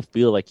you will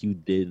feel like you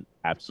did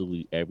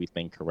absolutely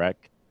everything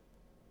correct,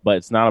 but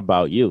it's not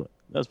about you.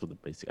 That's what the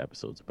basic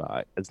episode's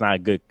about. It's not a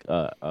good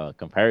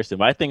comparison,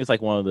 but I think it's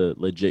like one of the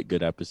legit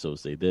good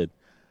episodes they did.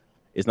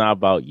 It's not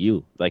about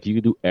you. Like you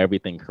can do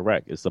everything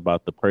correct. It's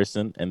about the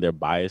person and their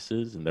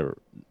biases and their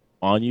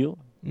on you,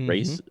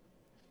 race,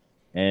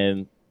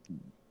 and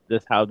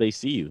that's how they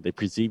see you. They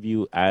perceive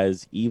you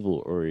as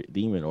evil or a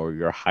demon, or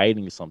you're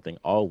hiding something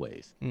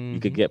always. You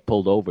could get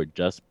pulled over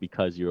just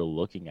because you're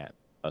looking at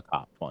a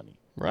cop funny.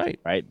 Right.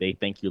 They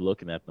think you're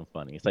looking at them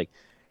funny. It's like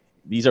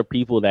these are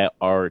people that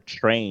are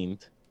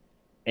trained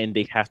and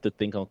they have to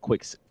think on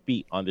quick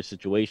feet on the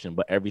situation,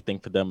 but everything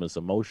for them is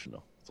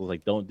emotional. So it's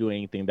like, don't do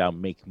anything that'll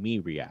make me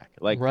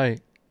react. Like,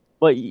 right.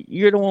 But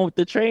you're the one with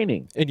the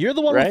training. And you're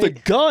the one with the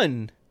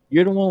gun.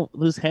 You're the one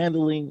who's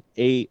handling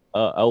a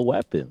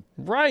weapon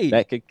Right.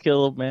 that could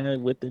kill a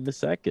man within a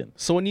second.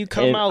 So when you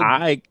come And out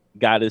I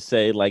gotta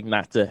say, like,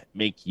 not to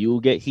make you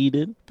get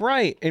heated.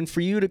 right, and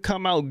for you to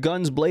come out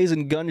guns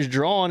blazing, guns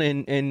drawn,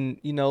 and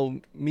you know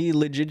me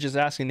legit just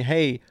asking,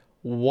 hey,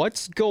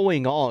 what's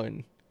going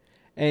on?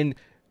 And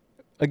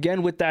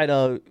again with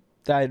that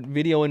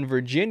video in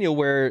Virginia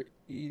where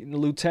the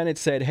lieutenant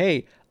said,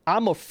 hey,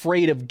 I'm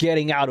afraid of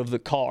getting out of the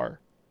car.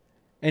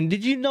 And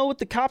did you know what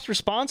the cop's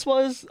response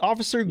was,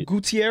 Officer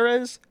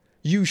Gutierrez?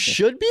 You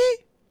should be?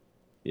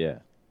 Yeah.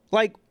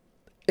 Like,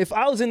 if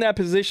I was in that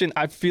position,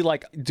 I feel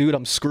like, dude,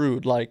 I'm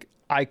screwed. Like,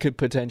 I could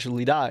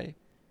potentially die.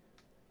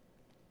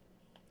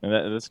 And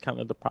that's kind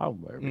of the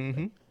problem with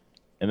everything.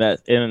 Mm-hmm.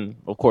 And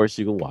of course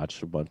you can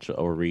watch a bunch of,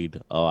 or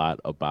read a lot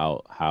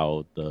about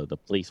how the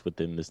police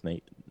within this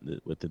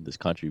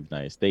country,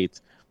 United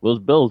States, was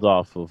built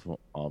off of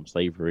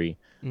slavery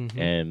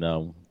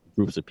and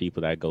groups of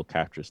people that go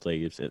capture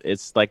slaves.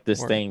 It's like the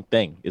same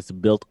thing. It's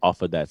built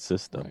off of that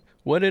system. Right.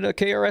 What did a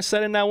KRS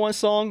said in that one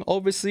song?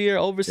 Overseer,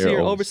 officer.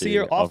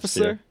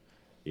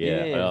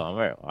 Yeah.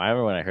 Yeah. I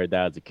remember when I heard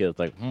that as a kid. I was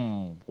like,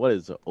 what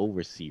is an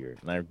overseer?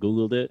 And I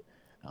Googled it.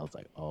 I was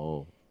like,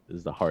 oh, this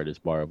is the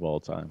hardest bar of all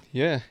time.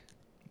 Yeah.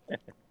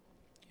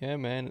 Yeah,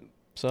 man.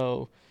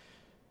 So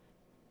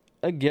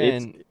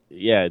again,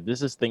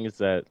 This is things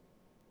that,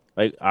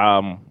 like,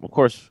 of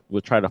course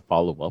we'll try to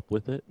follow up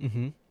with it.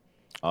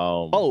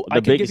 oh, The I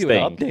can give biggest you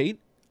thing, an update.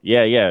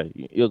 Yeah,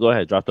 you'll go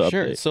ahead, drop the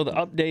Sure. update. So the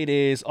update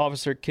is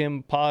Officer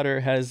Kim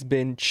Potter has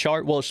been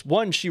charged. Well,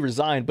 one, she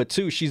resigned, but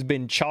two, she's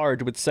been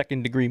charged with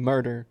second-degree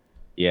murder.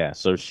 Yeah,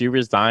 so she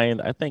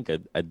resigned, I think,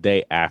 a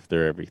day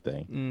after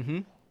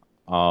everything.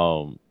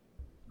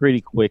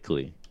 Pretty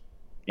quickly,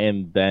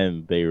 and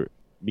then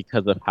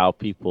because of how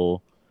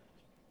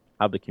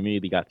the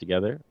community got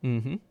together,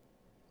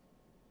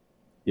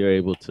 they're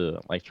able to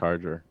like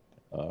charge her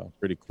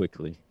pretty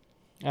quickly.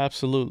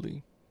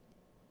 Absolutely.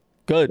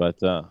 Good.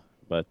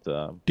 But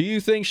do you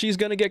think she's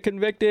gonna get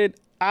convicted?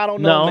 I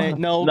don't know, man.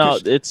 No,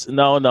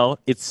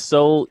 it's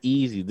so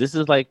easy. This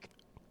is like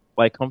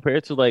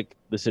compared to like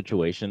the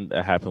situation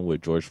that happened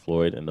with George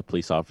Floyd and the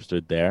police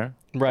officer there,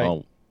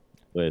 right?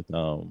 With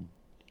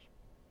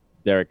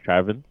Derek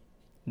Chauvin,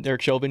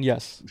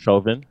 yes.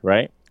 Chauvin,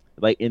 right?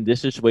 Like in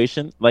this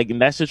situation,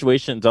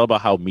 it's all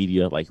about how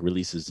media like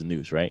releases the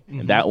news, right?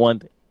 And that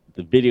one,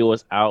 the video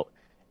was out,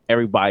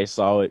 everybody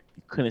saw it,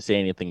 you couldn't say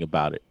anything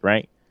about it,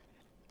 right?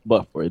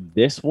 But for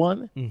this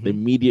one, the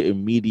media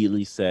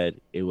immediately said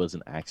it was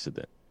an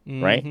accident,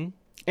 right?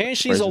 And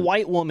she's a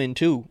white woman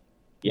too.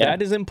 Yeah.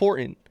 That is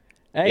important.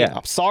 Hey, Yeah.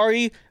 I'm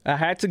sorry I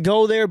had to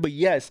go there, but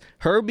yes,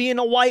 her being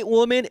a white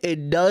woman,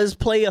 it does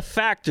play a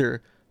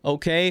factor.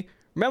 Okay,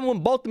 remember when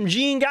Botham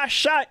Jean got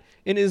shot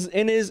in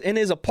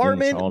his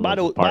apartment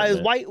by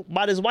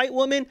his white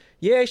woman?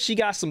 Yeah, she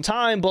got some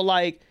time, but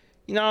like,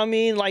 you know what I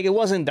mean? Like, it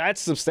wasn't that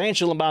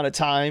substantial amount of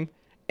time,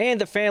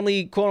 and the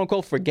family, quote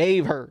unquote,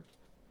 forgave her.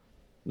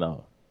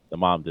 No, the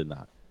mom did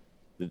not.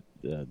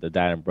 The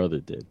dad and brother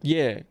did.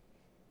 Yeah.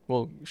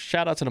 Well,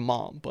 shout out to the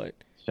mom, but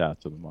Shout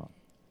out to the mom.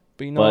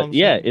 but you know what I'm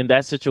Yeah, saying? in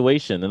that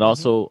situation, and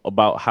also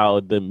about how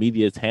the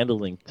media is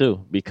handling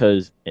too,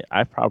 because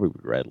I probably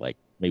read like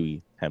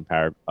maybe 10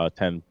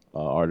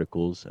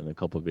 articles and a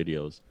couple of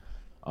videos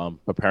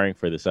preparing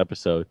for this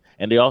episode,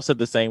 and they all said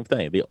the same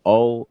thing. They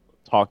all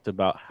talked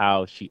about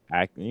how she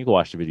acted. You can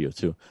watch the video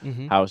too.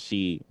 How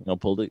she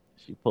pulled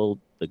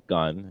the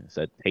gun,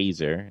 said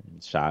taser,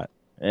 and shot,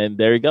 and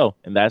there you go.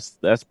 And that's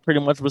pretty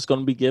much what's going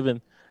to be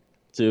given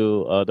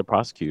to the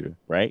prosecutor,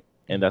 right?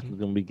 And that's what's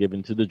going to be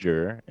given to the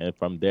juror, and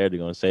from there they're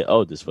going to say,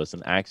 "Oh, this was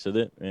an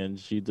accident," and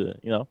she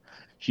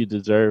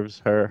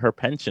deserves her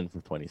pension for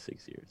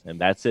 26 years,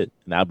 and that's it.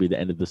 And that'll be the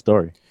end of the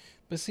story.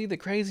 But see, the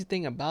crazy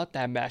thing about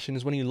that, Bastion,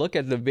 is when you look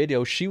at the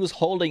video, she was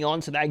holding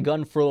on to that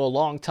gun for a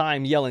long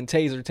time, yelling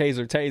taser,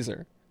 taser,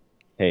 taser.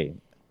 Hey,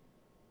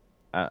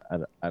 I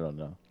don't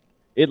know.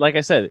 It, like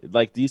I said,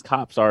 like these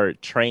cops are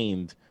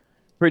trained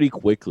pretty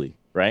quickly,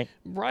 right?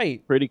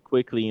 Right. Pretty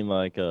quickly in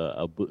like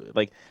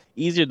like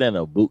easier than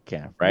a boot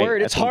camp, right?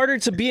 Word. It's harder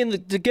to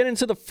get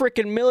into the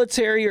freaking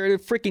military or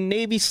the freaking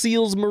Navy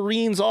SEALs,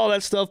 Marines, all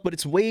that stuff, but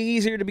it's way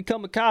easier to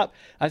become a cop.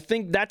 I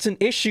think that's an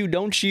issue,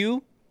 don't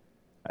you?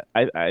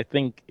 I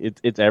think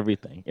it's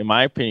everything. In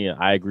my opinion,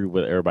 I agree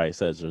with what everybody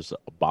says. Just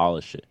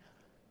abolish it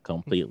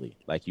completely.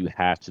 Like, you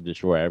have to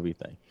destroy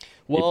everything.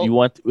 Well,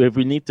 if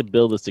we need to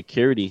build a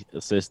security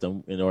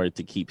system in order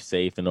to keep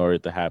safe, in order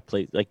to have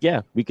place, like,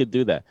 yeah, we could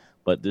do that.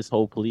 But this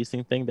whole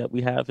policing thing that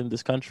we have in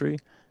this country,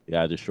 you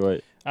gotta destroy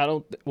it.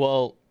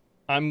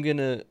 I'm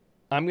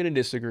gonna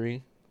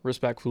disagree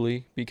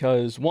respectfully,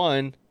 because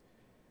one,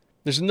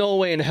 there's no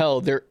way in hell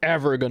they're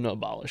ever gonna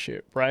abolish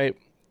it, right?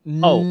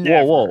 Oh,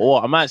 Never. whoa!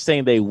 I'm not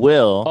saying they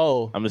will.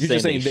 Oh, I'm you're just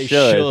just saying saying they they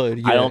should.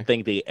 should, I yeah. don't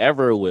think they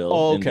ever will.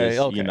 Oh, in this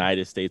okay.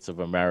 United States of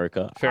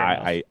America. Fair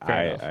enough.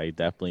 I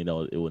definitely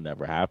know it will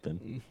never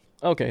happen.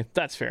 Okay,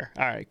 that's fair.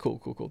 All right,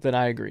 cool. Then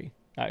I agree.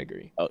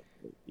 Oh,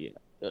 yeah.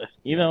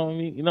 You know what I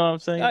mean? You know what I'm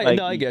saying?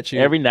 No, I get you.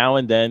 Every now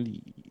and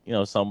then,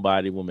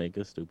 somebody will make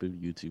a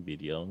stupid YouTube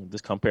video and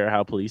just compare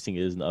how policing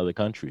is in other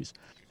countries.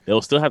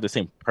 They'll still have the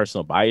same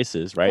personal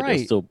biases, right? They'll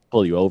Right. still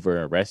pull you over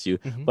and arrest you,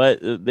 Mhm. but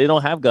they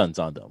don't have guns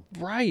on them.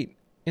 Right.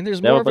 And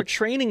there's That more was of a like-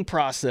 training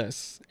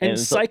process and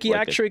it's like a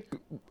psychiatric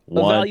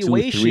 1, 2,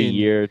 evaluation.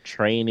 3-year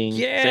training.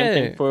 Same Yeah.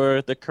 thing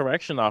for the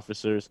correction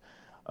officers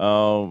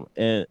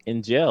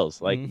in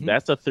jails. Like Mhm.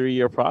 that's a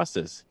 3-year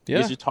process. Yeah.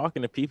 Because you're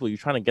talking to people, you're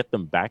trying to get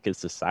them back in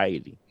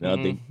society. They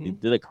Mhm.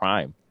 did a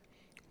crime.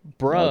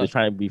 Bruh. They're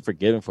trying to be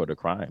forgiven for the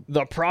crime.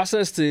 The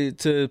process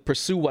to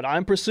pursue what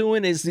I'm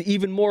pursuing is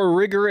even more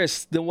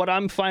rigorous than what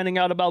I'm finding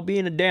out about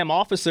being a damn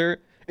officer.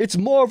 It's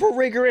more of a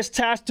rigorous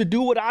task to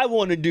do what I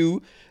want to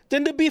do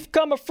than to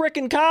become a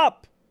freaking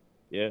cop.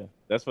 Yeah,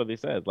 that's what they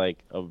said. Like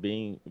of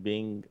being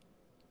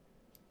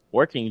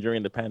working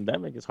during the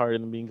pandemic is harder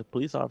than being a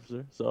police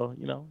officer. So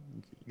you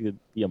could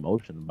be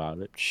emotional about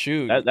it.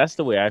 Shoot. That's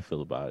the way I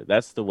feel about it.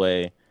 That's the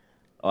way.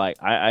 Like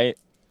I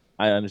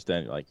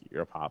understand like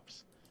your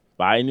pops,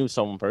 but I knew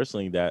someone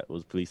personally that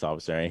was a police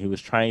officer, and he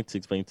was trying to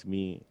explain to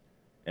me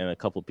and a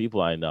couple of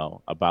people I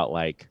know about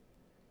like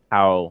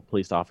how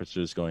police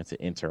officers going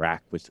to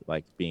interact with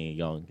like being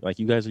young. Like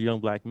you guys are young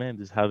black men.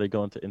 This is how they're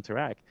going to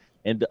interact.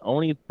 And the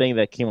only thing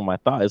that came in my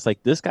thought is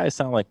like this guy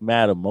sound like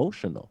mad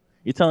emotional.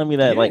 You're telling me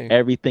that like Yeah.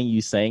 everything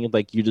you saying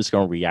like you're just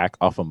gonna react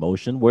off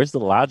emotion. Where's the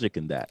logic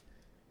in that?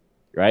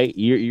 Right?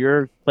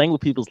 You're playing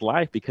with people's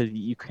life because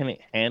you can't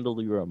handle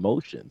your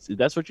emotions.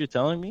 That's what you're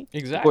telling me. Of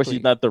course, Exactly.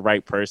 he's not the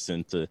right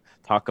person to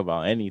talk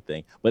about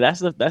anything. But that's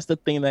the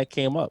thing that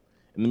came up.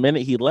 And the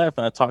minute he left,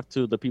 and I talked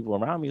to the people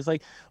around me, he's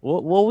like,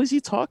 "What was he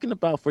talking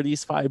about for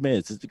these 5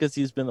 minutes?" It's because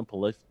he's been a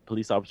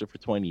police officer for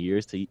 20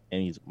 years, and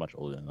he's much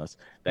older than us.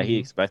 That he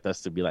Mhm. expects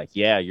us to be like,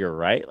 "Yeah, you're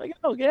right." Like,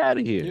 "Oh, get out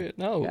of here." Yeah,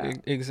 no, Yeah.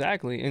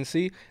 exactly. And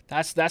see,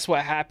 that's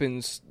what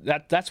happens.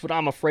 That's what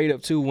I'm afraid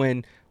of too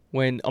when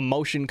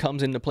emotion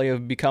comes into play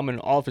of becoming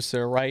an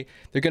officer, right?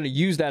 They're going to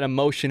use that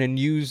emotion and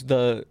use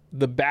the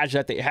badge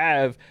that they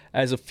have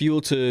as a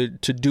fuel to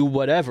do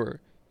whatever.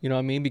 You know what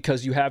I mean?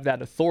 Because you have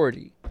that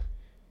authority.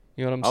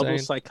 You know what I'm All saying?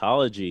 those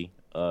psychology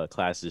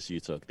classes you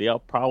took, they all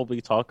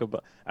probably talk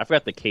about. I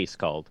forgot the case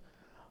called,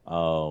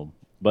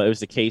 but it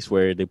was the case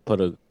where they put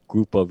a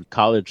group of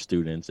college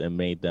students and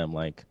made them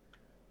like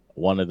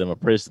one of them a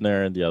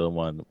prisoner and the other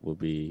one would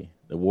be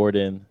the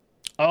warden.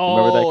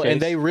 Remember that Oh, and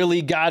case? they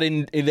really got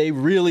in. They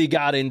really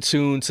got in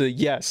tune to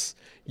yes,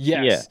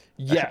 yes,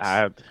 yes.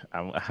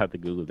 I have to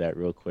Google that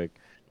real quick.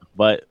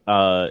 But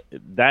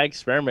that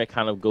experiment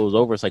kind of goes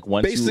over. It's like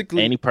once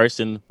Basically- any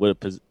person with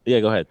go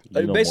ahead.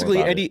 You know more Basically,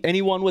 about it.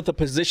 anyone with a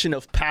position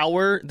of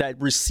power that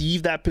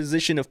receive that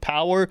position of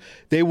power,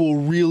 they will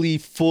really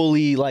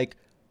fully like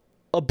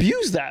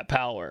abuse that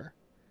power.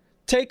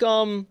 Take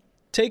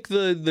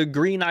the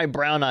green eye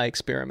brown eye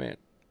experiment,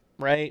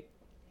 right?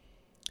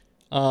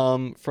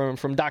 From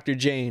Dr.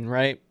 Jane,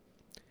 right?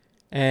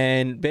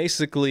 And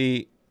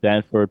basically,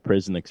 Stanford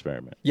prison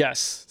experiment.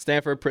 yes,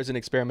 Stanford prison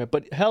experiment.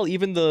 But hell,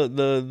 even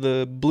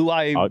the blue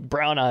eye Oh.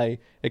 brown eye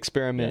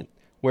experiment,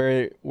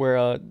 where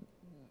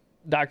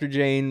Dr.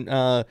 Jane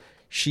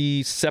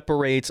she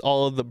separates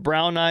all of the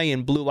brown eye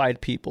and blue eyed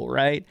people,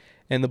 right?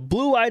 And the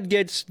blue eyed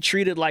gets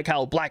treated like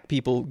how black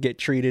people get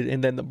treated,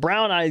 and then the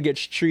brown eyed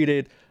gets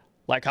treated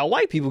like how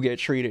white people get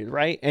treated,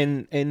 right?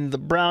 And the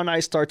brown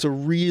eyes start to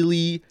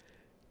really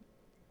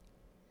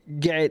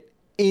get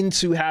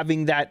into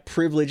having that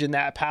privilege and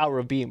that power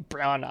of being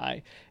brown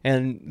eye,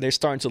 and they're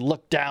starting to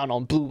look down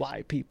on blue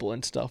eye people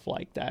and stuff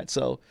like that.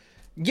 So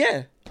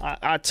yeah,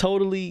 I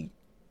totally,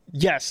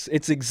 yes,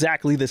 it's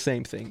exactly the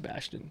same thing,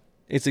 Bastion.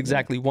 It's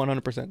exactly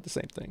 100% the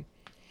same thing.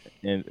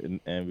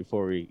 And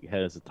before we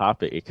head into the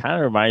topic, it kind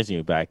of reminds me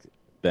back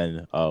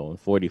then when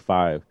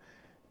 45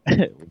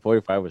 when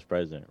 45 was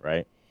president,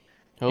 right?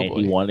 Oh And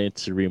he wanted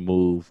to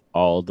remove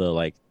all the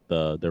like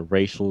the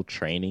racial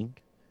training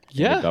in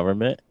the Yeah,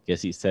 government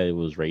because he said it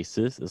was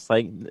racist. It's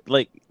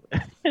like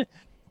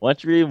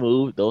once you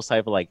remove those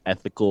type of like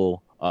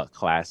ethical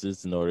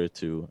classes in order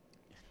to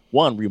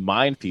one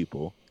remind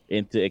people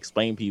and to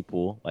explain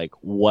people like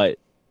what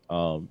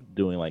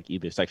doing like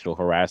either sexual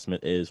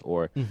harassment is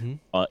or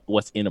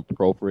what's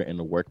inappropriate in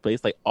the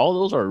workplace, like all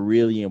those are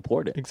really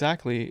important.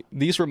 exactly.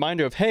 These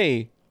reminder of,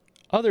 hey,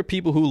 other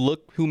people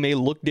who may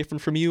look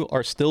different from you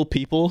are still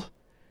people.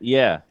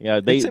 Yeah,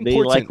 they It's like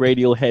important.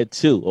 Radiohead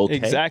too. Okay,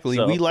 Exactly.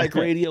 So- We like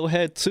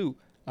Radiohead too.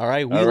 All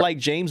right. We All right. like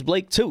James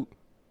Blake too.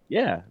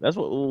 Yeah, that's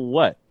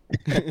what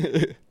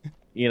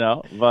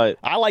but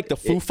I like the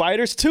Foo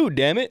Fighters too,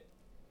 damn it.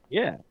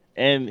 yeah,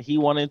 and he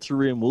wanted to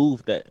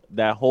remove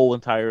that whole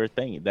entire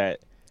thing, that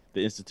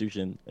the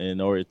institution,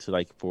 in order to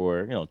like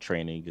for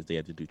training, because they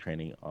had to do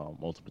training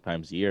multiple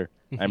times a year.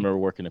 I remember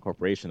working in a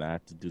corporation, I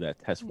had to do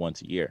that test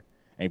once a year,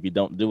 and if you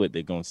don't do it,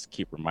 they're going to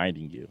keep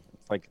reminding you.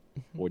 It's like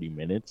 40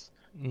 minutes.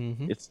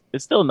 It's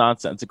still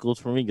nonsensical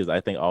for me because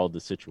I think all the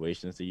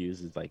situations they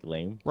use is like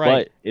lame.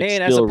 Right. But it's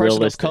And as a still person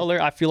realistic. of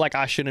color, I feel like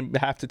I shouldn't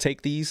have to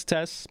take these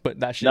tests, but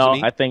that's just No,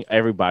 me. I think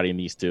everybody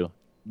needs to,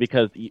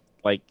 because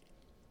like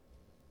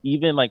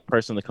even like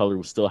person of color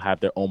will still have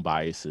their own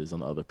biases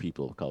on other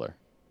people of color.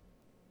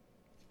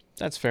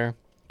 That's fair.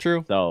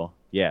 True. So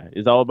yeah,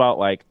 it's all about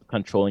like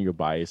controlling your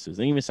biases,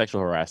 and even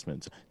sexual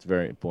harassment. It's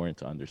very important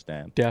to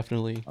understand.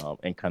 Definitely.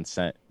 And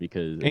consent,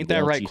 because Ain't they that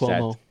don't right, teach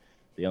Cuomo?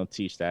 They don't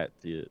teach that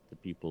to the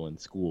people in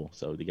school,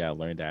 so they gotta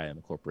learn that in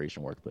the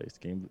corporation workplace.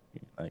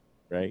 Like,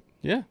 right?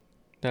 Yeah,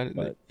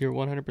 But- you're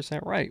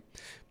 100% right.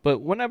 But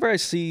whenever I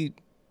see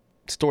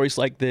stories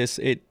like this,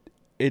 it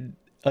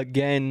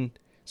again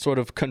sort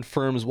of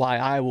confirms why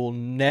I will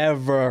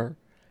never,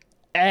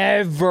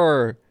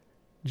 ever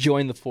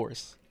join the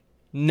force.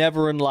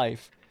 Never in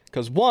life.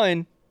 Because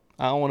one,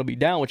 I don't want to be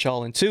down with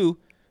y'all, and two,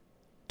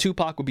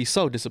 Tupac would be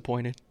so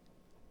disappointed.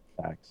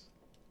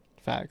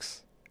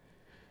 Facts.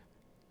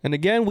 And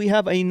again, we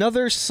have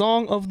another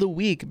song of the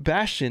week.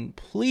 Bastion,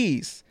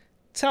 please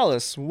tell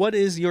us, what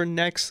is your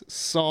next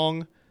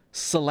song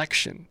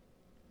selection?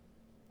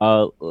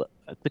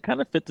 To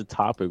kind of fit the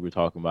topic we're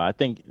talking about, I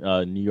think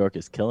New York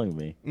is killing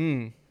me.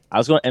 I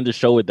was going to end the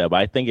show with that, but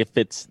I think it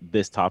fits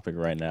this topic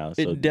right now.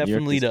 So It definitely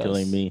New York is does.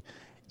 killing me.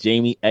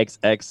 Jamie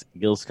XX,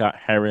 Gil Scott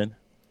Heron.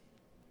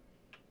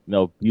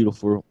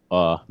 Beautiful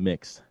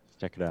mix.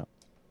 Check it out.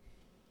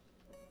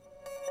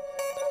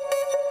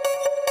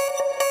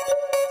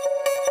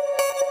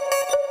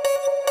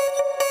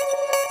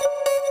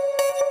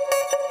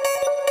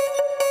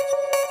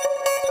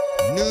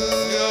 New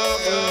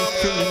York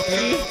is killing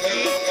me.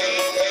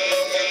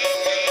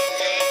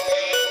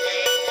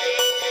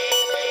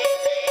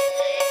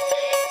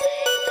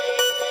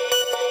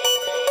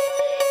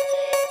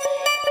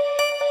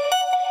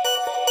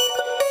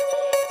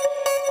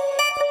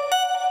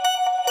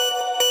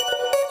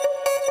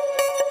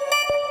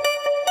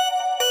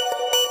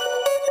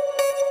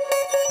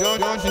 Don't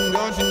you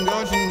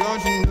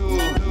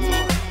know?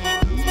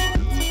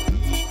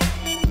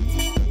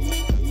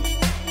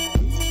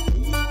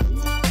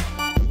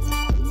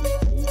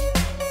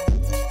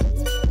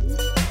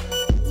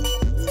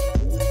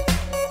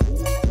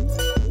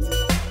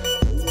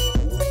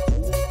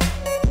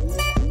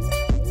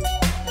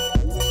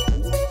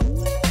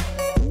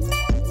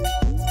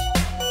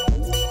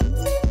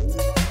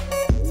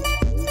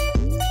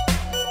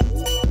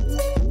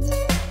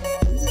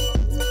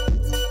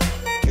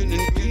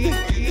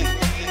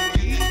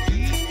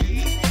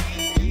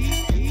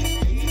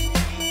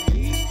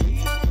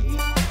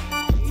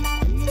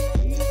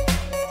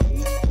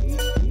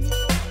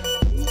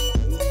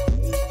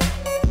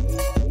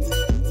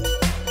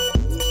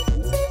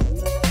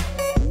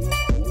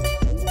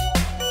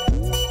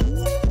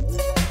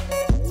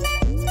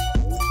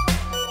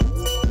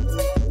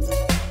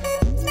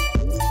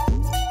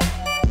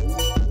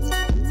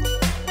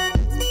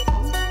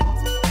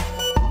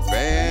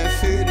 Bad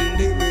city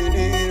living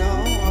it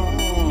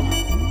on.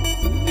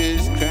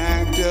 It's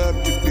cracked up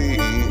to be.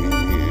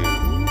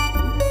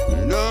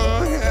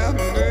 Lord have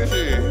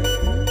mercy.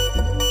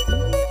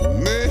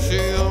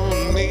 Mercy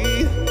on me.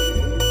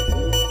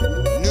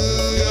 New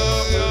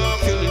York,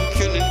 killing.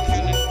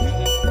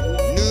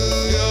 New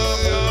York,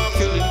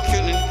 killing.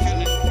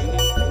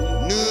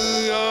 New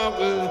York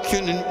is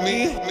killing me.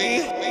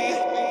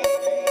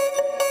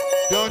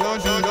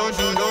 Don't you know?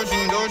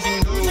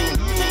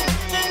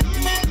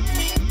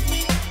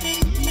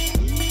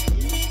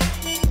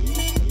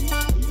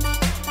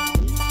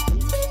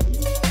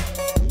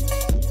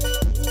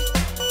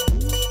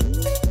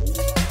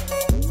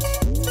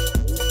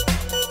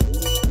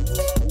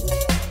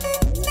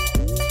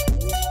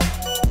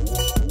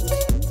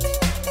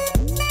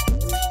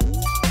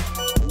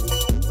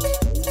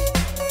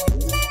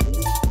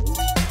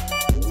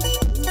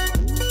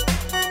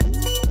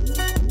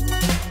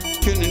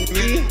 Killing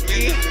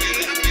me.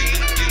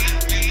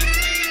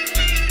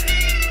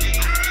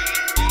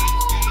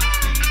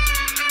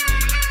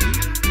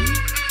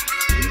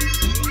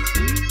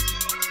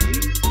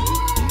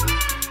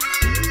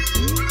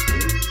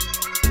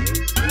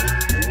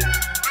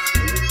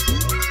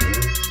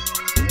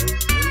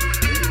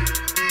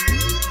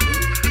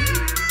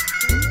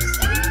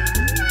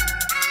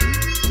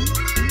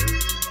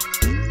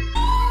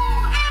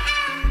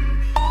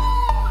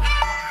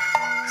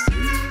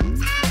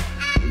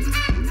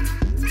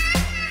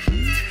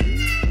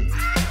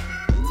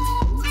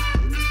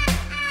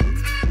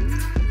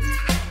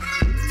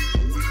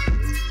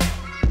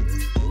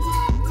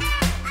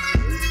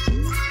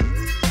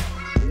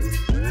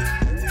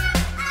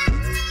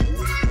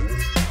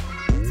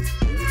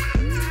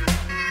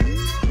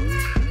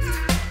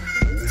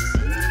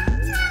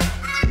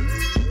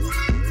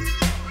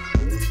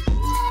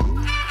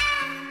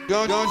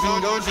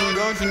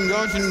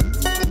 Don't you?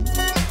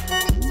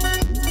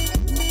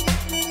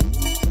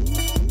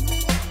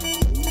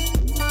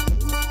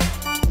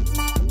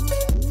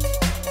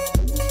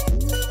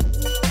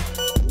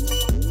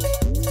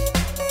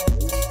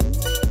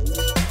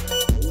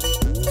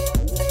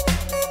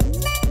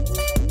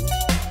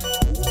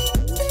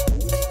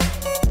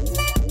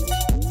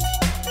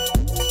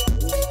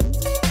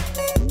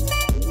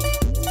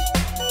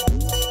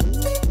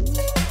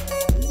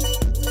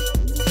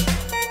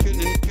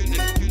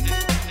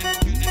 Killing.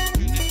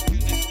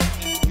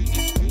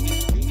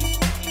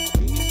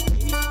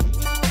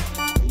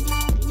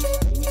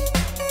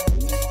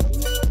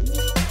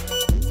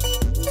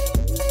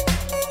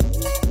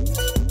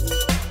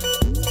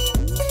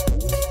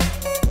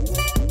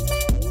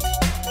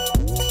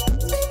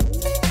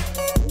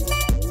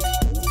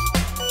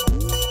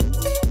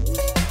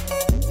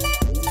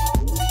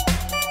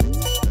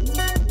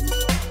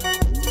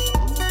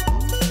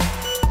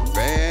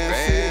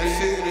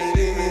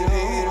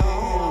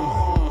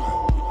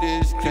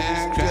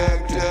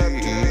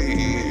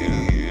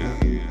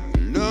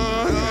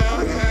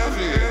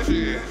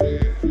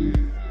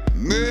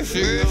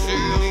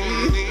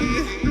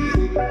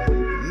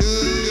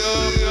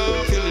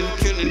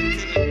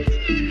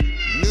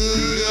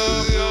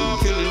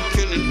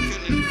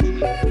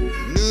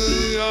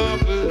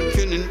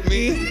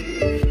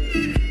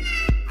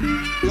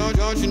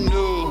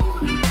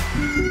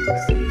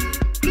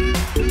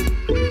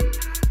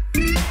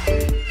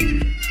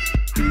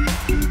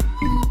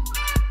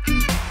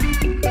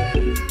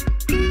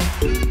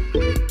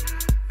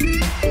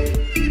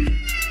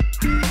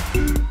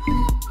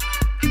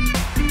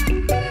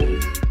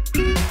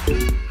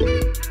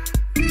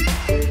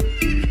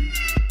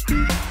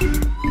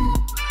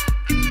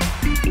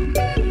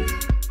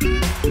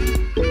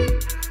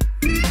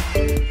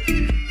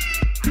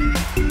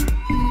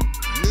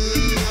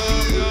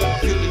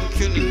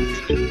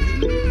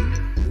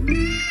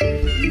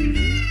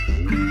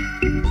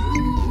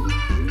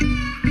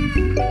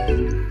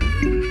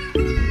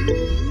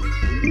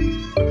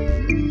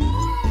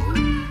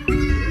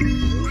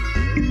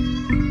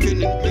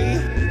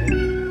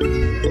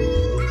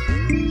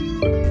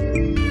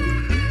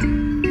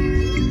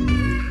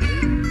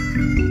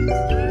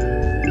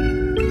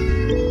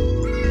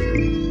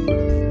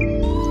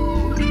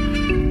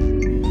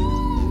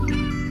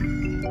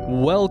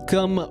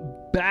 Welcome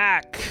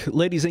back,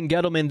 ladies and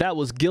gentlemen. That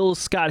was Gil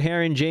Scott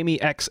Heron, Jamie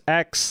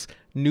XX.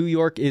 New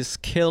York is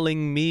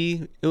Killing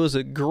Me. It was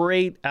a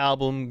great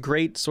album,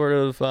 great sort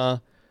of,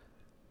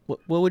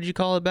 what would you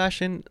call it,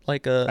 Bastion?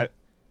 Like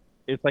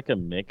It's like a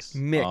mix.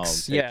 Yeah.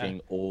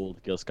 Taking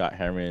old Gil Scott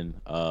Heron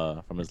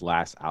from his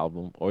last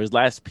album or his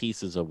last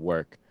pieces of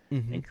work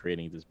and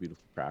creating this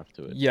beautiful craft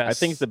to it. Yes. I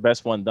think it's the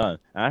best one done.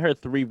 And I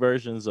heard 3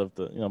 versions of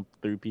a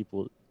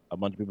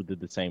bunch of people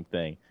did the same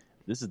thing.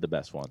 This is the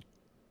best one.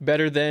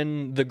 Better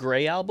than the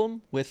Gray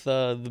album with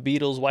the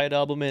Beatles' White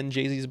Album and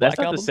Jay-Z's Black That's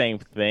not album? the same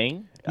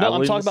thing. No, I'm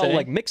wouldn't talking about say.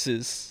 like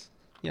mixes.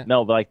 Yeah.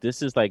 No, but like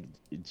this is like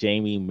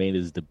Jamie made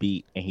his the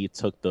beat and he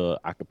took the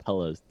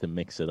acapellas to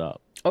mix it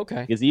up.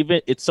 Okay. Because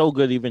it's so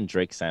good. Even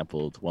Drake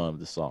sampled one of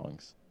the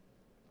songs.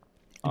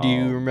 Do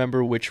you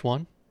remember which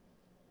one?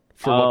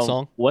 For what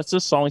song? What's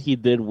the song he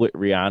did with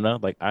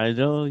Rihanna? Like I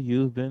know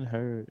you've been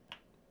hurt.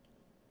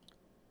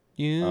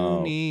 You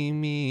need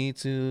me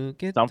to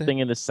get Something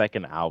in the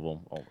second album.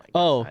 Oh my god.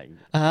 Oh,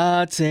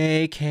 I'll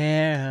take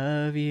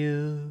care of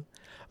you.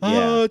 Yeah.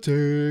 I'll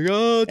take.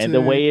 And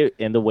the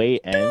way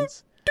it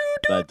ends.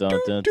 Like, dun,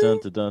 dun, dun, dun,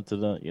 dun, dun,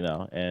 dun, you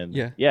know, and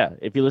Yeah.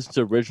 if you listen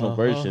to the original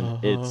version,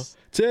 it's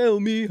Tell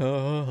me, it's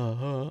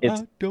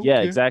I don't yeah,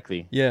 care.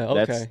 exactly. Yeah,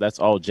 okay. That's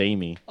all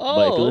Jamie.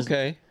 But if Oh, you listen,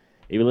 okay.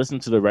 if you listen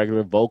to the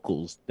regular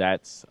vocals,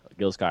 that's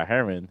Gil Scott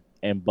Heron.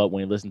 But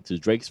when you listen to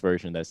Drake's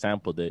version that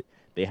sampled it,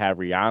 they have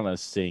Rihanna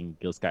sing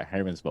Gil Scott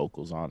Heron's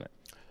vocals on it.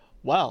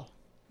 Wow.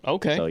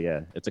 Okay. So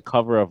yeah, it's a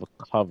cover of a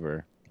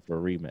cover for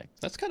a remix.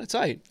 That's kind of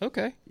tight.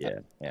 Okay. Yeah.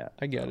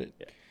 I get So, it.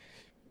 yeah.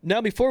 Now,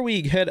 before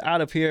we head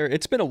out of here,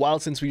 it's been a while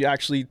since we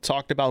actually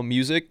talked about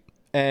music,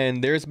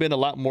 and there's been a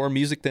lot more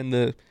music than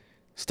the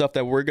stuff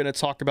that we're going to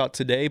talk about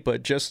today,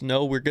 but just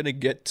know we're going to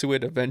get to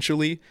it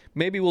eventually.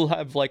 Maybe we'll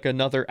have like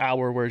another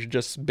hour where it's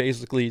just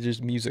basically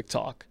just music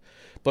talk.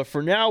 But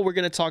for now, we're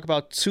going to talk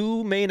about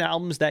 2 main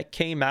albums that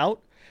came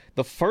out.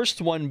 The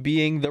first one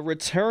being the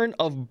return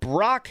of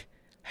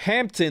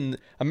Brockhampton,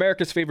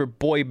 America's favorite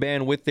boy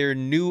band, with their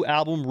new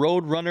album,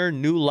 Roadrunner,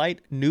 New Light,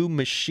 New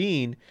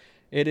Machine.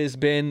 It has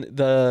been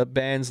the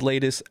band's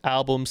latest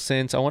album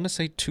since, I want to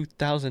say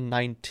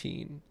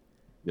 2019.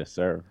 Yes,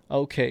 sir.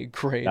 Okay,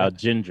 great. Now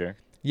Ginger.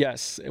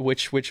 Yes,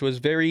 which was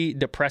very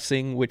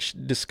depressing, which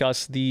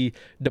discussed the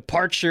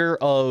departure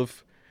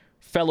of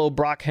fellow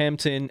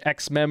Brockhampton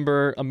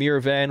ex-member Amir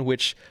Van,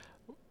 which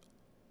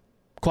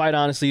quite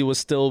honestly was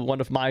still one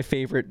of my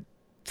favorite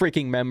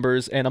freaking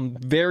members, and I'm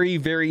very,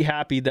 very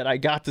happy that I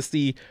got to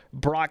see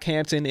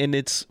Brockhampton in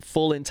its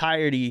full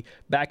entirety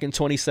back in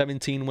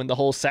 2017 when the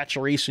whole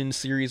Saturation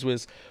series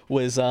was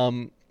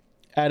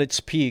at its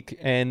peak.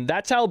 And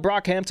that's how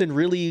Brockhampton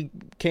really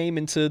came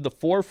into the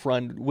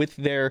forefront with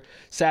their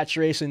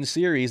Saturation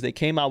series. They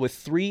came out with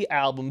 3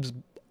 albums,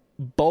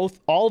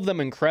 all of them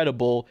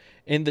incredible,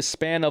 in the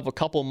span of a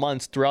couple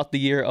months throughout the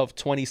year of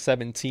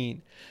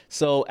 2017.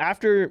 So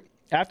after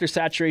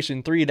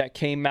Saturation 3 that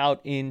came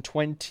out in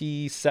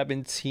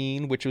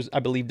 2017, which was, I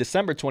believe,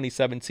 December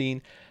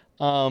 2017,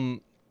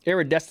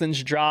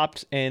 Iridescence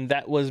dropped, and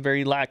that was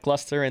very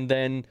lackluster, and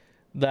then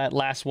that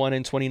last one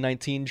in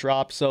 2019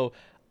 dropped. So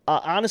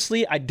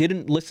honestly, I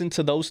didn't listen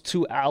to those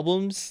 2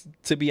 albums,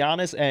 to be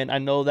honest, and I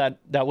know that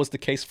was the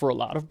case for a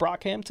lot of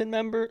Brockhampton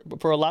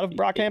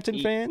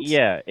fans.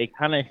 Yeah, it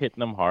kind of hit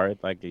them hard.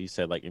 Like you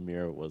said, like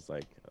Amir was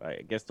like,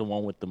 I guess the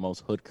one with the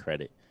most hood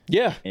credit.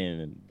 Yeah.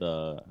 In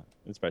the,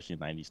 especially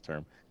 90s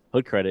term,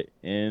 hood credit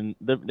in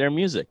their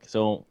music.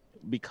 So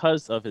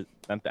because of his,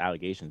 not the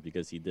allegations,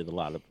 because he did a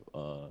lot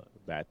of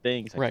bad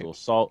things, sexual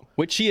assault,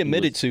 which he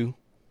admitted to,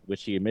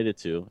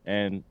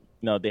 and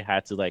they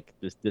had to like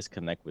this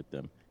disconnect with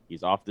them.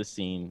 He's off the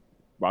scene.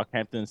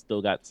 Brockhampton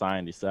still got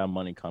signed. They still have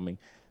money coming.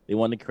 They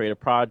wanted to create a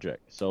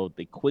project, so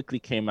they quickly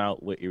came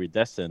out with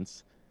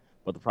Iridescence.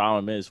 But the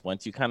problem is,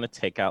 once you kind of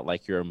take out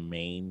like your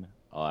main,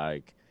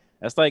 like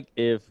that's like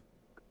if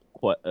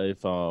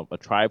a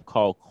Tribe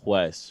Called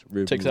Quest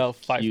takes out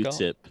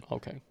Q-Tip,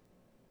 okay,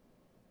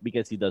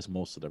 because he does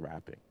most of the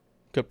rapping.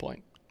 Good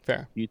point.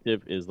 Fair.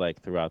 Q-Tip is like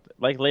throughout,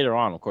 like later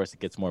on, of course, it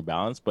gets more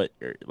balanced, but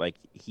like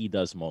he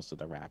does most of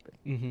the rapping.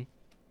 Mm-hmm.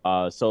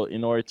 So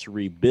in order to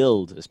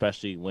rebuild,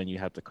 especially when you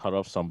have to cut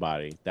off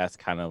somebody, that's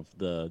kind of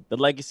the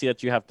legacy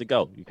that you have to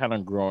go. You're kind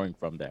of growing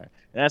from there.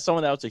 And as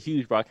someone that was a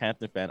huge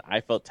Brockhampton fan, I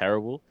felt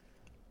terrible,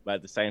 but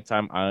at the same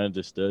time, I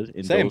understood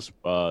in those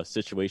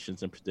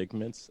situations and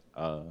predicaments.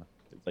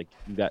 It's like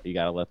you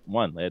gotta let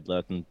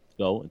them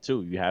go, and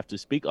 2, you have to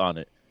speak on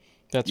it.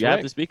 You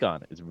have to speak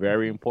on it. It's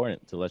very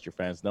important to let your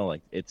fans know, like,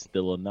 it's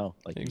still a no.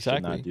 Like, you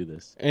should not do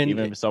this, and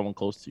even if it's someone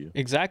close to you.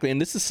 Exactly, and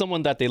this is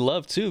someone that they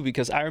love too,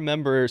 because I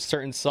remember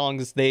certain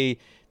songs they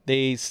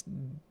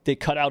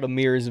cut out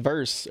Amir's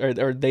verse,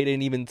 or they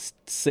didn't even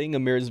sing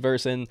Amir's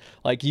verse, and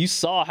like you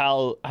saw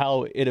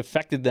how it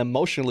affected them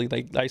emotionally.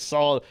 Like I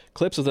saw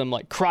clips of them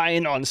like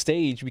crying on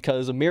stage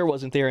because Amir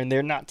wasn't there, and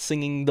they're not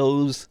singing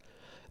those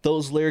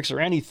lyrics or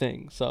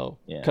anything. So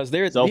because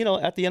they're at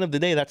the end of the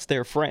day, that's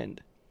their friend.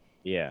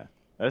 Yeah.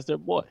 That's their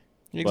boy.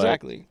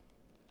 Exactly.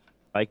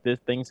 But, like,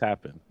 things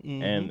happen,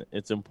 and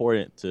it's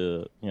important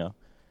to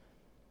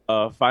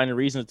find a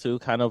reason to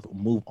kind of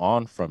move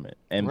on from it,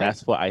 and Right.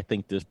 that's what I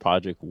think this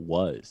project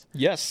was.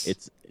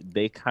 Yes.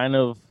 They kind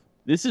of,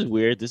 this is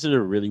weird. This is a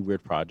really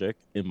weird project,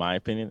 in my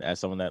opinion, as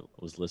someone that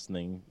was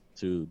listening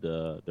to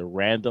the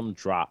random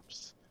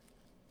drops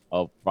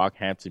of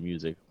Brockhampton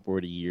music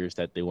for the years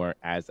that they weren't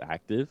as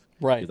active.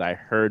 Right. Because I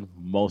heard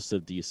most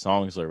of these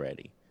songs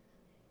already.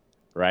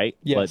 Right.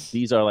 Yes. But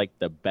these are like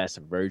the best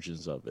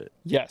versions of it.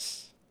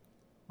 Yes.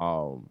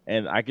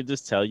 And I could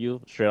just tell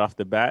you straight off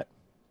the bat,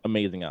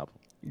 amazing album.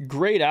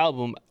 Great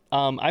album.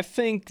 I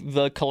think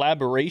the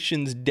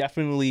collaborations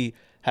definitely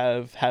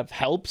have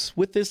helps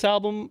with this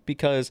album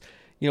because,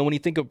 you know, when you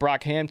think of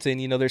Brockhampton,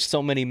 you know, there's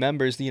so many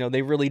members, you know,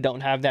 they really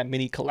don't have that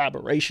many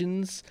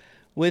collaborations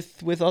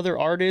with other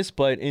artists.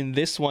 But in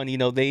this one, you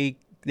know, they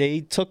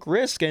took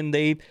risk and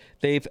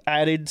they've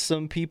added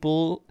some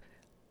people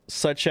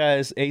such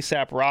as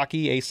ASAP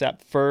Rocky, ASAP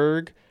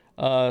Ferg,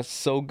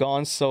 So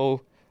Gone,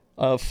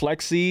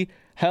 Flexi.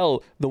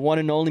 Hell, the one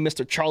and only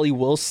Mr. Charlie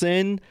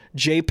Wilson,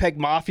 JPEG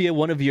Mafia,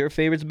 one of your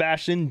favorites,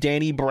 Bastion,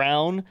 Danny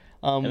Brown.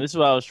 And this is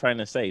what I was trying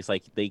to say. It's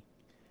like they,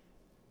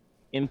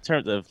 in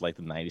terms of like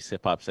the 90s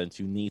hip hop sense,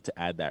 you need to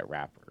add that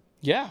rapper,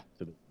 Yeah,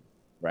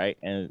 right?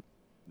 And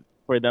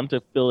for them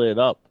to fill it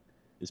up,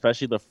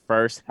 especially the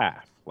first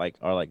half, like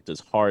are like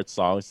just hard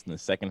songs, and the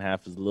second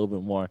half is a little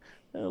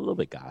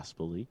bit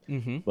gospel-y,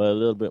 but a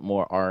little bit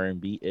more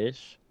R&B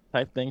ish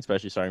type thing,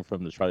 especially starting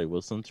from the Charlie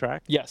Wilson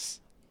track.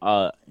 yes,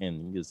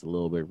 And it's a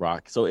little bit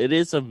rock. So it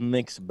is a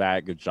mixed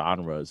bag of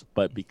genres,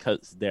 but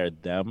because they're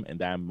them and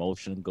that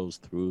emotion goes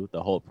through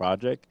the whole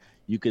project,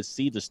 you could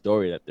see the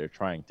story that they're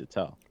trying to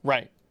tell.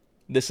 right.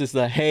 This is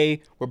the,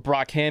 hey, we're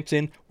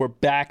Brockhampton, we're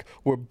back,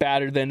 we're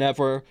badder than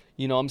ever.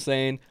 You know what I'm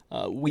saying?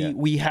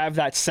 We have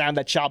that sound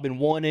that y'all been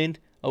wanting,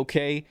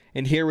 okay?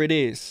 And here it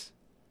is.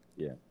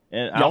 Yeah.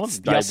 And I Y'all, want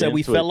to y'all dive said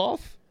we into fell it.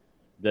 off?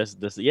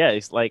 Yeah,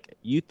 it's like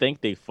you think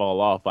they fall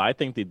off, but I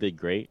think they did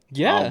great.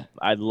 Yeah.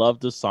 I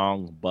love the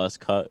song Buzz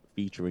Cut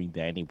featuring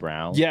Danny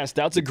Brown. Yes,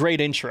 that's a great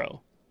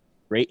intro.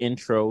 Great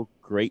intro,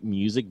 great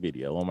music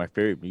video. One of my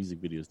favorite music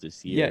videos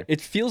this year. Yeah,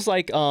 it feels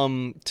like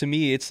to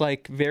me it's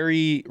like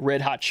very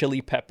Red Hot Chili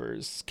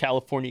Peppers,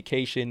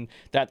 Californication,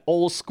 that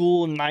old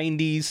school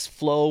 90s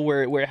flow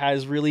where it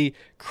has really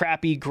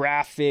crappy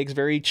graphics,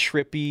 very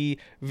trippy,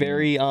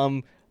 very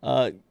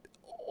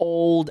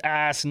old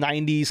ass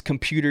 90s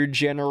computer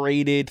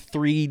generated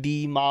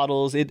 3D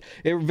models. It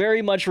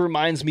very much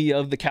reminds me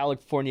of the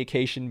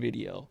Californication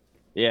video.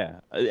 Yeah,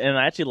 and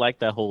I actually like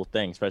that whole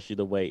thing, especially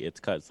the way it's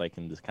cut. It's like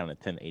in this kind of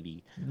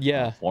 1080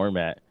 Yeah.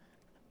 format,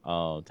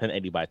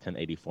 1080 by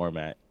 1080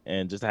 format,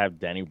 and just to have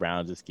Danny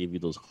Brown just give you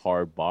those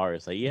hard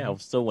bars. Like, yeah, I'm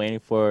still waiting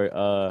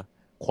for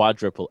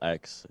Quadruple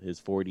X, his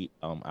 40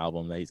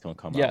 album that he's gonna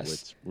come out Yes.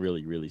 with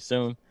really, really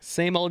soon.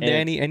 Same old And-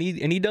 Danny, and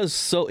he does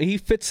so he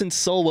fits in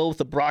so well with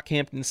the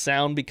Brockhampton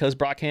sound because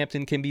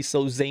Brockhampton can be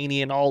so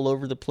zany and all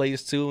over the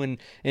place too,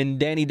 and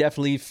Danny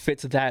definitely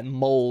fits that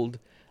mold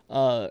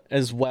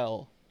as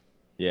well.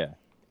 Yeah,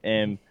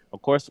 and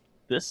of course,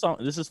 this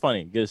is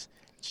funny because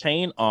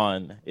Chain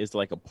On is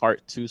like a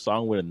part 2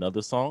 song with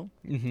another song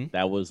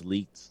that was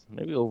leaked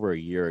maybe over a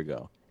year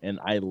ago, and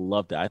I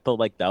loved it. I felt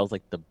like that was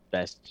like the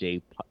best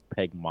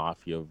JPEG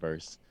Mafia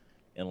verse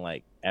in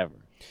like ever.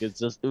 It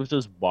was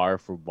just bar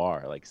for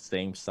bar, like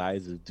same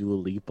size as Dua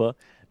Lipa.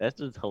 That's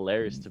just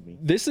hilarious to me.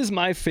 This is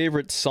my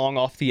favorite song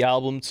off the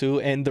album too,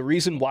 and the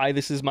reason why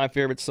this is my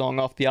favorite song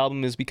off the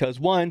album is because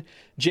one,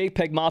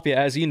 JPEG Mafia,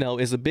 as you know,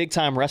 is a big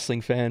time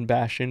wrestling fan,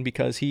 Bastion,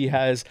 because he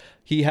has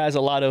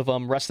a lot of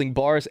wrestling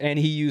bars, and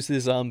he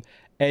uses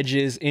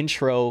Edge's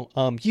intro,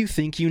 You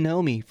Think You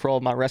Know Me, for all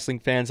my wrestling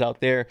fans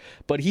out there.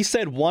 But he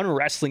said one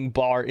wrestling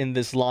bar in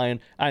this line.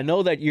 I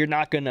know that you're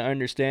not going to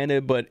understand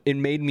it, but it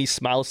made me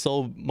smile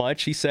so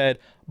much. He said,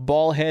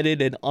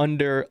 ball-headed and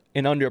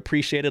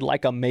underappreciated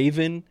like a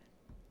maven.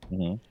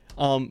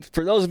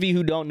 For those of you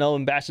who don't know,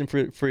 and Bastion,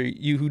 for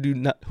you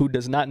who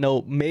does not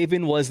know,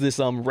 Maven was this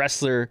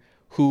wrestler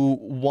who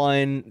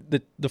won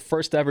the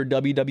first ever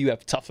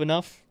WWF Tough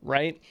Enough,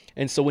 right?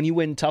 And so when you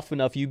win Tough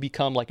Enough, you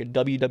become like a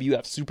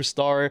WWF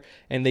superstar,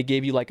 and they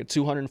gave you like a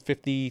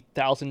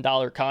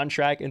 $250,000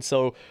 contract. And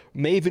so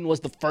Maven was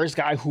the first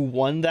guy who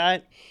won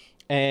that.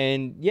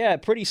 And yeah,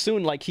 pretty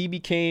soon, like, he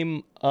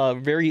became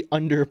very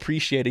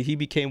underappreciated. He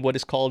became what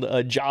is called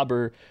a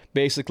jobber.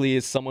 Basically,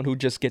 is someone who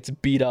just gets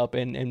beat up,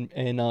 and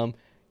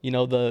you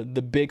know,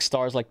 the big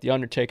stars like The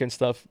Undertaker and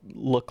stuff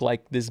look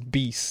like this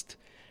beast.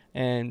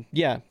 And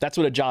yeah, that's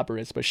what a jobber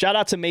is. But shout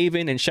out to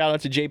Maven, and shout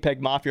out to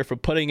JPEG Mafia for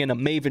putting in a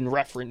Maven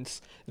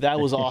reference. That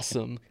was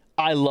awesome.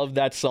 I love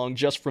that song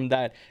just from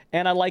that.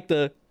 And I like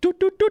the doot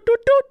doot doot doot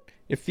doot.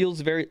 It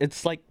feels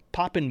it's like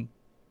popping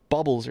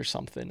bubbles or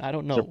something. I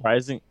don't know.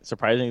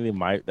 Surprisingly,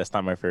 that's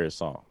not my favorite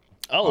song.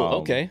 Oh,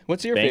 okay.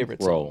 What's your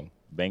favorite song?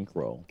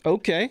 Bankroll.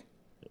 Okay.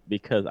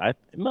 Because like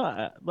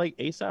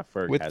ASAP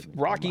Ferg With hasn't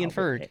Rocky come and out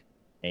with Ferg.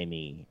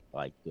 Any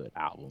like good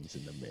albums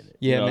in a minute.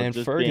 Yeah, You know, man,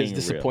 just Ferg has being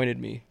disappointed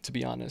me, to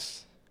be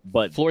honest. real.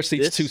 But Floor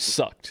Seats this- 2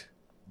 sucked.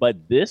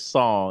 But this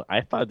song,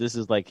 I thought this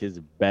is like his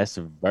best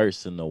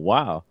verse in a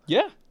while.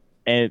 Yeah.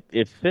 and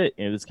it fit.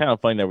 And it's kind of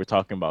funny that we're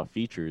talking about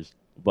features,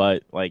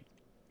 but like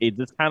it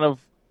just kind of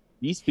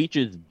these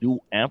features do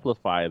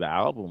amplify the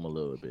album a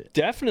little bit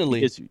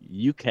Definitely. because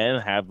you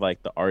can have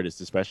like the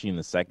artist, especially in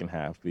the second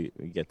half. We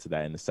get to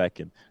that in a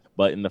second,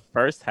 but in the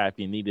first half,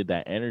 you needed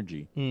that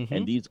energy,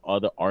 and these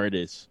other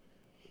artists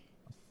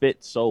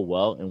fit so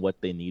well in what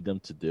they need them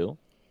to do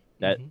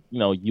that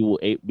you will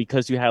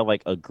because you have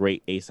like a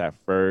great ASAP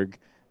Ferg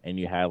and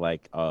you have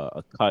like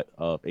a cut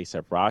of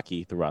ASAP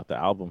Rocky throughout the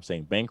album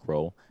saying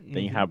bankroll.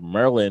 Then you have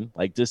Merlin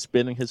like just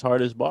spinning his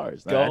hardest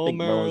bars. And I Go think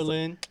Merlin's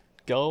Merlin.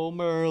 Go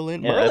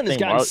Merlin. Yeah, I Merlin has think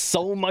gotten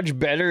so much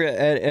better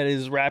at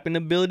his rapping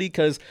ability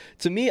because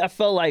to me, I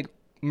felt like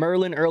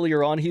Merlin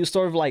earlier on, he was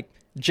sort of like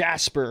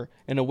Jasper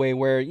in a way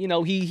where,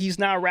 he's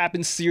not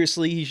rapping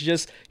seriously. He's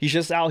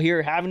just out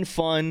here having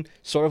fun,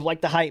 sort of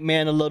like the hype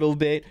man a little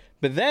bit.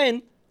 But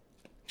then,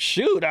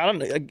 shoot, I don't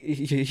know,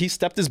 he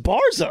stepped his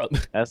bars up.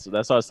 That's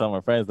what I was telling my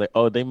friends, like,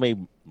 oh, they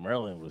made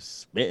Merlin was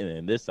spitting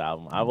in this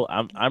album.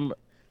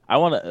 I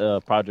want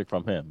a project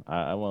from him.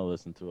 I want to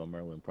listen to a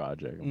Merlin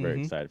project. I'm very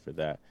excited for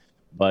that.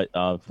 But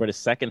for the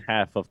second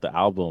half of the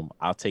album,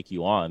 I'll Take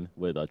You On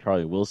with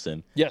Charlie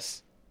Wilson.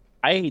 Yes.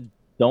 I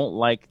don't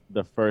like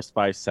the first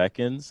 5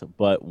 seconds,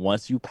 but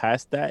once you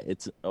pass that,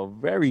 it's a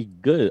very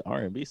good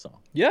R&B song.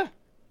 Yeah,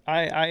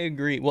 I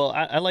agree. Well,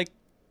 I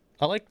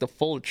like the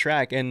full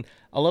track, and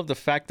I love the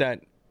fact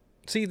that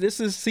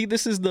this is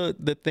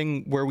the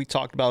thing where we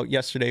talked about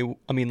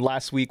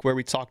last week, where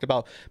we talked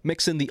about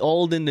mixing the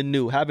old and the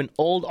new, having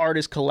old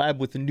artists collab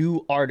with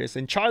new artists.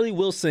 And Charlie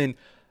Wilson,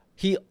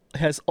 he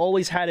has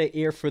always had an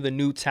ear for the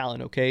new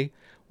talent, okay?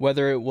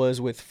 Whether it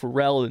was with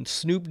Pharrell and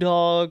Snoop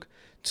Dogg,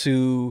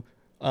 to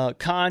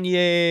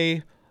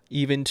Kanye,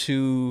 even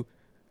to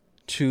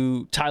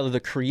Tyler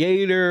the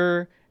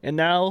Creator, and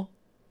now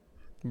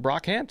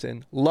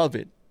Brockhampton. Love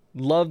it.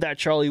 Love that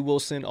Charlie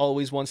Wilson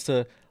always wants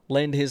to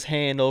lend his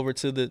hand over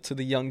to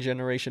the young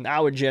generation,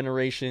 our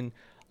generation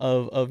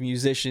of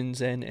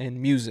musicians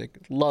and music.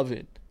 Love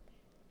it.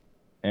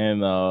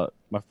 And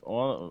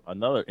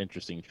another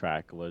interesting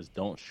track was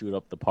 "Don't Shoot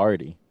Up the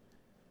Party,"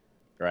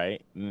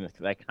 right? And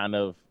that kind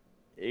of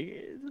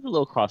it's a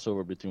little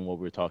crossover between what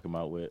we were talking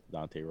about with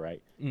Dante,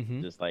 right?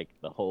 Just like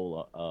the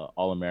whole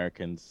all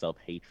American self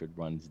hatred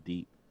runs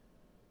deep,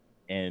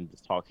 and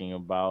just talking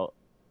about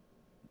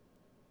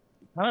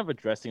kind of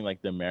addressing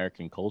like the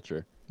American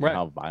culture, and Right.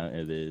 how violent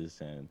it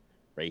is, and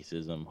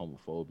racism,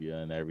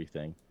 homophobia, and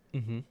everything.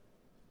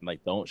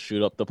 Like, don't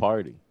shoot up the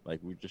party. Like,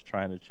 we're just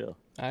trying to chill.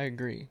 I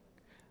agree.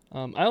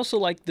 I also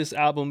like this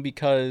album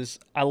because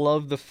I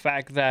love the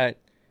fact that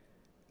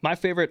my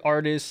favorite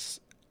artists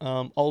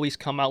always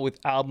come out with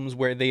albums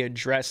where they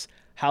address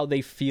how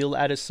they feel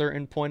at a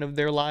certain point of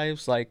their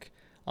lives. Like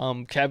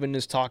Kevin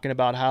is talking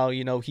about how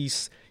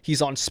he's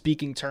on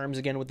speaking terms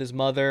again with his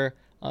mother.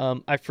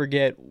 I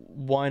forget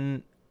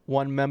one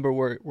member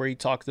where he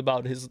talked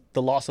about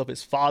the loss of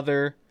his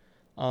father.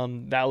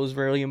 That was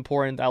very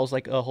important. That was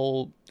like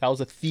that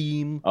was a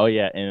theme. Oh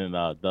yeah, and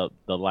the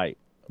light.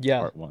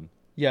 Yeah. Part 1.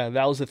 Yeah,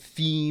 that was a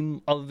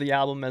theme of the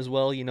album as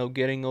well.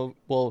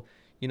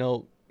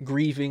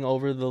 Grieving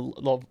over the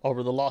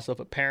loss of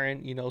a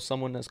parent.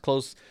 Someone as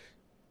close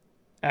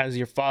as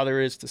your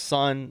father is to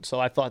son. So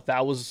I thought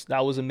that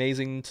was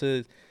amazing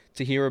to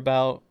hear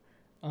about.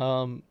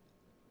 I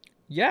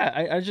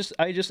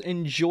just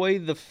enjoy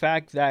the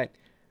fact that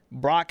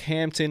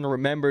Brockhampton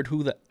remembered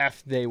who the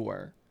F they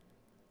were.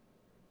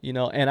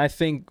 And I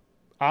think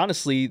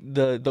honestly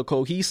the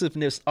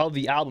cohesiveness of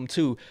the album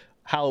too,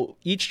 how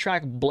each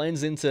track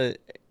blends into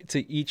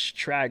each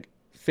track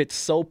fits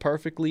so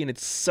perfectly and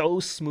it's so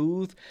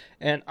smooth.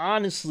 And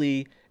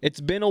honestly,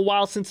 it's been a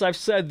while since I've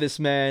said this,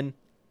 man.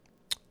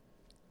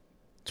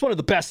 It's one of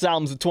the best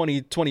albums of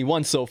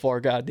 2021 so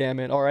far, god damn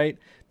it. All right.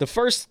 The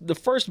first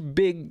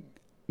big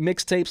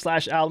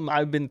mixtape / album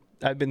I've been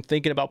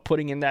thinking about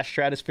putting in that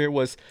stratosphere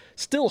was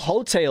still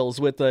Hotels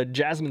with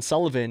Jasmine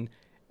Sullivan.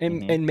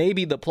 And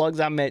maybe the plugs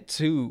I met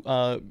too,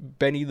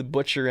 Benny the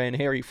Butcher and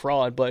Harry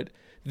Fraud. But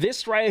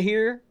this right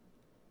here,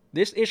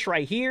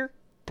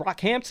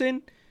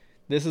 Brockhampton,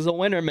 this is a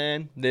winner,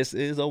 man. This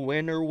is a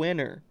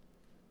winner.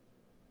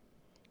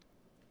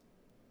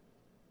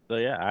 So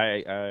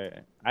yeah,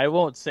 I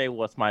won't say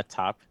what's my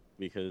top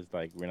because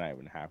like we're not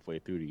even halfway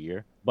through the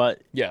year,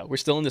 but Yeah, we're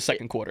still in the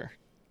second quarter.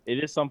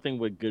 it is something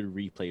with good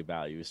replay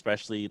value,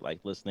 especially like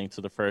listening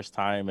to the first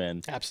time.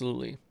 And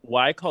Absolutely.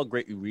 what I call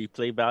great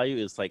replay value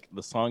is like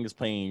the song is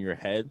playing in your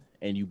head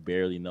and you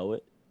barely know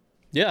it.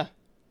 Yeah.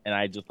 And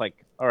I just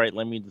like, all right,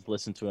 let me just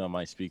listen to it on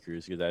my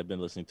speakers because I've been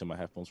listening to my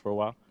headphones for a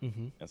while.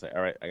 And it's like,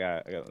 all right, I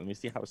got, let me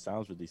see how it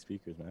sounds with these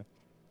speakers, man.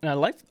 And I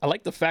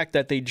like the fact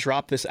that they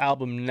dropped this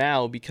album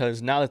now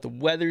because now that the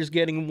weather's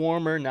getting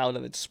warmer, now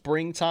that it's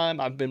springtime,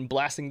 I've been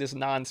blasting this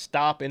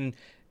nonstop and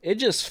it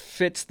just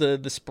fits the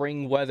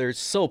spring weather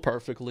so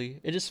perfectly.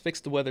 It just fits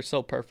the weather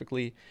so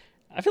perfectly.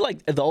 I feel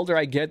like the older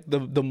I get,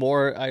 the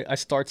more I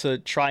start to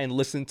try and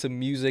listen to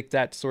music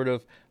that sort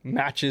of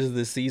matches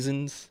the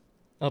seasons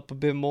up a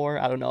bit more.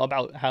 I don't know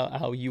about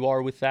how you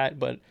are with that,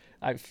 but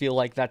I feel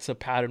like that's a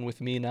pattern with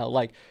me now.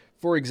 Like,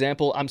 for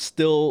example, I'm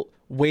still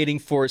waiting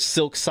for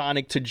Silk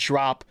Sonic to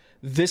drop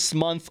this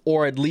month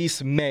or at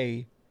least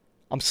May.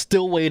 I'm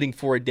still waiting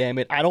for it, damn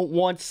it. I don't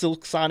want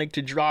Silk Sonic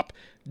to drop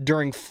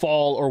during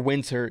fall or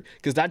winter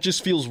because that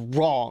just feels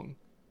wrong.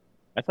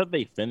 I thought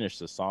they finished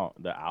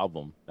the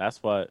album.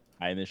 That's what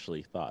I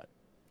initially thought.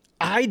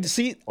 I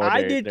did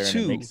They're too.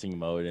 in a mixing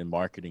mode and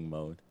marketing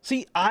mode.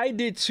 See, I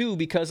did too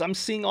because I'm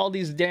seeing all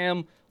these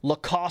damn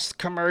Lacoste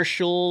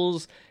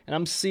commercials, and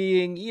I'm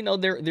seeing,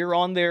 they're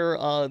on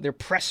their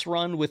press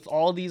run with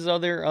all these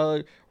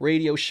other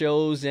radio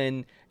shows,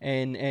 and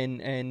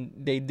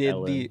they did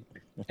Ellen.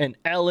 and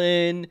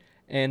Ellen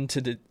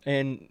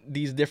and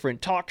these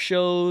different talk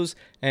shows,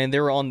 and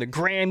they're on the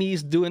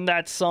Grammys doing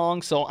that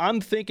song. So I'm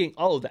thinking,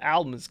 oh, the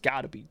album has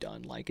got to be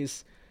done. Like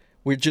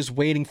we're just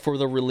waiting for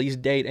the release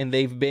date, and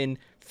they've been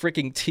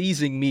freaking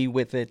teasing me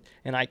with it,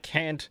 and I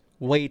can't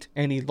wait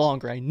any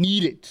longer. I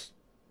need it.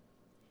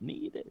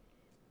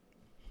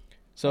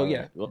 So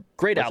yeah, well,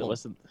 great album.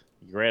 Listen,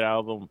 great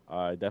album.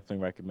 I definitely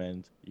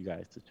recommend you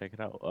guys to check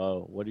it out.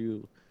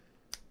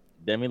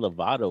 Demi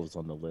Lovato's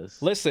on the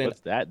list. Listen,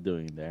 what's that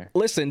doing there?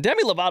 Listen,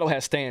 Demi Lovato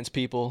has stans,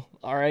 people.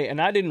 All right, and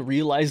I didn't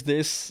realize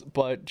this,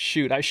 but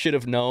shoot, I should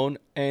have known.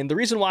 And the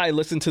reason why I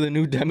listened to the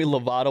new Demi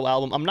Lovato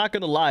album, I'm not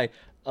gonna lie,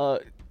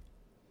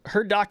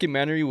 her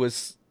documentary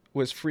was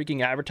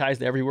freaking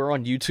advertised everywhere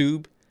on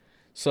YouTube,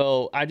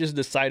 so I just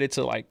decided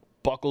to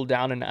buckle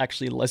down and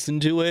actually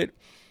listen to it.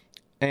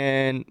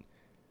 And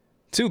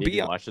Did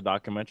you watch the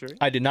documentary?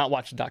 I did not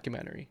watch the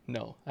documentary.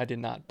 No, I did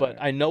not. But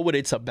I know what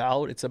it's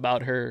about. It's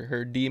about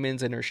her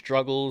demons and her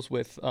struggles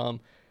with, drug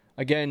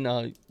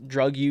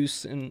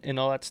use and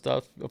all that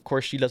stuff. Of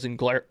course, she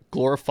doesn't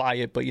glorify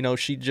it, but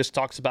she just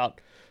talks about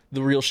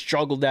the real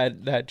struggle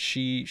that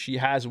she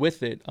has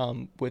with it.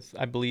 With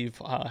I believe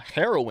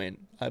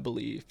heroin. I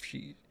believe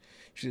she's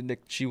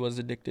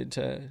addicted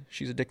to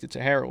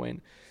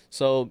heroin.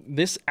 So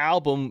this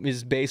album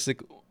is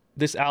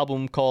This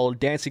album called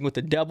Dancing with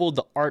the Devil,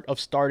 The Art of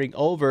Starting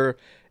Over,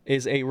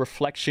 is a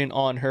reflection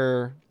on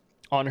her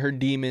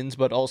demons,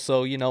 but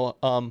also,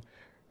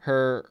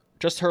 her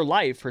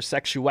life, her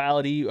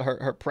sexuality,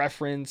 her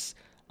preference,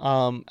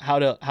 how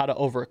to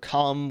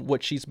overcome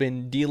what she's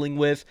been dealing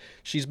with.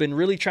 She's been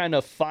really trying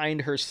to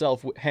find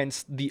herself,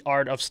 hence the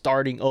art of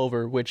starting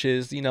over, which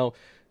is,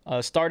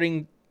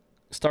 starting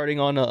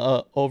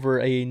on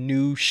over a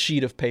new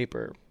sheet of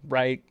paper,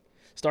 right?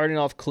 Starting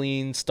off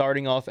clean,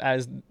 starting off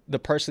as the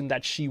person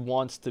that she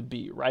wants to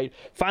be, right?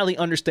 Finally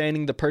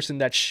understanding the person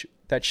that she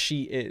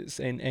is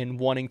and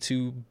wanting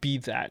to be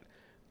that.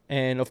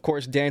 And of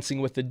course,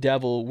 Dancing with the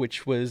Devil,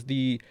 which was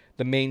the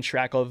main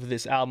track of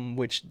this album,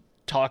 which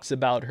talks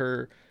about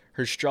her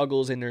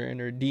struggles and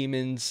her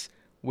demons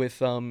with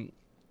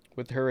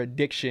her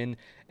addiction.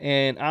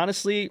 And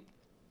honestly,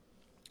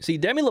 see,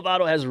 Demi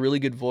Lovato has a really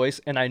good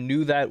voice, and I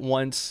knew that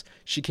once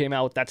she came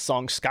out with that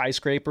song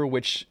Skyscraper,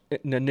 which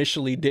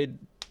initially did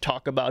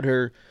talk about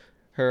her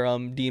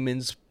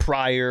demons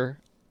prior,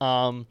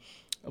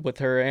 with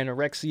her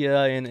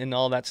anorexia and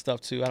all that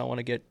stuff too. I don't want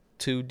to get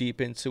too deep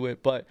into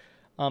it, but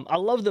I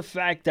love the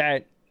fact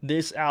that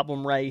this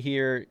album right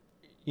here,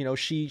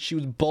 she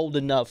was bold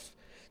enough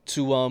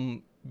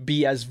to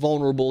be as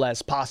vulnerable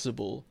as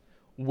possible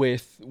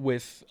with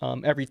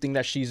everything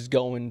that she's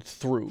going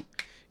through.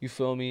 You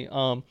feel me?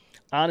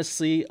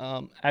 Honestly,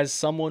 as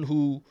someone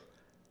who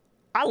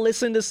I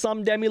listen to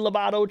some Demi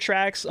Lovato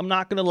tracks, I'm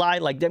not gonna lie,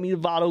 Demi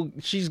Lovato,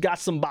 she's got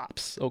some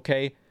bops,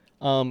 okay?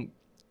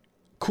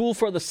 Cool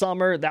for the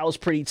Summer, that was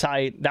pretty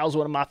tight. That was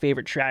one of my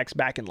favorite tracks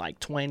back in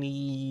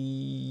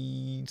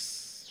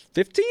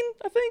 2015,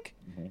 I think.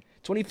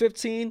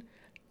 2015.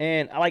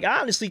 And I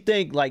honestly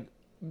think Demi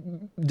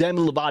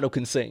Lovato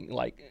can sing.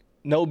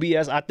 No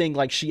BS. I think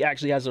she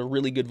actually has a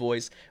really good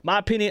voice. My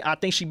opinion, I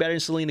think she better than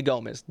Selena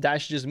Gomez.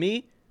 That's just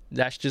me.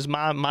 That's just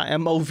my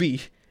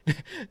MOV.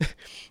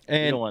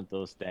 And you don't want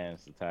those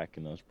stands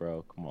attacking us,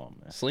 bro. Come on,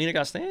 man. Selena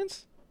got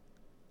stands?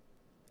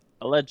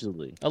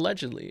 Allegedly.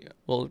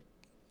 Well,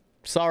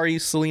 sorry,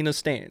 Selena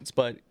stands,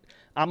 but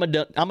I'm a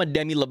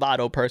Demi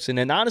Lovato person,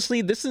 and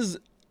honestly, this is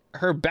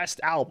her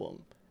best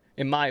album,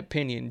 in my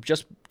opinion.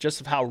 Just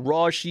of how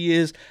raw she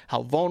is,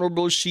 how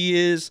vulnerable she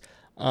is.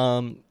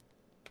 The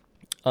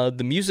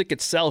music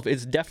itself,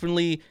 it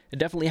definitely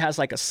has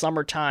a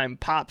summertime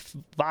pop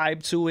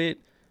vibe to it.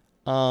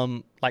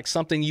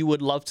 Something you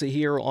would love to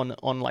hear on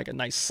a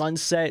nice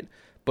sunset,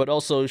 but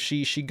also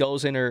she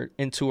goes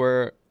into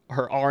her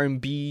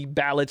R&B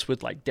ballads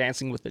with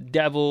Dancing with the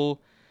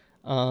Devil,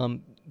 The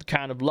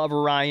Kind of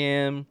Lover I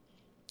Am,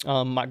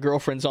 My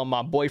Girlfriend's on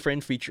My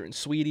Boyfriend featuring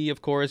Sweetie,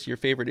 of course, your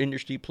favorite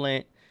industry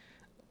plant.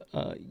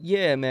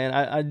 Yeah, man,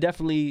 I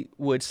definitely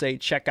would say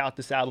check out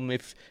this album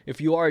if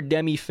you are a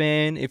Demi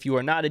fan. If you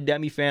are not a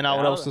Demi fan, I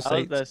would also say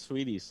how's that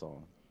Sweetie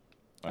song?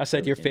 I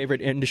said your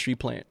favorite industry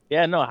plant.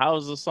 Yeah, no,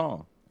 how's the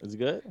song? Is it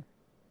good?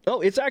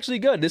 Oh, it's actually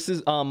good. This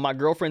is My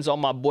Girlfriend's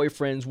on My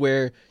Boyfriend's,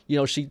 where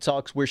she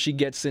talks, where she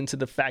gets into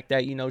the fact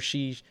that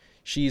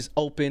she's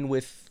open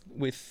with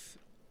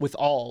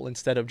all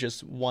instead of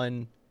just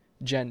one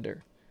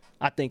gender.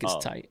 I think it's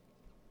tight.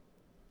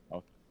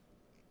 Okay.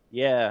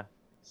 Yeah.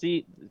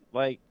 See,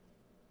 like,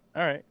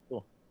 all right,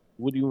 cool.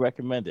 Would you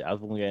recommend it? I was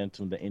going to get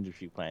into the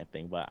industry plan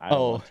thing, but I don't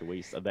Oh. want to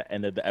waste the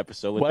end of the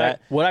episode with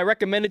that. Would I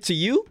recommend it to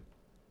you?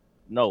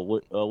 No,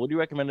 would you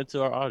recommend it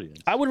to our audience?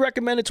 I would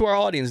recommend it to our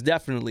audience,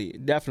 definitely.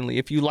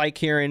 If you like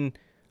hearing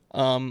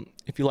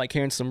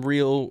some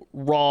real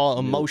raw,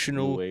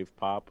 emotional,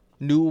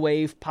 New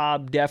wave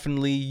pop.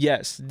 definitely,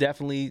 yes,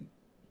 definitely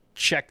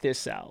check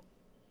this out.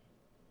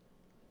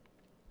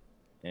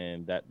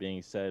 And that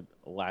being said,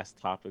 last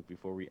topic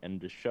before we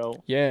end the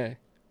show. Yeah.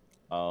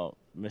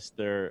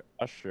 Mr.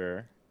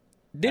 Usher.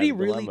 Did has he a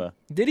really? dilemma.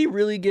 Did he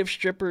really give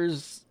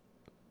strippers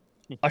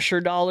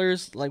Usher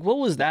dollars? Like, what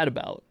was that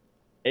about?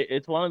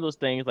 It's one of those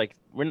things. Like,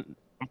 I'm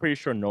pretty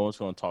sure no one's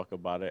going to talk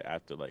about it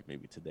after like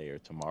maybe today or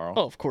tomorrow.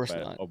 Oh, of course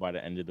not. Or by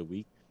the end of the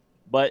week.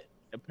 But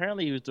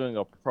apparently he was doing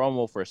a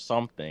promo for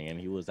something, and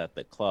he was at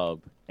the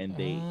club, and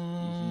he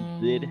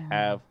did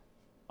have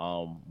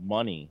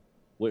money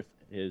with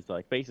his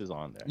like faces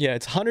on there. Yeah,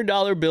 it's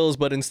 $100 bills,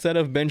 but instead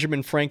of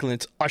Benjamin Franklin,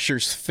 it's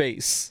Usher's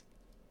face.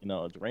 You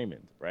know, it's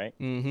Raymond, right?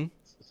 Mm-hmm.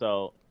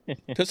 So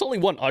There's only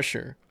one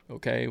Usher.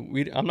 Okay,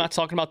 I'm not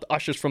talking about the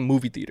Ushers from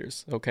movie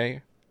theaters.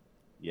 Okay.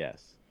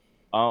 yes,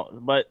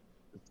 but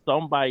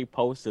somebody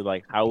posted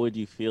like, "How would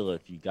you feel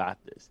if you got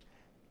this?"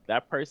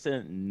 That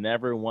person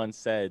never once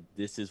said,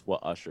 "This is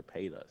what Usher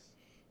paid us."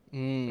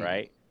 Mm.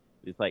 Right?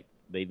 It's like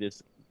they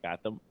just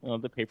got them,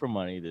 the paper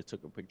money. They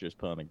took a pictures,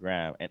 put on the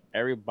gram, and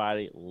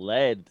everybody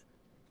led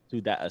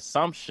to that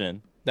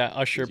assumption That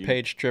Usher you-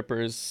 paid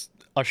strippers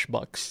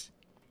Ushbucks.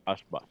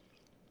 Ushbuck.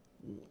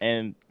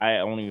 And I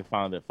only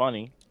found it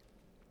funny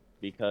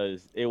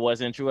because it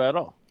wasn't true at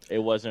all. It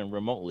wasn't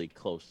remotely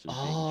close to being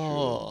true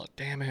Oh,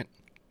 damn it!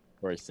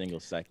 for a single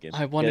second.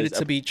 I wanted it Because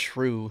to be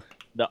true.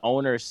 the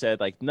owner said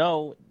like,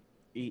 no,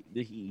 he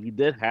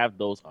did have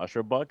those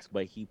Usher bucks,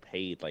 but he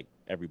paid like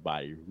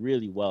everybody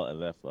really well and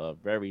left a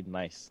very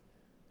nice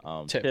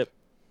Tip. tip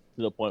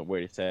to the point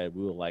where they said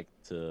we would like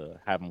to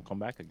have him come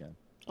back again.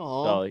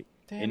 Oh, So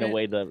damn in a it.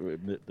 way,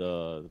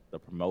 the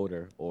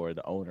promoter or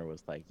the owner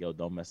was like, "Yo,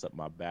 don't mess up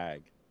my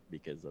bag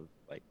because of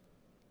like,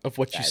 Of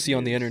what you bad see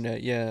on the news."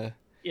 internet, yeah.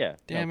 yeah,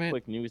 Damn it.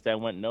 quick news that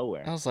went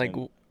nowhere." I was like,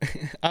 And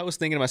I was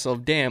thinking to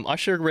myself, damn,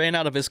 Usher ran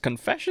out of his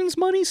confessions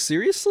money?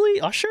 Seriously,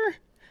 Usher?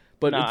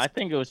 But no, it's- I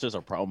think it was just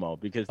a promo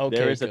because Okay,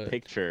 there is a good.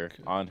 picture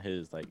on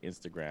his like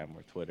Instagram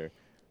or Twitter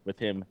with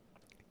him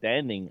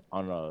standing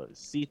on a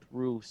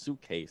see-through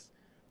suitcase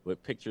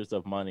with pictures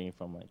of money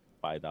from like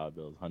 $5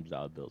 bills,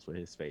 $100 bills with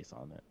his face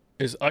on it.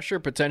 is Usher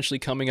potentially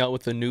coming out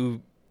with a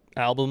new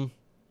album?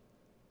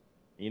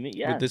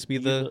 Yeah, this be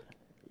he's the-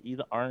 he's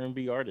an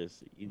R&B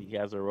artist. He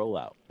has a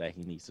rollout that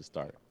he needs to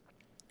start.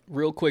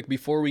 Real quick,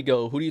 before we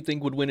go, who do you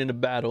think would win in a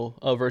battle,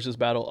 versus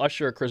battle,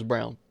 Usher or Chris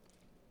Brown?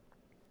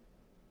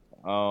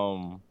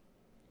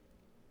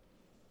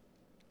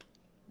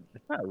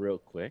 It's not real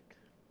quick.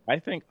 I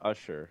think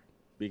Usher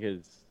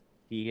because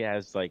he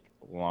has like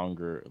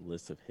longer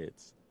lists of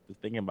hits. Just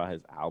thinking about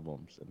his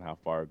albums and how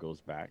far it goes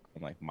back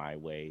from like My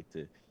Way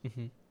to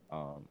Mhm.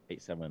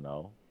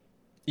 870.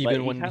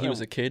 Even he when he kinda-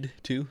 was a kid,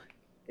 too?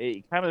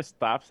 It kind of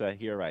stops at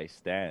Here I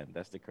Stand.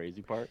 That's the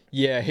crazy part.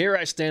 Yeah, Here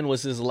I Stand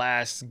was his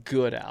last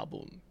good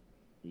album.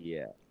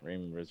 Yeah,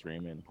 Raymond vs.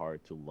 Raymond,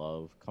 Hard to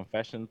Love.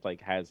 Confessions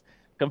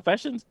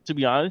Confessions, to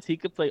be honest, he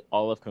could play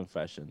all of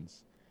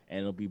Confessions and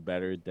it'll be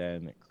better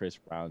than Chris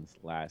Brown's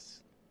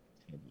last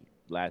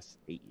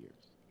 8 years.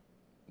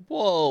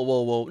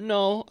 Whoa.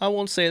 No, I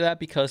won't say that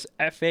because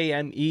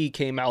FAME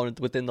came out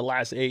within the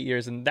last 8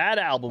 years, and that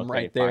album Okay,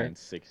 right there. fine,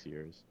 6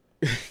 years.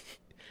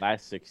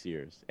 Last 6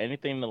 years.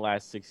 Anything in the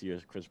last 6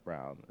 years, Chris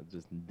Brown, it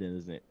just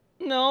doesn't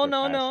No.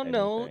 surpass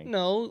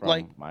anything from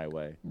Like, My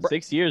Way. Br-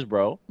 6 years,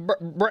 bro.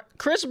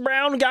 Chris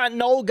Brown got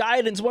No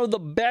Guidance, one of the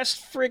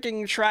best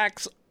freaking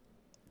tracks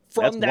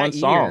from That's that one year.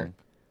 song.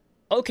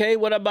 Okay,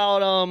 what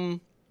about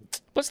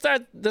what's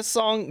that? The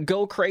song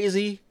 "Go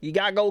Crazy"? You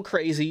gotta go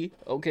crazy.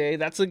 Okay,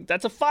 that's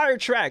a fire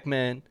track,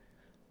 man.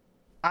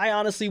 I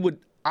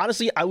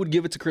would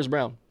give it to Chris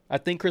Brown. I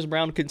think Chris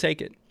Brown could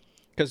take it,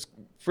 because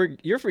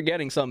you're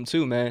forgetting something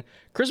too, man.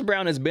 Chris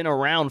Brown has been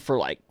around for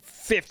like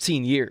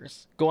 15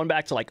 years, going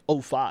back to like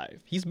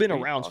 05. He's been What are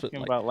you around for talking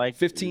like, about, like,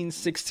 15,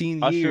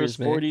 16 Usher's years,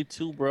 man.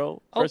 42,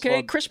 bro. First of Okay,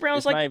 all, Chris Brown's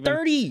it's not like even-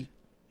 30.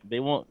 They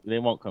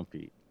won't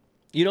compete.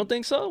 You don't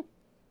think so?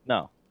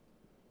 No.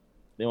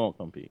 They won't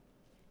compete.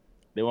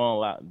 They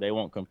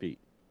won't compete.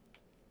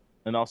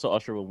 And also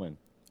Usher will win.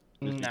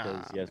 Just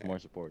because he has more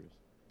supporters.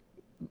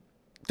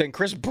 Then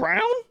Chris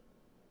Brown?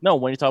 No,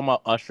 when you're talking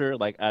about Usher,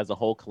 like as a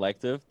whole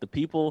collective, the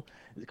people,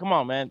 come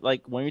on, man.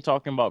 Like when you're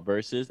talking about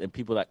verses and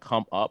people that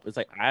come up, it's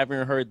like I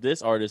haven't heard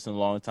this artist in a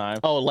long time.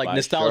 Oh, like but I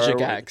nostalgic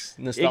sure- acts.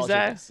 Nostalgic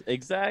acts.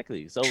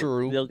 Exactly. So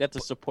True. they'll get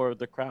the support of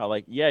the crowd.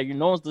 Like, yeah,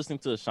 no one's listening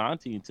to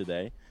Ashanti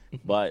today,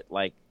 but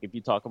like if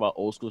you talk about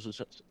old school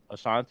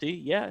Ashanti,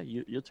 yeah,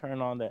 you'll turn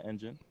on that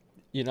engine.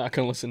 You're not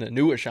gonna listen to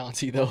new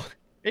Ashanti though.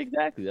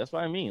 Exactly. That's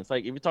what I mean. It's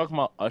like if you're talking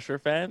about Usher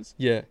fans,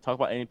 Yeah. talk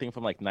about anything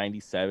from like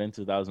 97,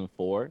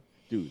 2004,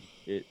 dude,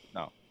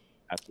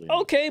 Absolutely.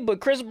 Okay, but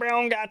Chris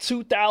Brown got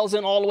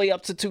 2000 all the way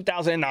up to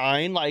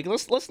 2009. Like,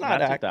 let's not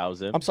Not act.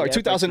 2000. I'm sorry, Yeah, it's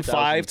like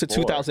 2005 to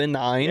 2004.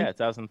 2009. Yeah,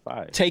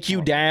 2005. Take you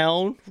Oh.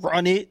 down,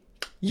 run it,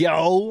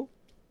 yo,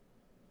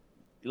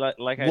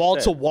 Like I wall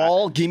said, to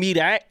wall. Give me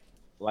that.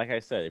 like I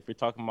said, if you're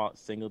talking about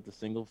single to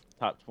single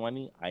top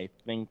 20, I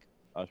think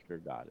Usher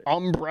got it.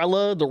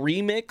 Umbrella, the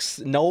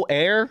remix, No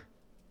Air,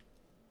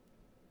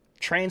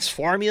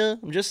 Transformia.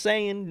 I'm just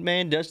saying,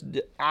 man.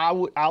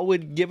 I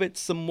would give it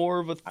some more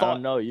of a I thought.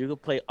 don't know. You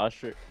could play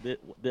Usher.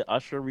 The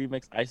Usher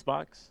remix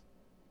Icebox.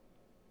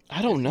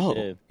 I don't Yes, he know.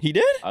 did. He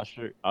did?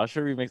 Usher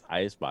remixed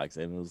Icebox,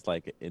 and it was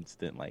like an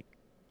instant like,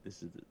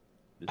 this is.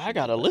 I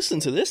gotta listen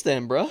to this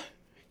then, bruh.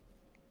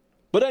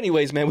 But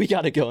anyways, man, we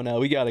gotta go now.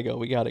 We gotta go.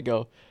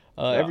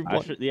 Everyone,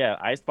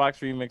 Icebox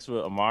remix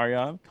with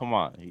Omarion. Come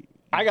on.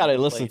 I gotta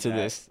can listen play to that,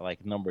 this.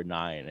 Like number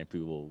 9, and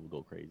people will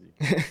go crazy.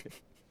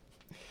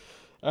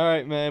 All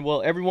right, man.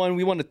 Well, everyone,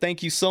 we want to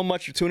thank you so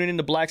much for tuning in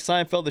to Black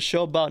Seinfeld, the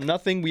show about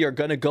nothing. We are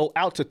gonna go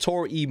out to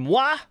Tor et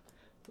moi.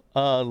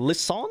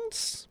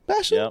 Lissons,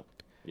 Bastion?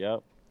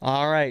 Yep.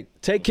 All right.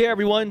 Take care,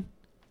 everyone.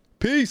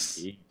 Peace.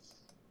 Peace.